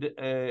mentioned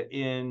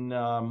in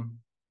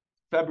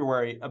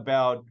February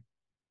about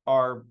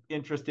our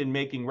interest in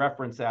making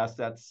reference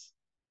assets.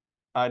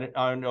 I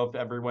don't know if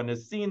everyone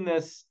has seen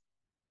this.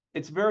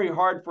 It's very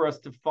hard for us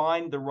to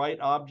find the right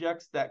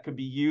objects that could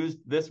be used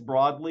this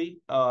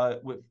broadly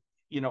with,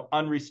 you know,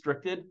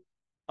 unrestricted.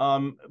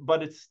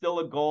 But it's still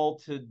a goal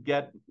to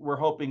get, we're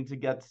hoping to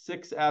get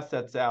 6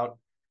 assets out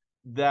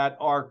that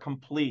are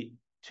complete.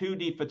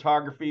 2D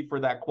photography for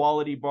that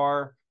quality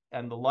bar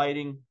and the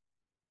lighting,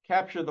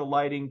 capture the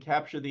lighting,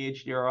 capture the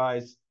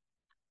HDRIs,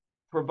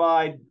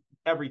 provide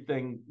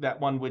everything that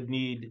one would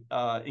need,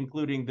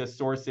 including the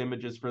source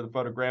images for the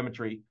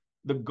photogrammetry.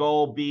 The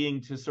goal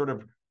being to sort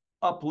of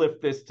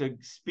uplift this to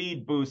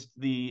speed boost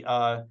the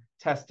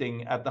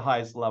testing at the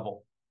highest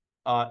level.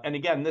 And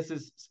again, this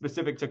is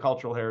specific to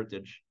cultural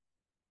heritage.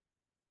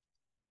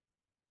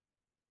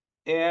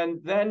 And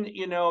then,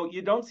 you know,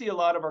 you don't see a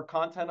lot of our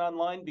content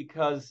online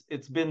because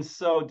it's been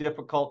so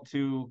difficult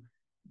to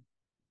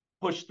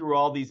push through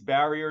all these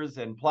barriers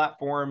and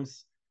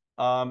platforms.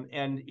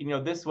 And, you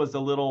know, this was a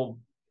little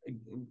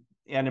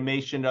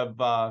animation of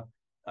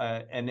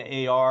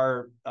an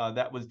AR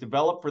that was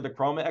developed for the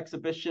Chroma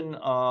exhibition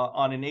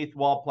on an 8th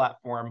wall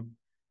platform.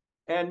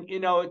 And,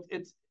 you know,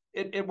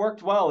 it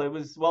worked well. It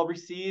was well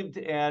received,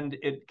 and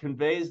it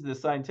conveys the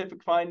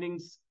scientific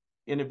findings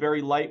in a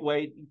very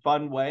lightweight,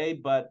 fun way.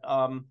 But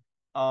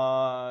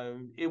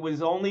it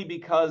was only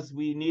because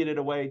we needed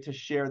a way to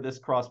share this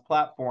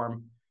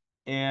cross-platform.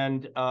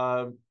 And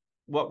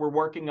what we're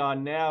working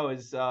on now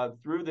is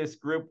through this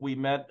group, we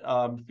met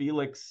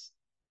Felix,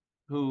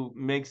 who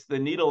makes the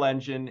needle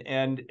engine.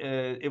 And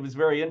it was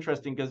very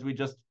interesting because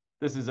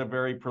this is a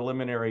very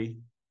preliminary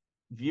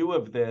view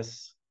of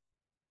this.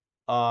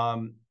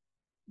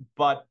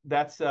 But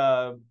that's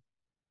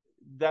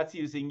that's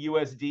using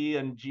USD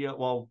and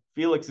well,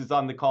 Felix is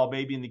on the call,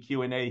 maybe in the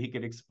Q&A he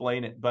could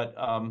explain it, but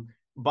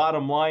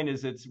bottom line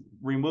is it's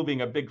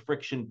removing a big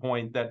friction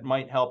point that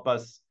might help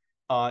us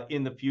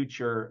in the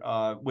future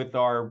with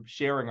our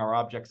sharing our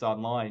objects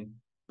online.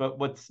 But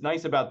what's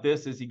nice about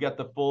this is you get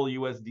the full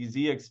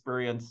USDZ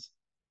experience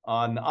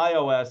on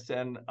iOS,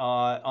 and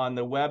on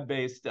the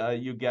web-based,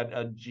 you get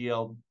a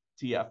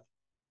GLTF.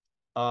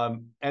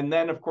 And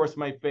then, of course,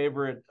 my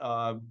favorite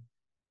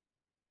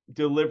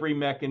delivery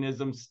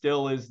mechanism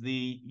still is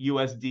the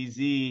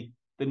USDZ,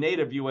 the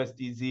native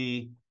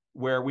USDZ,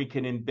 where we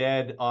can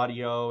embed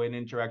audio and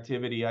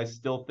interactivity. I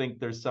still think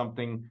there's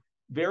something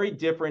very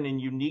different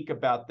and unique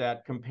about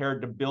that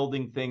compared to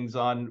building things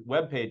on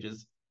web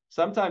pages.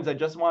 Sometimes I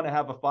just want to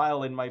have a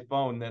file in my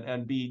phone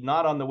and be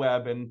not on the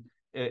web and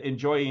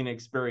enjoying an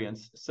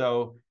experience.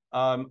 So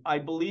I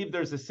believe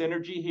there's a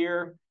synergy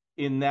here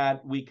in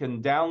that we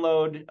can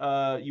download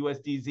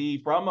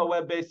USDZ from a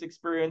web-based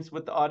experience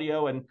with the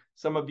audio, and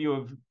some of you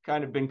have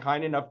kind of been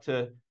kind enough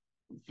to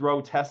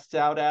throw tests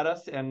out at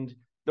us. And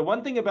the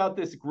one thing about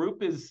this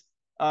group is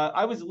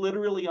I was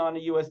literally on a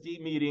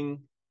USD meeting,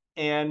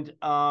 and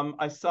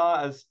I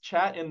saw a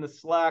chat in the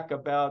Slack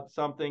about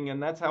something,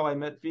 and that's how I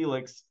met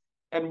Felix.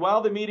 And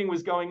while the meeting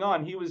was going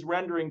on, he was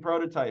rendering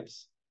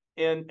prototypes.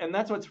 And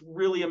that's what's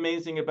really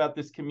amazing about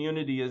this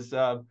community is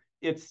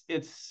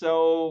it's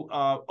so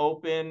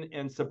open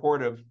and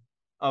supportive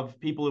of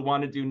people who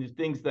want to do new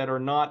things that are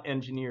not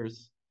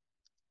engineers.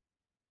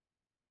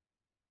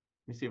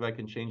 Let me see if I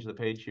can change the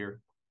page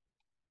here.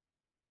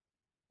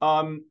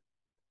 And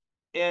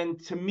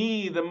to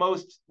me, the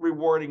most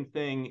rewarding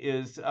thing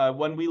is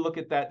when we look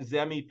at that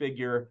Zemi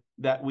figure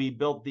that we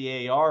built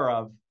the AR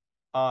of.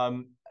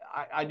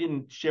 I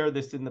didn't share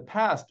this in the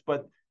past,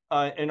 but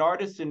an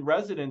artist in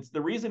residence,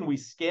 the reason we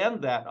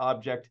scanned that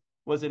object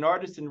was an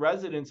artist in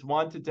residence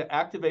wanted to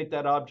activate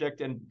that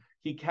object, and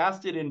he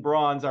cast it in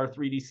bronze, our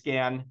 3D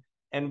scan,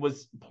 and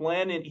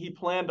he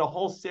planned a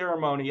whole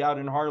ceremony out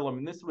in Harlem.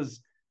 And this was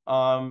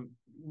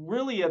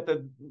really at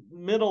the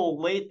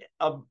late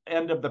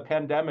end of the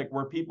pandemic,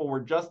 where people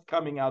were just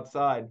coming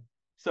outside.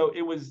 So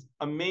it was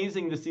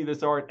amazing to see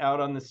this art out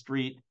on the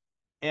street.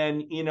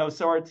 And,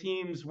 so our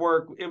team's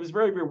work, it was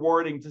very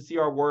rewarding to see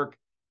our work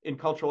in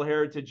cultural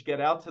heritage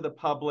get out to the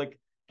public,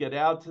 get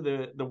out to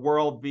the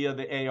world via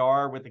the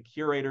AR with a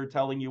curator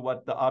telling you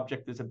what the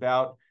object is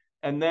about.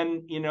 And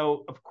then,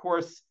 of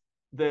course,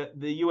 the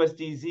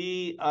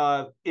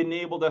USDZ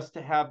enabled us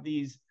to have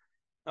these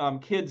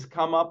kids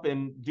come up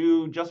and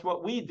do just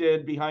what we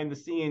did behind the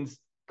scenes,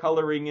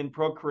 coloring in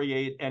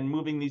Procreate and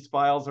moving these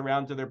files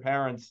around to their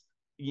parents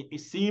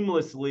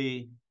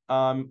seamlessly.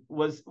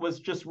 Was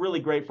just really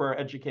great for our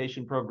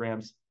education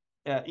programs,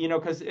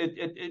 because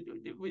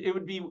it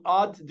would be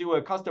odd to do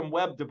a custom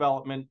web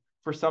development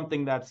for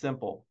something that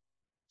simple.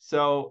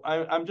 So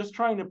I'm just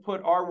trying to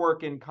put our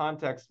work in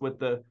context with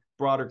the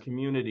broader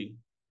community.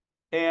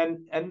 And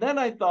then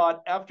I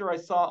thought, after I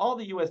saw all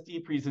the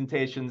USD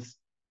presentations,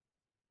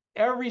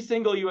 every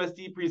single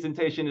USD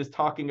presentation is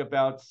talking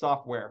about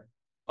software.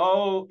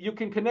 Oh, you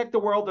can connect the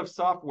world of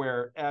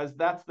software as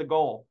that's the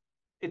goal.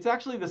 It's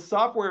actually the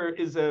software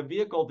is a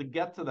vehicle to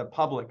get to the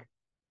public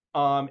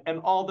and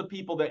all the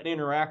people that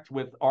interact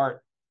with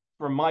art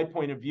from my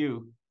point of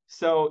view.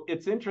 So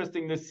it's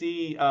interesting to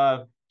see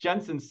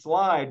Jensen's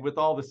slide with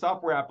all the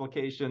software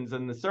applications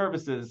and the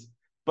services,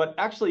 but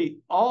actually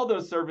all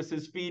those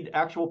services feed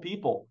actual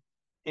people.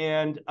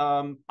 And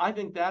I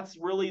think that's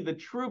really the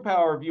true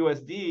power of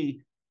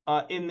USD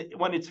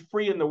when it's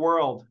free in the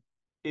world,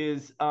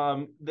 is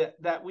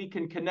that we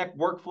can connect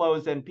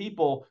workflows and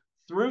people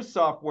through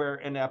software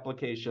and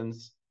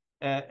applications.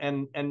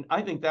 And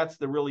I think that's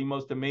the really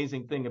most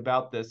amazing thing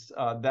about this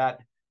that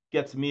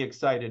gets me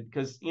excited,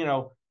 because,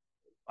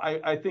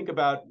 I think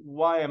about,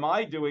 why am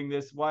I doing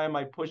this? Why am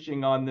I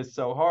pushing on this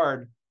so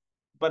hard?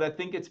 But I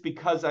think it's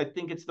because I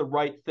think it's the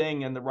right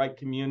thing and the right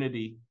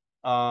community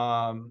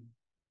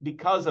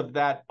because of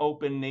that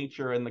open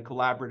nature and the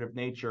collaborative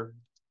nature.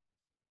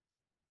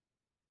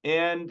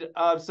 And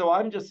so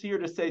I'm just here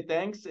to say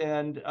thanks.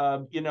 And,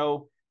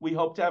 we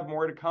hope to have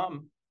more to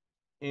come.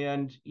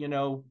 And,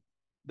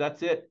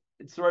 that's it.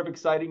 It's sort of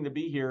exciting to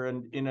be here,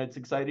 and it's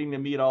exciting to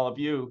meet all of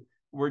you.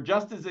 We're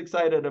just as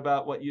excited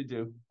about what you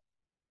do.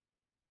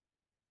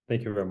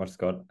 Thank you very much,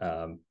 Scott.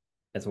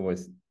 As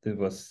always, it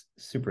was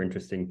super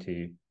interesting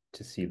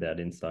to see that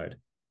insight.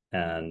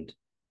 And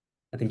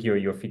I think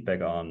your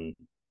feedback on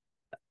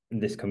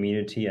this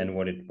community and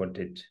what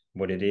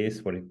it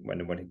is, what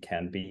it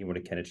can be, what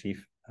it can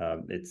achieve,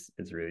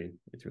 it's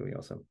really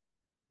awesome.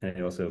 And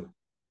it also,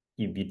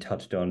 you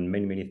touched on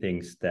many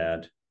things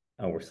that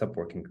our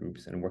sub-working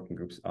groups and working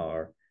groups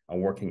are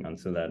working on,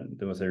 so that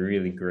there was a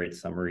really great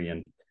summary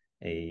and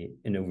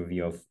an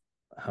overview of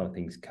how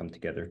things come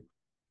together.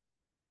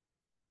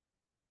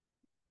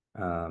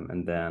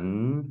 And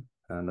then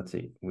let's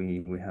see,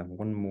 we have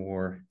one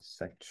more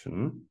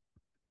section.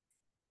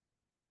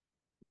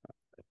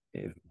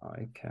 If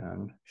I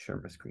can share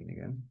my screen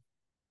again.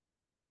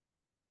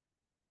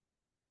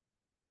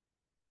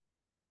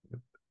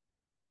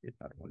 Did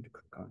not want to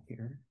click on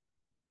here.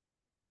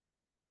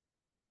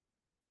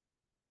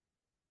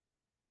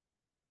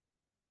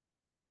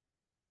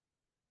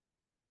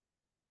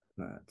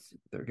 Let's see.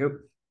 There we go.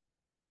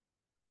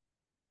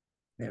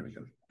 There we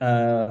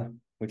go.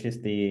 Which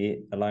is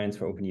the Alliance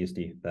for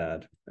OpenUSD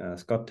that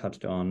Scott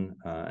touched on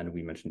and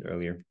we mentioned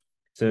earlier.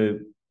 So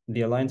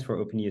the Alliance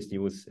for OpenUSD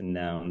was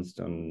announced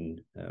on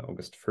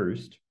August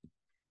 1st.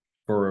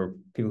 For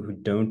people who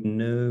don't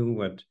know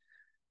what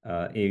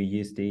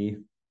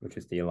AOUSD, which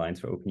is the Alliance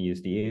for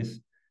OpenUSD,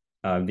 is,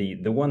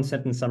 the one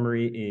sentence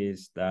summary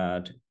is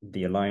that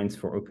the Alliance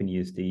for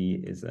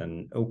OpenUSD is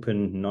an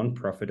open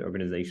nonprofit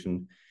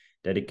organization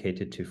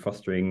dedicated to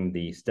fostering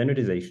the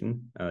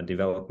standardization,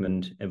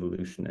 development,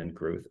 evolution, and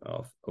growth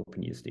of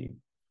OpenUSD.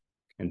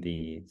 And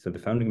the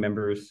founding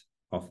members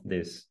of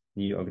this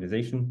new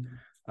organization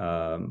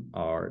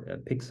are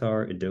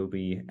Pixar,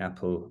 Adobe,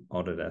 Apple,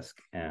 Autodesk,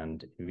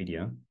 and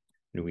NVIDIA.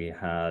 And we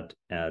had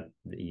at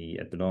the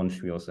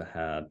launch, we also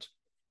had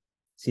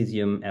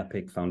Cesium,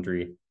 Epic,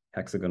 Foundry,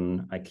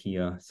 Hexagon,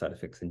 IKEA,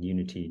 SideFX, and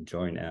Unity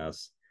join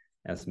as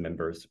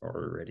members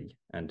already,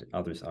 and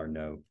others are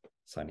now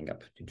signing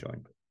up to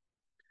join.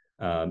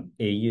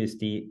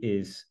 AUSD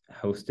is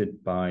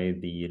hosted by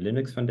the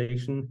Linux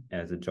Foundation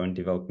as a joint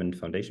development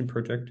foundation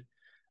project,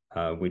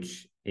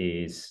 which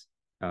is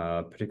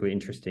particularly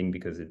interesting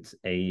because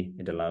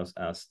it allows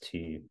us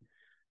to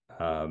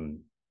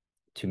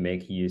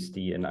make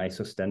USD an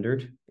ISO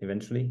standard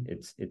eventually.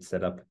 It's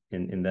set up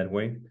in that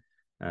way,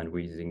 and we're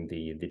using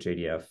the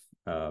JDF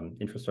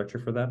infrastructure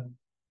for that.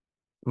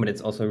 But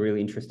it's also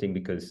really interesting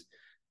because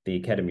the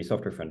Academy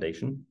Software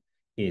Foundation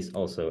is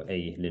also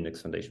a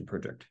Linux Foundation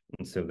project,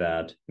 and so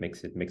that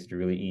makes it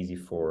really easy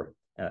for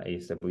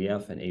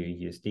ASWF and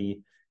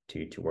AUUSD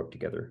to work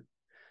together.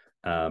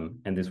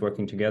 And this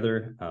working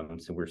together,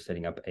 so we're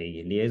setting up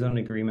a liaison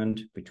agreement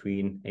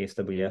between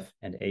ASWF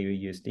and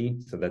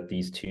AUUSD so that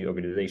these two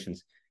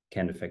organizations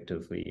can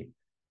effectively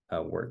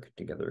work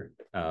together.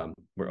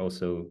 We're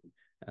also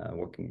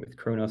working with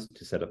Kronos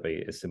to set up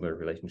a similar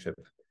relationship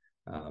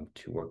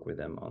to work with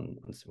them on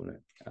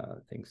similar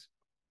things.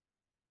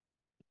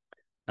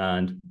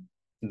 And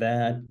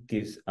that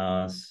gives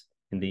us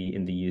in the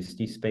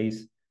USD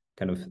space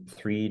kind of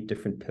three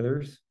different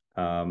pillars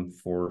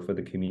for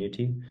the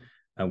community,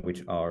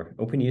 which are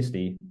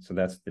OpenUSD, so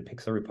that's the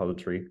Pixar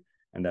repository,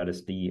 and that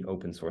is the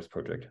open source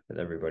project that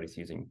everybody's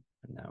using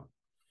now.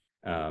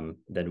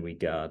 Then we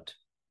got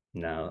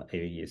now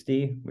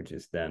AUSD, which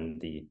is then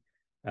the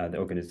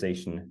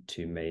organization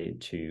to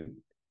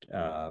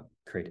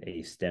create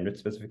a standard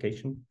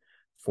specification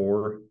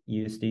for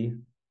USD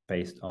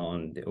based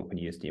on the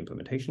OpenUSD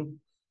implementation.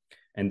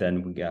 And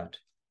then we got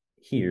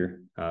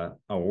here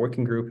our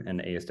working group and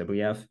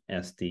ASWF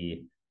as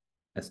the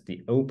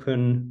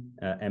open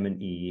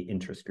M&E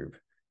interest group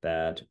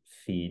that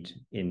feed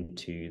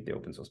into the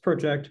open source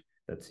project,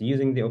 that's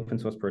using the open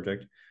source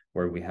project,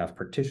 where we have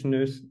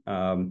practitioners,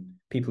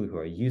 people who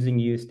are using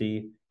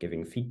USD,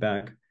 giving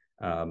feedback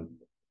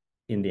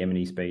in the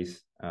M&E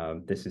space.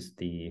 This is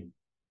the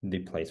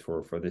place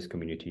for this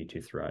community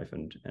to thrive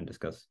and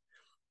discuss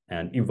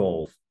and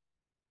evolve,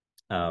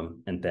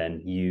 and then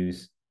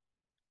use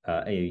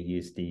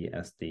AUUSD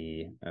as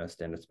the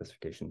standard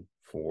specification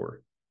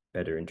for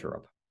better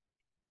interop.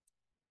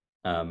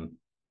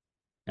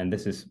 And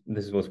this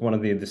was one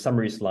of the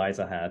summary slides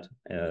I had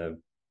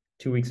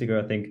 2 weeks ago,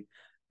 I think.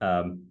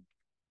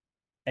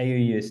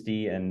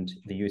 AUUSD and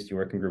the USD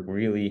working group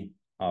really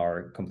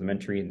are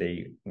complementary.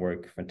 They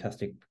work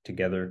fantastic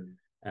together,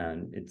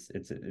 and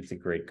it's a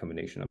great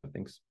combination of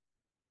things.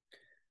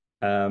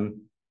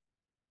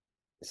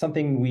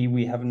 Something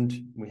we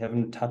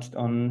haven't touched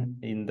on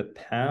in the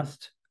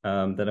past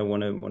that I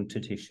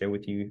wanted to share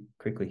with you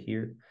quickly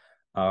here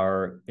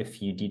are a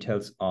few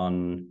details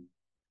on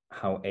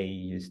how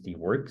AUSD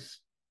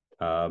works,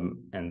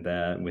 and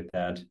then with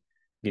that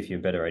give you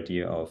a better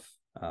idea of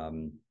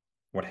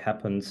what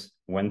happens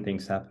when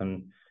things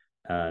happen,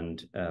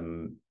 and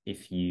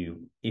if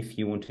you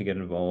want to get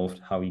involved,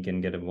 how you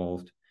can get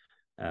involved,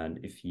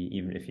 and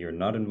even if you're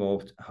not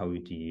involved, how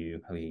do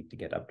you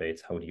get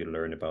updates, how do you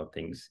learn about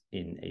things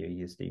in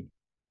AUSD.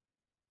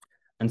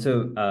 And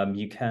so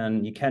you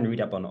can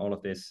read up on all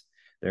of this.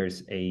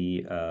 There's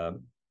a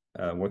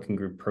working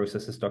group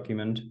processes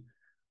document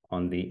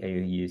on the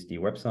AUSD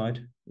website.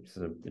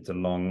 It's a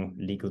long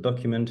legal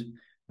document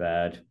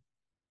that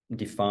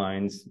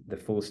defines the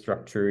full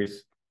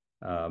structures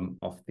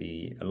of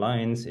the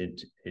alliance.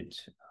 It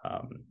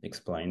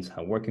explains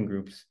how working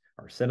groups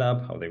are set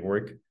up, how they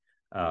work,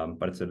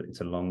 but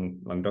it's a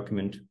long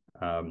document.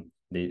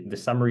 The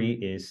summary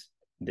is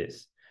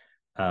this.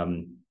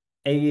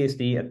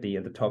 AUSD at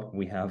the top,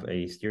 we have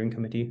a steering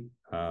committee,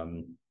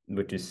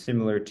 which is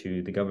similar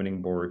to the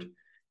governing board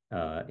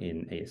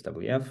in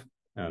ASWF.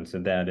 So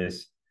that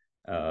is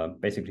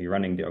basically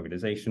running the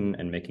organization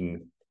and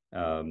making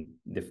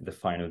the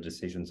final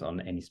decisions on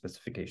any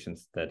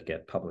specifications that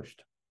get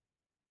published.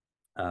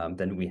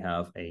 Then we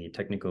have a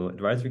technical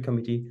advisory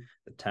committee,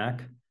 the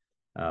TAC,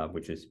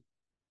 which is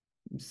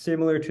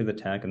similar to the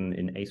TAC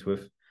in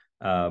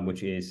ASWF,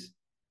 which is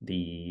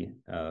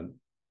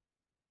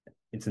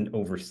it's an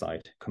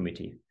oversight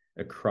committee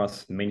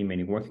across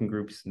many working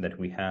groups that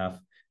we have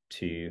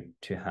to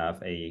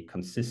have a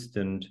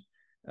consistent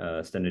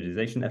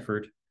standardization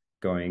effort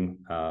going,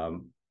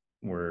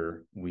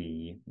 where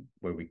we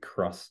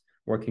cross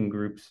working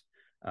groups,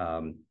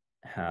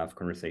 have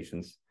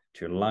conversations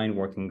to align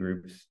working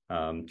groups,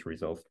 to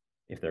resolve,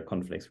 if there are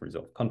conflicts,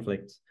 resolve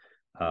conflicts.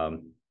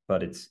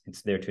 But it's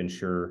there to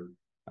ensure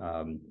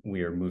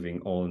we are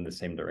moving all in the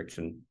same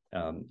direction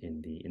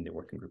in the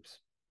working groups.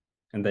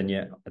 And then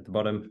at the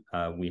bottom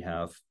we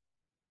have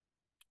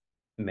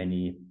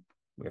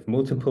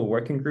multiple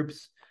working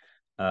groups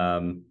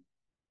to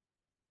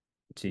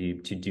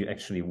do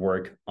actually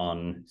work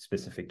on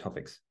specific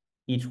topics.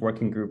 Each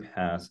working group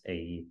has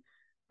a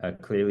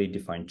clearly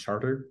defined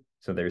charter.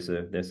 So there's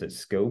a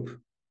scope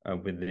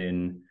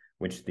within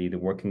which the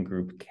working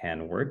group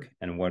can work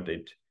and what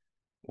it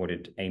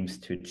aims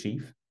to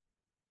achieve.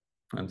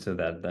 And so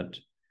that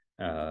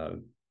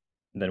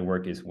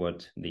work is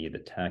what the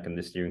TAC and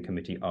the steering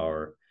committee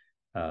are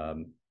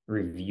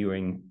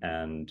reviewing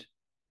and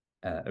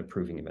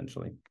approving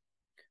eventually.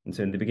 And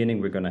so in the beginning,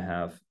 we're going to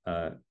have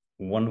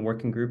one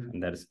working group,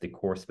 and that is the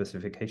core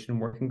specification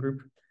working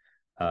group,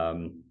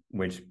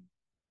 which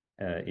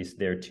is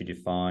there to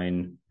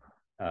define,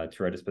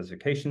 to write a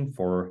specification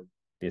for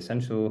the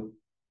essential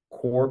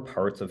core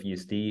parts of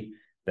USD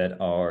that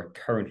are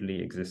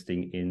currently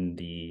existing in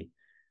the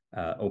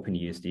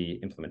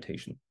OpenUSD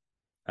implementation.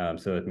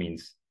 So that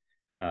means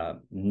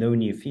no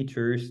new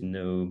features,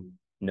 no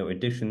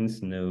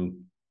additions, no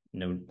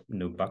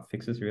bug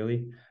fixes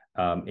really.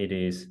 It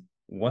is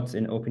what's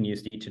in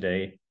OpenUSD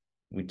today.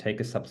 We take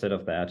a subset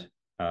of that,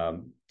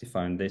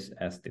 define this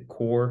as the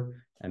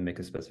core, and make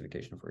a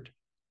specification for it.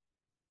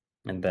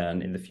 And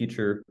then in the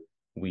future,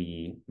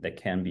 there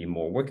can be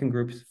more working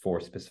groups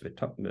for specific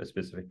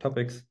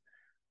topics.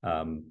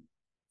 Not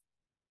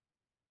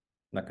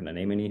going to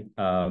name any,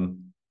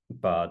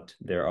 but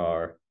there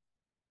are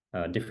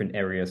different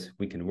areas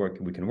we can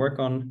work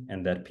on,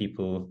 and that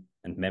people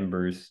and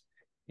members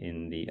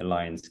in the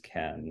alliance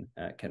can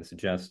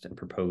suggest and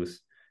propose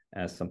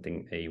as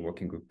something a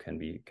working group can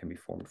be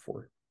formed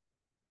for.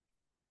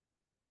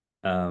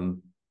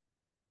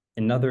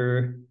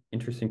 Another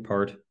interesting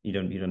part, you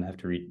don't have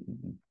to read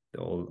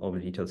all the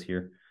details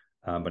here,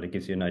 but it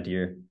gives you an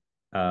idea.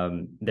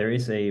 There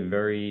is a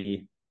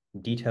very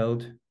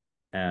detailed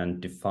and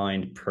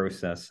defined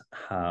process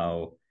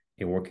how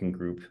a working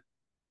group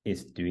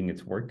is doing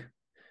its work.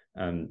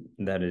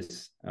 That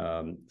is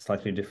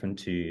slightly different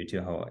to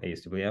how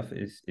ASWF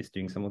is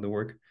doing some of the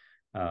work.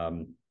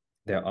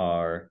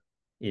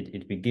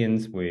 It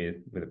begins with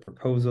a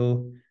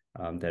proposal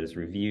that is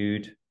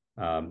reviewed.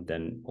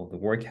 Then all the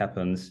work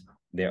happens.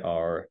 There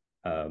are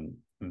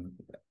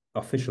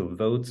official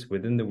votes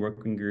within the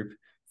working group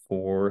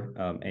for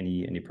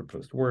any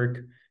proposed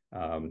work.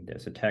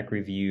 There's a TAC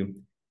review,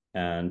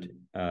 and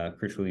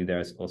crucially,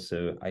 there's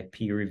also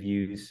IP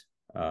reviews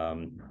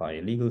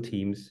by legal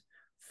teams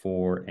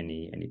for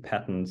any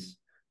patents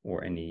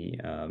or any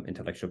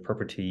intellectual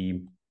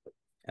property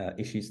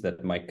issues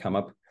that might come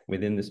up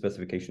within the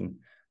specification.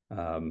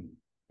 And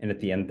at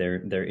the end,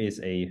 there is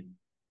a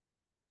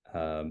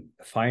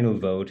final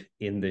vote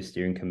in the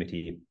steering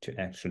committee to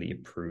actually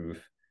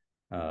approve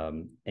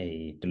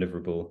a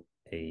deliverable,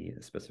 a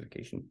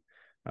specification.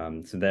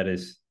 So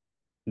there's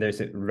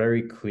a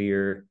very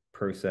clear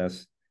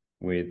process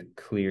with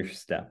clear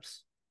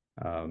steps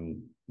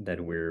that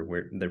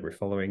we're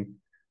following,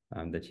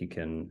 that you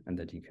can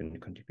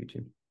contribute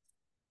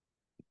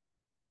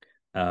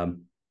to.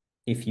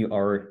 If you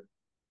are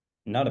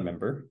not a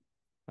member,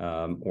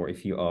 or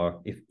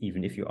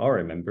even if you are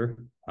a member,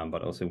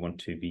 but also want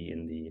to be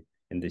in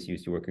this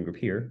USD working group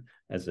here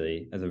as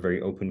a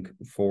very open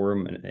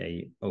forum and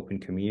a open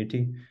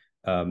community,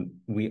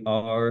 we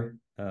are,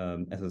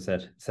 as I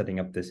said, setting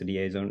up this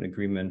liaison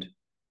agreement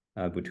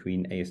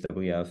between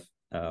ASWF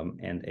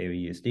and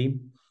AOUSD.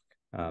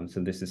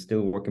 So this is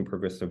still work in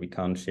progress, so we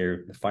can't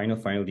share the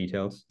final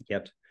details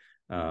yet,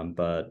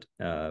 but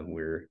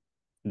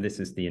this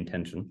is the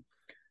intention.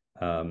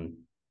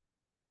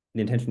 The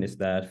intention is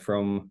that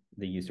from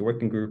the USD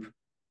working group,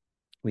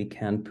 we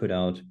can put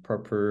out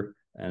proper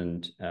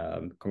and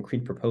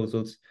concrete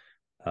proposals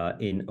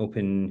in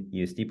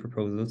OpenUSD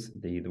proposals,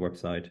 the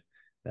website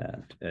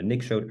that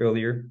Nick showed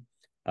earlier,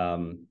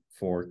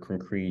 for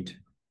concrete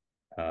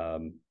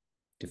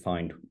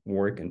defined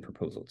work and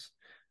proposals.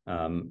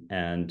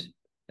 And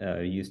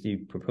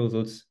USD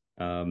proposals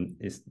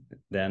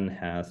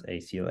has a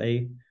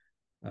CLA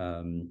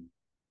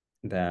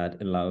that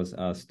allows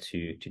us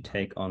to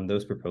take on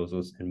those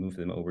proposals and move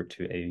them over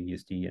to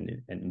AUSD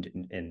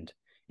and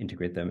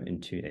integrate them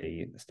into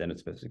a standard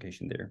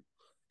specification there.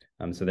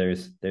 So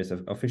there's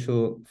an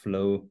official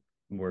flow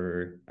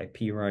where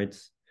IP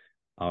rights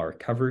are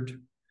covered,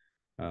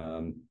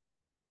 and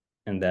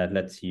that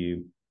lets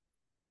you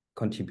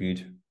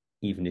contribute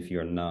even if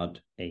you're not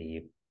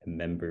a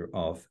member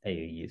of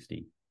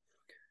AUSD.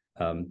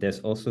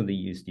 There's also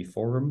the USD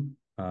forum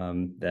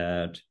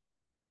that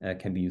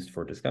can be used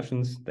for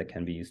discussions, that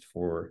can be used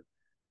for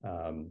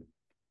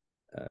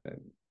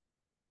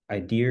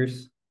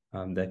ideas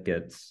that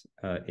gets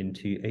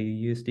into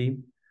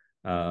AUUSD.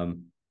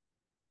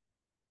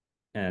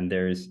 And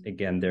there is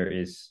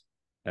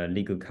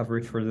legal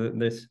coverage for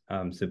this.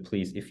 So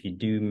please, if you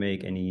do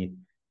make any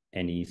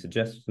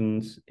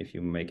suggestions, if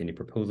you make any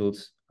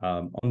proposals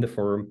on the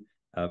forum,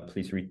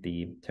 please read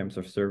the terms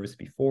of service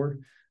before,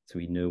 so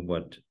we know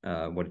what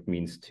it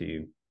means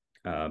to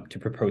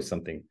propose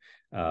something,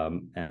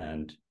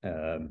 and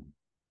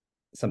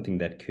something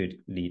that could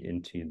lead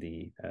into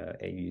the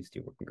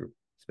AUUSD working group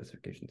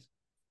specifications.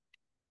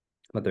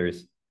 But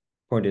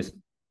point is,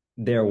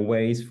 there are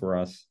ways for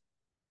us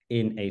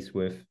in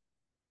ASWIF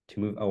to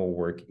move our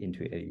work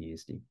into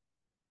AUUSD.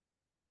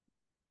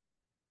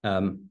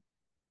 And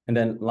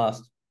then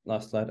last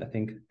slide, I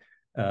think,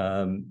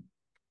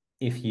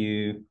 if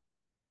you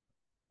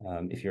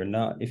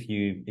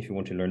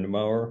want to learn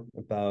more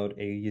about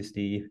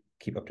AUUSD,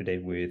 keep up to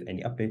date with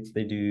any updates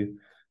they do.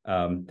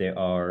 There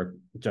are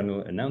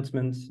general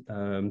announcements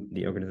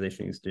the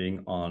organization is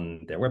doing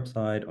on their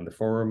website, on the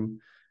forum.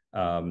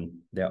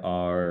 There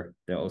are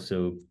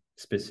also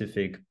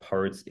specific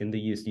parts in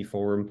the USD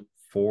forum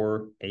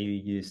for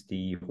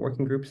AUUSD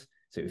working groups.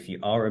 So if you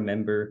are a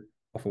member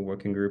of a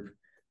working group,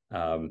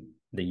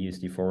 the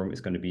USD forum is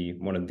going to be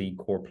one of the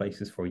core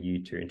places for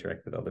you to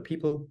interact with other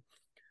people.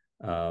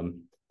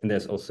 And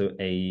there's also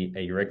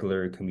a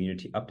regular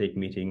community update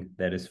meeting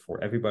that is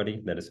for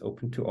everybody, that is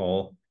open to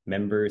all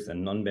members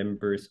and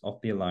non-members of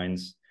the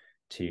Alliance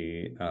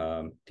to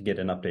get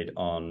an update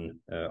on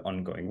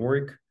ongoing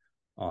work,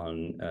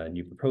 on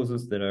new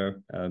proposals that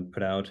are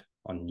put out,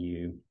 on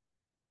new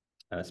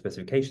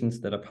specifications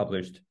that are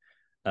published,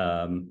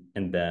 and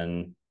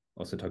then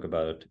also talk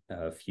about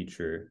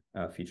future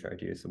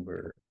ideas of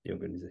where the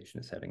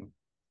organization is heading.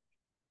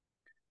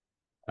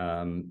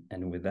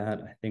 And with that,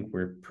 I think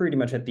we're pretty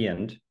much at the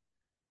end.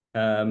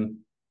 I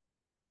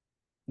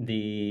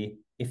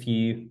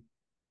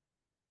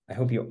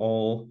hope you're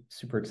all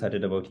super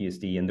excited about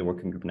USD and the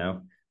working group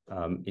now,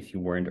 if you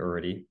weren't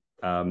already.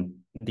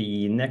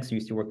 The next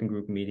USD working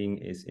group meeting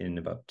is in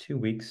about 2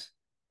 weeks,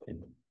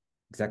 in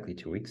exactly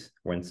 2 weeks,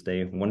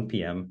 Wednesday, 1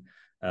 p.m.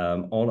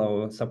 All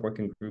our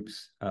sub-working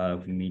groups,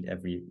 we meet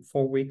every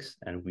 4 weeks,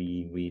 and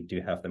we do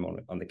have them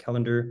on the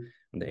calendar,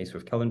 on the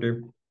ASWIF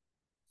calendar.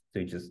 So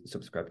you just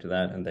subscribe to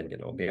that and then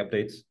get all the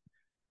updates.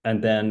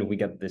 And then we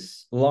get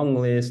this long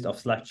list of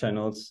Slack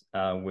channels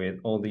with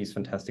all these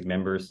fantastic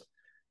members,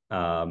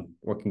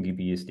 working group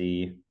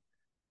USD,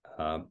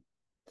 and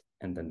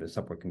then the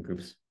sub-working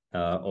groups,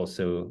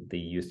 also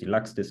the USD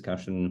Lux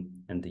discussion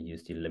and the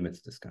USD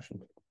limits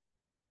discussion.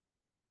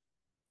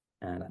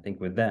 And I think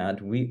with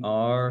that, we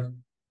are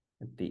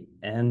at the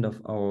end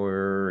of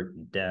our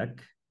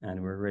deck,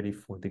 and we're ready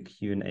for the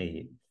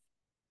Q&A.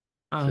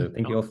 So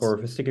thank you all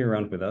for sticking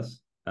around with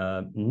us.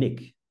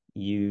 Nick,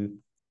 you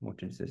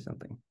wanted to say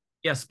something?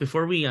 Yes,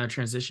 before we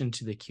transition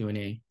to the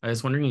Q&A, I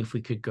was wondering if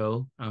we could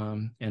go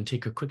and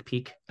take a quick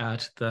peek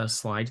at the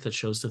slide that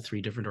shows the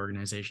 3 different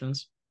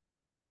organizations.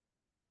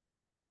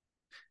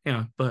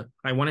 Yeah, but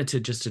I wanted to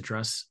just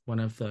address one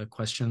of the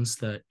questions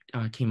that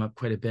came up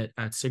quite a bit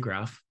at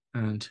SIGGRAPH,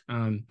 and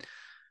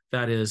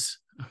that is,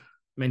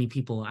 many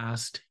people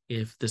asked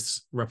if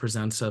this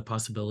represents a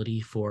possibility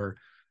for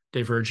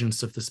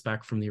divergence of the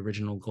spec from the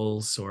original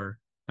goals, or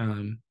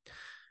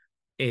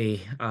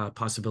a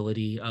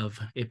possibility of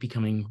it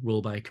becoming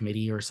ruled by a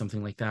committee or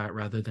something like that,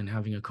 rather than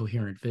having a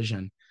coherent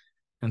vision.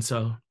 And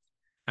so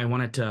I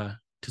wanted to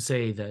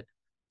say that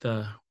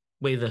the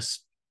way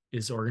this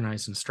is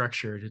organized and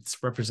structured, it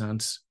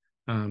represents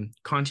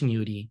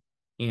continuity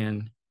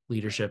in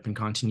leadership and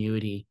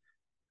continuity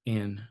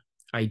in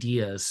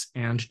ideas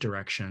and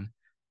direction.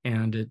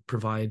 And it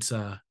provides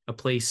a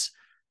place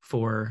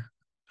for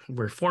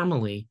where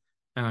formally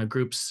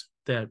groups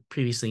that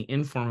previously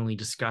informally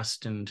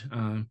discussed and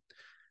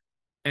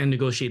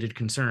negotiated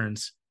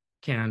concerns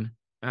can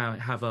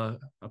have a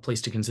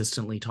place to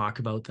consistently talk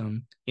about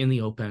them in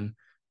the open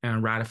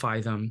and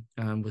ratify them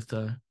with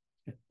the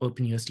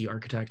OpenUSD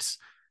architects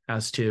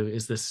as to,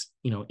 is this,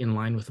 in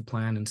line with the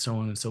plan, and so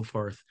on and so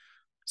forth.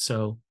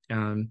 So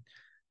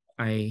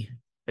I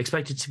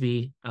expect it to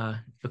be a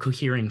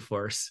cohering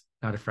force,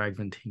 not a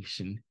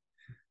fragmentation.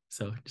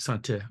 So just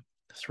want to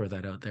throw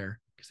that out there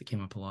because it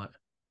came up a lot.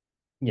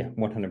 Yeah,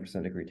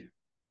 100% agreed.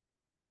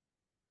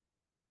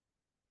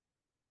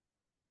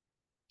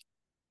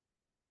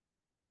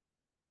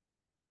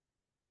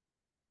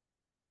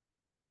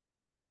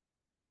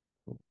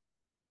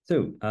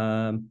 So,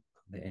 are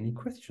there any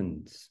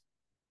questions?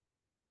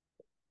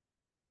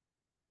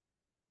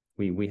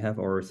 We have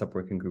our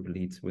sub-working group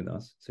leads with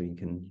us, so you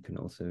can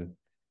also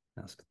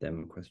ask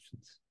them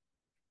questions.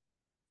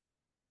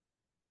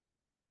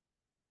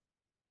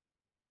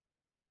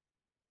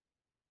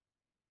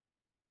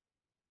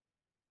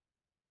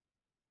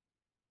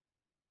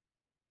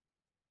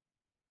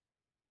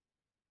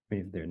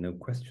 If there are no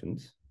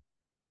questions,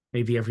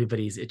 maybe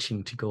everybody's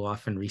itching to go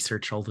off and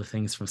research all the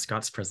things from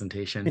Scott's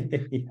presentation.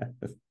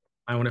 Yes.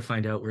 I want to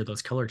find out where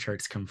those color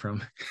charts come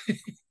from.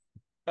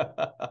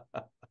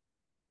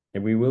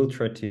 And we will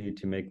try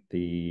to make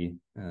the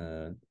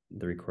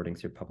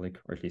recordings here public,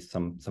 or at least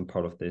some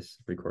part of this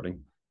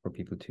recording for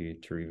people to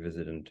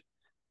revisit and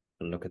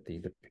look at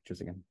the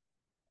pictures again.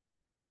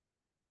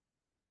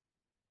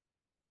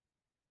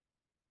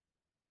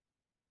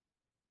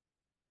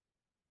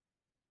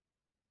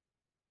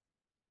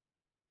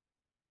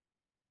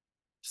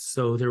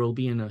 So there will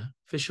be an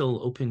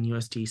official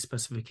OpenUSD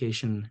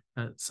specification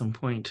at some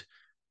point,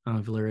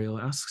 Valerio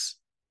asks.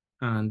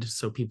 And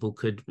so people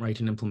could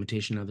write an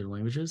implementation in other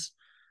languages.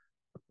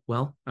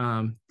 Well,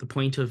 the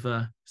point of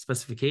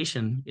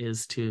specification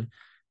is to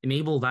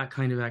enable that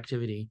kind of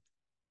activity.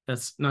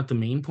 That's not the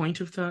main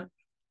point of that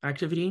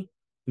activity.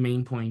 The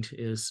main point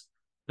is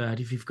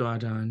that if you've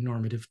got a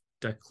normative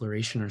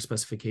declaration or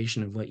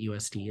specification of what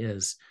USD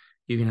is,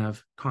 you can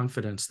have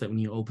confidence that when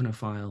you open a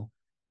file,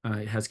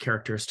 it has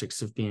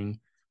characteristics of being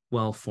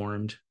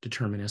well-formed,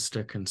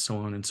 deterministic, and so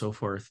on and so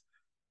forth.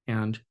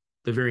 And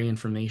the very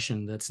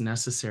information that's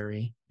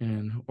necessary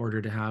in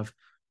order to have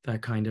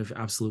that kind of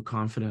absolute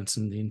confidence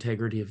in the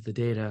integrity of the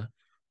data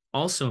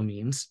also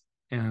means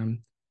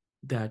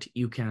that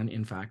you can,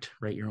 in fact,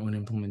 write your own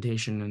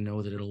implementation and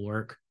know that it'll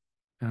work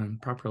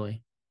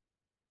properly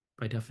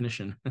by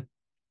definition.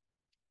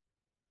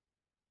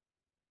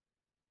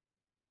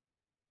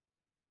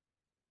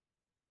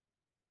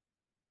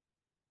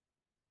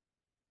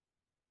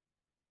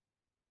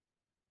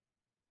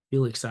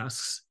 Felix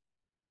asks,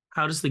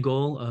 how does the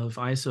goal of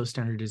ISO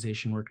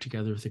standardization work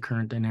together with the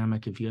current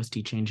dynamic of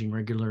USD changing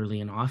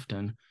regularly and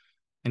often?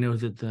 I know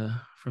that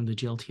from the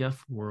GLTF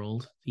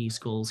world, these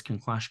goals can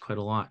clash quite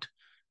a lot.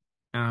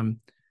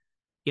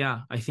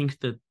 Yeah, I think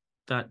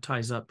that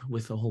ties up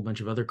with a whole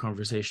bunch of other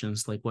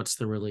conversations, like what's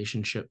the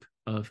relationship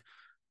of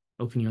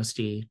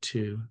OpenUSD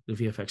to the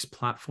VFX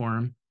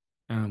platform,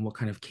 what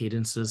kind of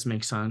cadences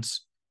make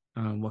sense,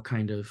 what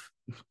kind of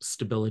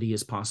stability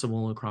is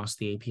possible across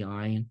the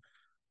API, and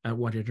at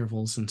what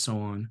intervals, and so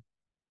on.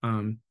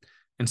 And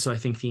so I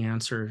think the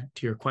answer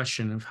to your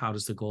question of how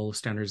does the goal of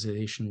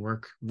standardization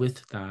work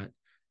with that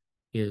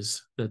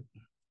is that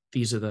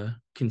these are the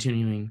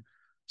continuing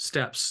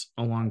steps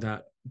along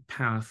that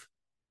path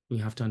we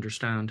have to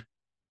understand.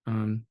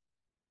 We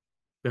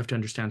have to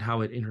understand how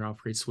it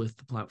interoperates with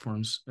the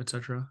platforms,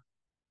 etc.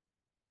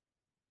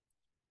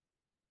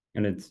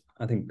 And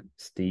I think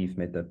Steve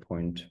made that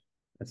point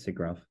at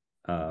SIGGRAPH,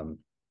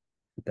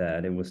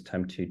 that it was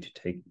time to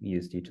take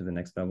USD to the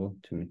next level,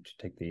 to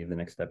take the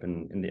next step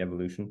in the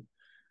evolution,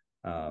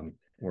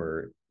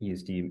 where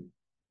USD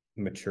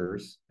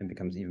matures and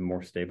becomes even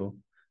more stable.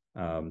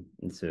 And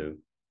so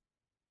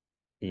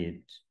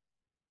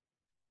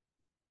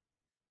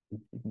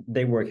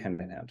they work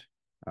hand in hand.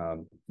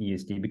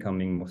 USD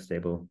becoming more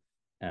stable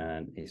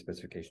and a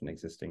specification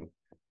existing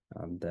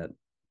that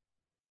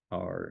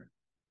are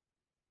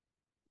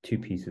two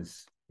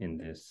pieces in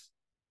this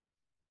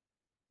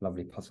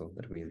lovely puzzle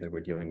that we're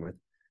dealing with,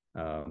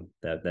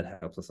 that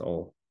helps us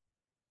all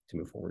to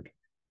move forward.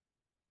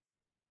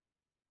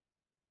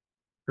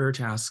 Bert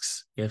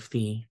asks if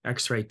the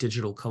X-Rite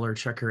digital color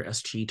checker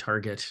SG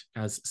target,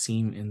 as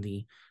seen in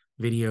the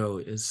video,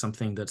 is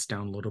something that's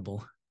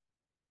downloadable.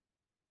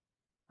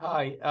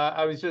 Hi,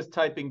 I was just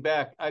typing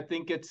back. I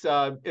think it's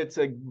a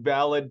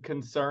valid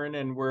concern,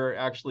 and we're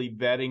actually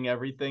vetting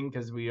everything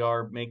because we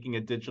are making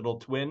a digital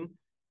twin.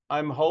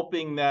 I'm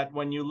hoping that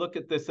when you look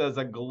at this as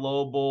a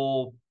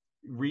global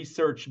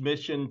research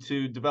mission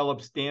to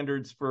develop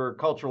standards for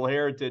cultural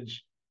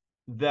heritage,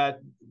 that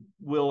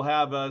will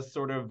have a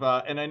sort of,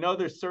 and I know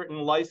there's certain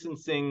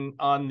licensing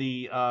on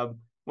the,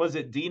 was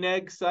it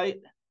DNEG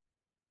site?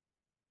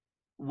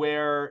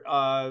 Where,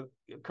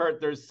 Kurt,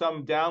 there's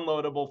some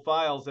downloadable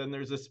files and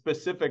there's a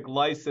specific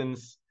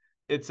license.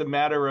 It's a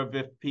matter of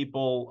if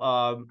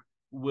people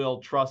will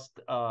trust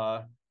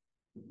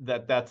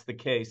that that's the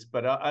case.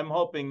 But I'm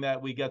hoping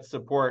that we get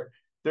support.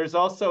 There's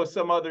also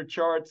some other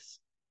charts,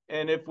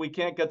 and if we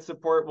can't get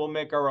support, we'll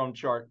make our own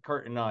chart,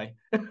 Kurt and I.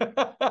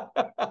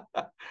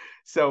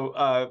 So,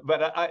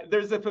 but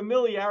there's a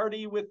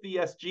familiarity with the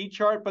SG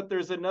chart, but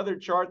there's another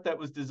chart that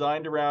was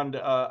designed around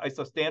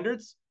ISO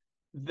standards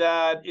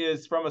that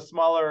is from a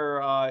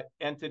smaller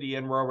entity,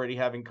 and we're already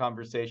having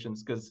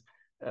conversations because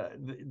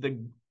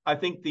I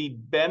think the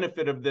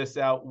benefit of this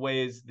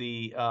outweighs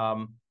the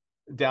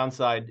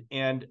downside,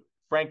 and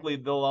frankly,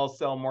 they'll all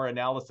sell more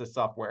analysis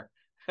software.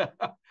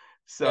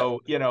 So,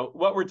 you know,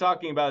 what we're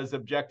talking about is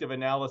objective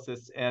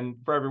analysis, and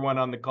for everyone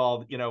on the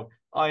call, you know,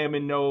 I am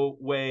in no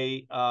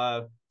way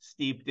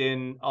steeped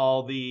in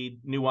all the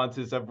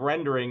nuances of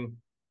rendering,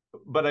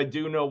 but I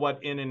do know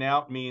what in and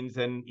out means,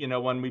 and you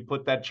know, when we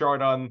put that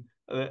chart on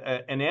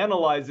and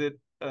analyze it,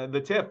 the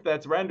TIFF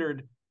that's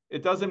rendered,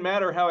 it doesn't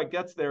matter how it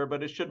gets there,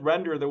 but it should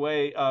render the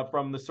way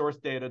from the source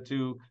data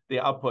to the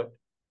output.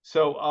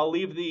 So I'll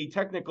leave the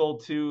technical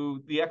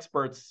to the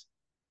experts,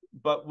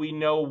 but we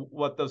know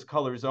what those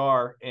colors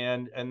are,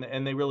 and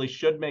they really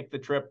should make the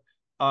trip.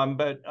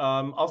 But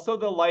also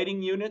the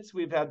lighting units,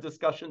 we've had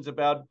discussions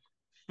about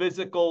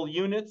physical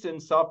units in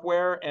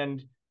software,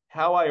 and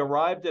how I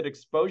arrived at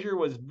exposure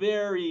was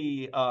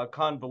very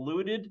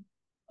convoluted.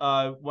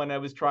 when I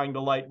was trying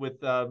to light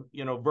with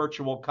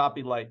virtual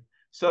copy light.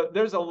 So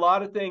there's a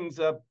lot of things,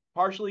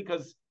 partially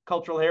because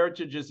cultural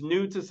heritage is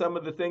new to some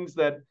of the things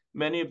that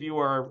many of you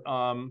are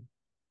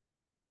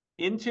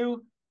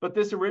into. But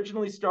this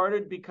originally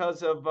started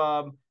because of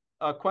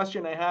a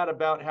question I had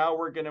about how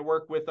we're going to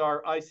work with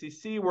our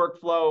ICC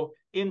workflow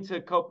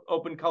into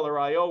Open Color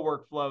IO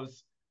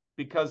workflows,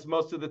 because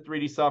most of the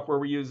 3D software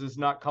we use is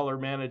not color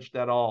managed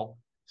at all.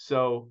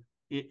 So,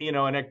 and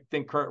I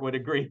think Kurt would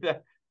agree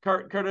that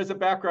Kurt has a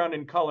background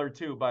in color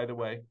too, by the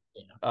way.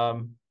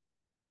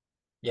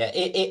 Yeah.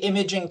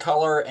 Imaging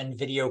color and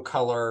video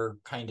color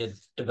kind of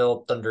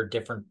developed under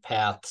different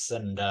paths,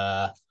 and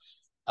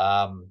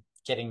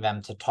getting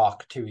them to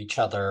talk to each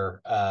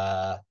other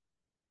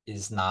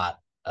is not,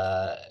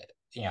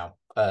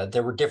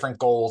 there were different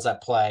goals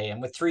at play,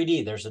 and with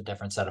 3D, there's a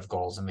different set of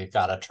goals, and we've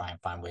got to try and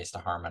find ways to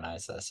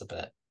harmonize this a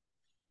bit.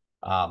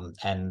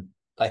 And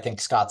I think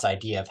Scott's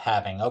idea of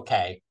having,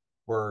 okay,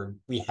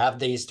 we have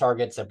these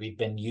targets that we've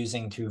been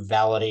using to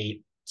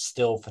validate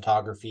still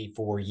photography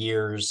for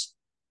years.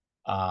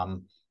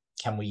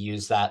 Can we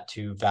use that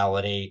to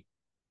validate,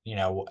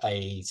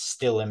 a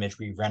still image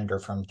we render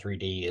from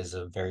 3D is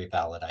a very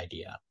valid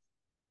idea.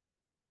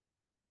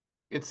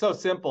 It's so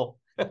simple.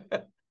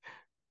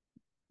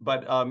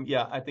 But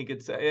yeah, I think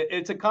it's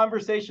a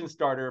conversation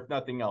starter, if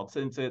nothing else.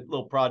 It's a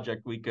little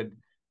project we could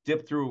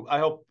dip through. I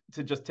hope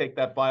to just take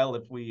that file,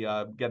 if we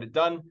get it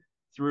done,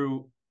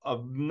 through a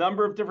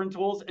number of different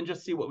tools and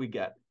just see what we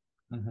get.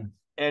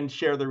 And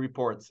share the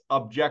reports,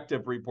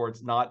 objective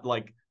reports, not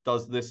like,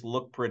 does this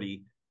look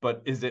pretty,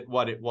 but is it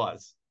what it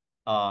was?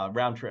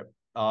 Round trip.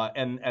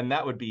 And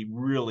that would be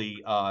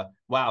really,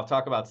 wow,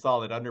 talk about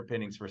solid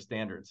underpinnings for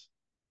standards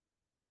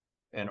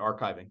and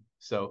archiving.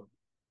 So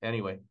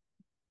anyway.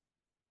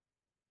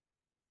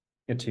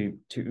 Yeah, to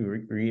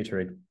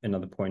reiterate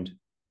another point,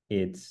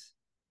 it's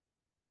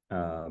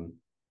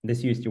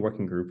this USD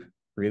working group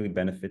really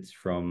benefits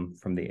from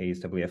the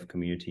ASWF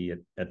community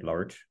at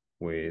large.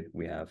 We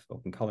have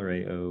Open Color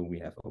IO, we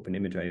have Open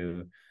Image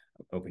IO,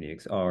 Open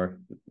EXR,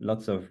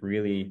 lots of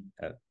really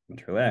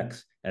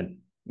MaterialX, and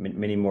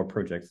many more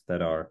projects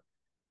that are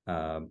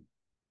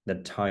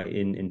that tie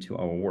into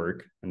our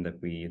work and that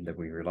we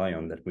rely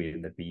on, that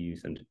we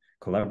use and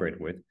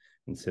collaborate with.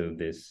 And so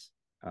this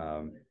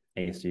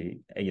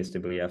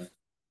ASWF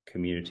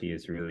community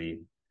is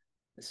really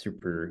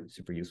super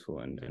useful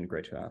and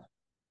great to have.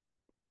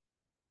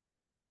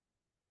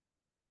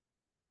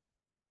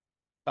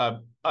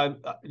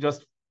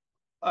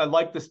 I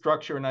like the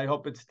structure, and I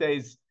hope it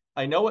stays.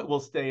 I know it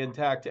will stay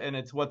intact, and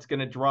it's what's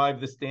going to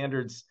drive the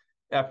standards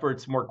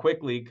efforts more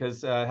quickly,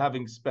 because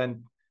having spent,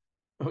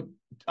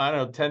 I don't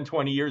know, 10,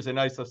 20 years in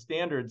ISO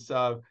standards,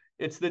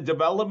 it's the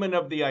development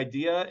of the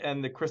idea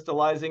and the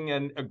crystallizing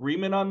and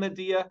agreement on the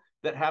idea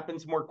that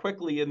happens more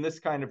quickly in this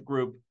kind of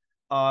group.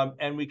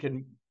 And we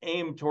can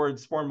aim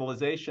towards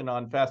formalization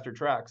on faster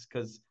tracks,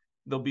 because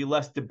there'll be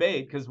less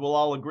debate, because we'll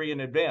all agree in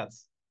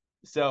advance.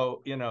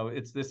 So,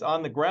 it's this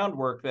on the ground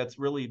work that's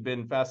really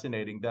been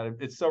fascinating, that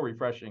it's so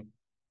refreshing.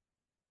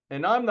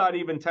 And I'm not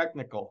even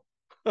technical.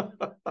 Yeah,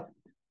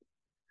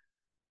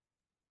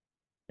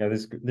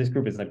 this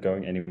group is not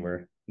going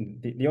anywhere.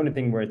 The only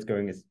thing where it's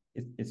going is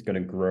it's going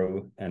to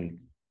grow and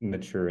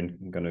mature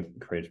and going to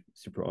create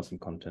super awesome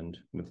content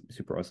with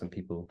super awesome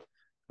people.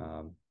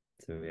 So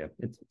yeah,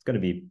 it's going to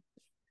be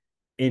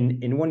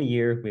in 1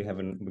 year we're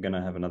going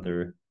to have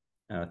another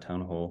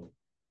town hall.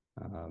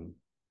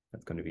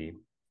 It's going to be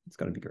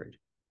great.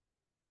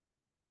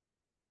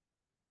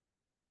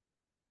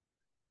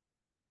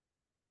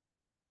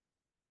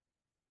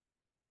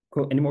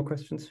 Cool. Any more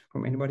questions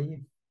from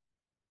anybody?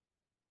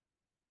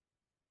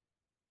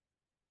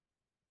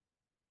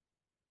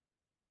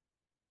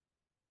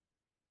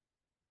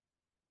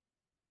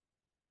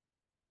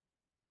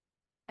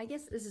 I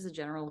guess this is a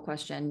general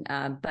question,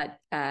 but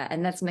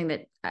and that's something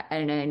that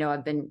I know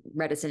I've been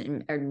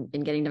reticent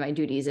in getting to my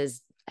duties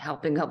is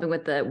helping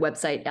with the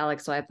website,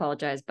 Alex. So I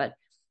apologize, but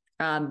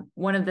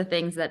one of the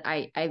things that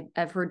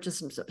I've heard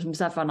just some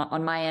stuff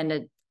on my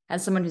end,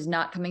 as someone who's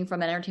not coming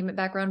from an entertainment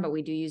background, but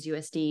we do use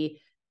USD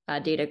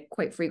data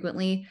quite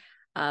frequently,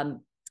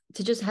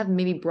 to just have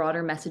maybe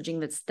broader messaging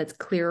that's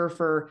clearer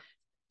for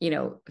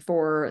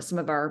some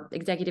of our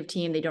executive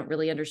team. They don't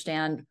really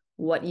understand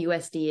what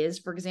USD is,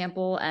 for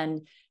example,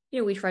 and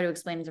we try to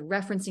explain it's a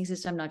referencing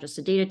system, not just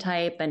a data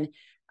type, and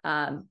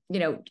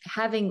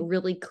having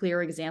really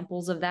clear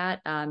examples of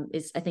that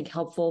is, I think,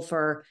 helpful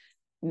for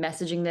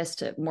messaging this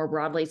to more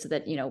broadly, so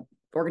that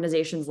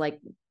organizations like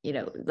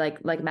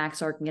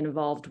Maxar can get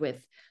involved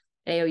with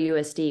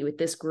AOUSD, with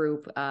this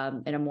group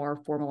in a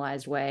more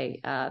formalized way,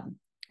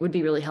 would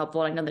be really helpful.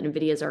 I know that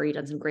NVIDIA has already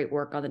done some great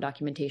work on the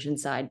documentation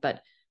side,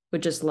 but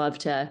would just love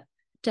to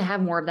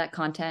have more of that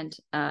content.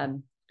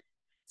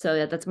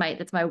 So that's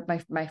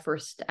my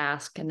first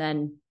ask, and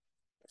then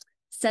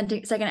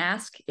second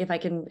ask, if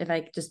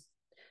I just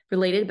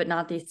related but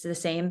not the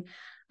same.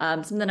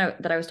 Something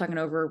that I was talking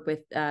over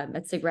with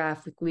at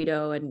SIGGRAPH with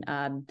Guido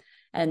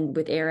and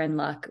with Aaron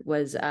Luck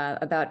was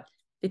about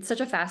it's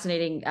such a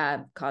fascinating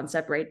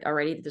concept, right?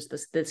 Already, just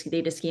this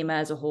data schema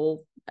as a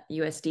whole,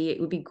 USD. It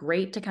would be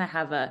great to kind of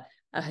have a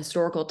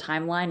historical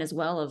timeline as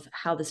well of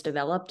how this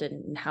developed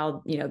and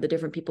how, you know, the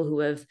different people who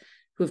have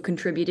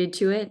contributed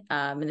to it.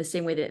 In the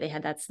same way that they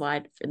had that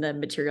slide in the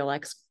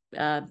MaterialX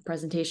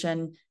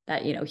presentation,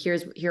 that, you know,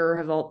 here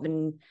have all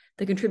been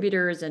the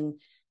contributors, and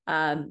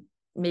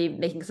maybe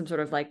making some sort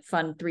of like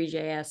fun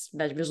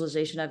 3JS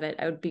visualization of it.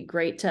 It would be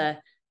great to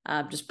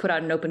just put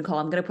out an open call.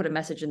 I'm going to put a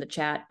message in the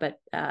chat, but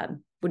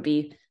would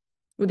be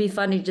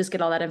fun to just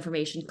get all that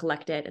information,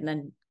 collect it, and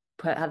then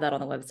have that on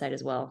the website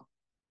as well.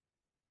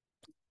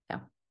 Yeah,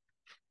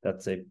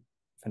 that's a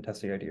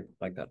fantastic idea.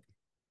 Like that.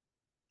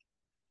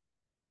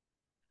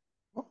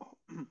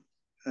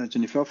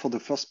 Jennifer, for the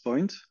first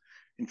point,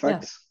 in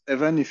fact,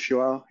 even if you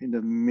are in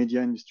the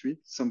media industry,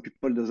 some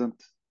people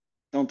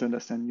don't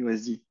understand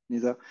USD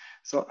neither.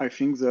 So I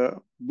think the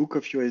book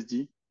of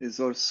USD is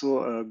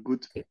also a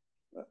good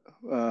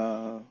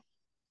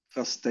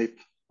first step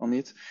on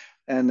it.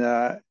 And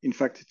in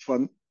fact, it's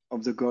one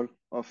of the goal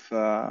of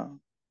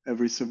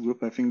every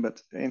subgroup, I think,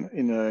 but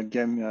in a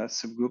game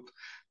subgroup,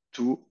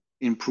 to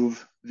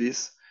improve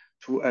this,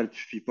 to help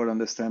people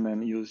understand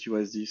and use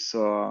USD.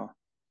 So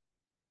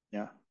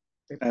yeah.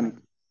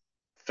 And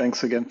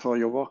thanks again for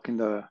your work in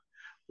the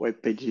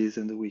web pages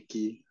and the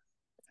wiki.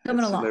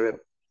 Coming along.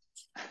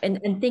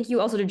 And thank you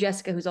also to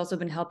Jessica, who's also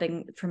been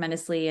helping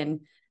tremendously.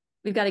 And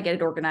we've got to get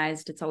it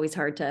organized. It's always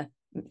hard to,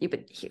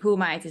 but who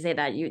am I to say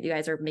that? You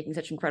guys are making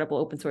such incredible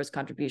open source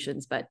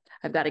contributions, but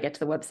I've got to get to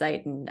the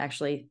website and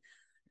actually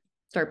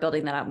start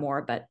building that out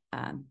more. But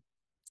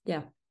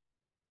yeah,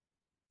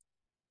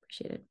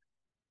 appreciate it.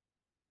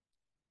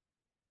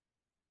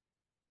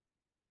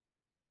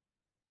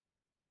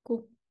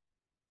 Cool.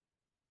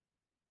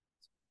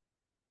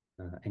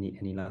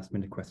 Any last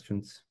minute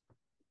questions?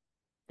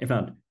 If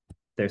not,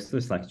 there's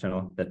the Slack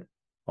channel that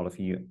all of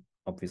you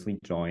obviously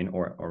join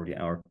or already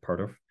are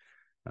part of.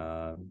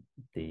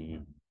 The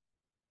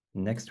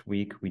next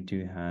week we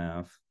do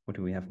have, what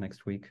do we have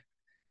next week?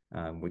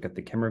 We got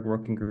the camera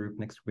working group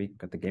next week,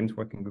 got the games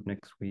working group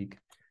next week,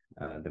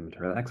 the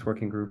MaterialX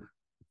working group,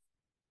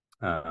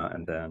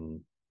 and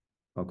then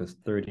August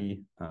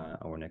 30,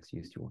 our next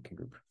USD working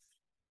group.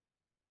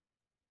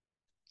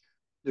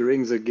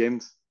 During the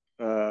games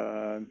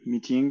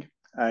meeting,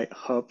 I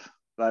hope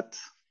that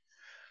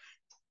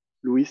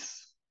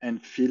Luis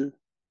and Phil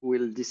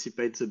will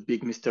dissipate the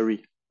big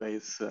mystery that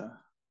is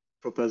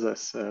proposed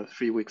us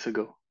 3 weeks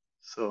ago.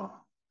 So,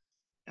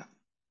 yeah.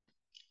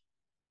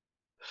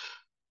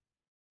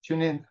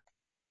 Tune in.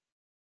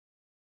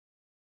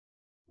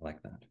 I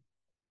like that.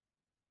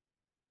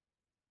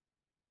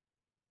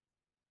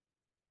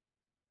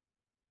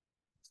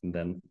 And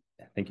then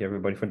thank you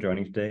everybody for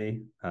joining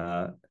today.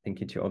 Thank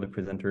you to all the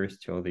presenters,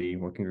 to all the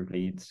working group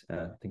leads.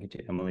 Thank you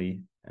to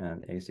Emily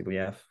and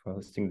ASWF for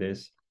hosting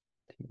this.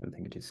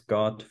 Thank you to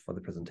Scott for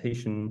the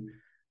presentation.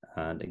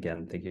 And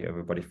again, thank you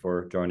everybody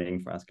for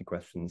joining, for asking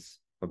questions,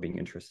 for being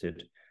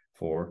interested,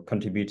 for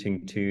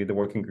contributing to the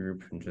working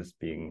group, and just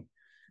being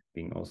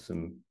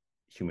awesome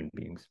human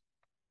beings.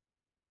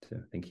 So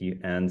thank you,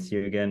 and see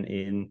you again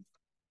in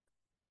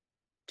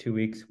 2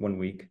 weeks, 1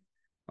 week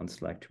on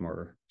Slack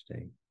tomorrow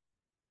today.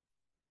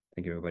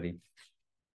 Thank you, everybody.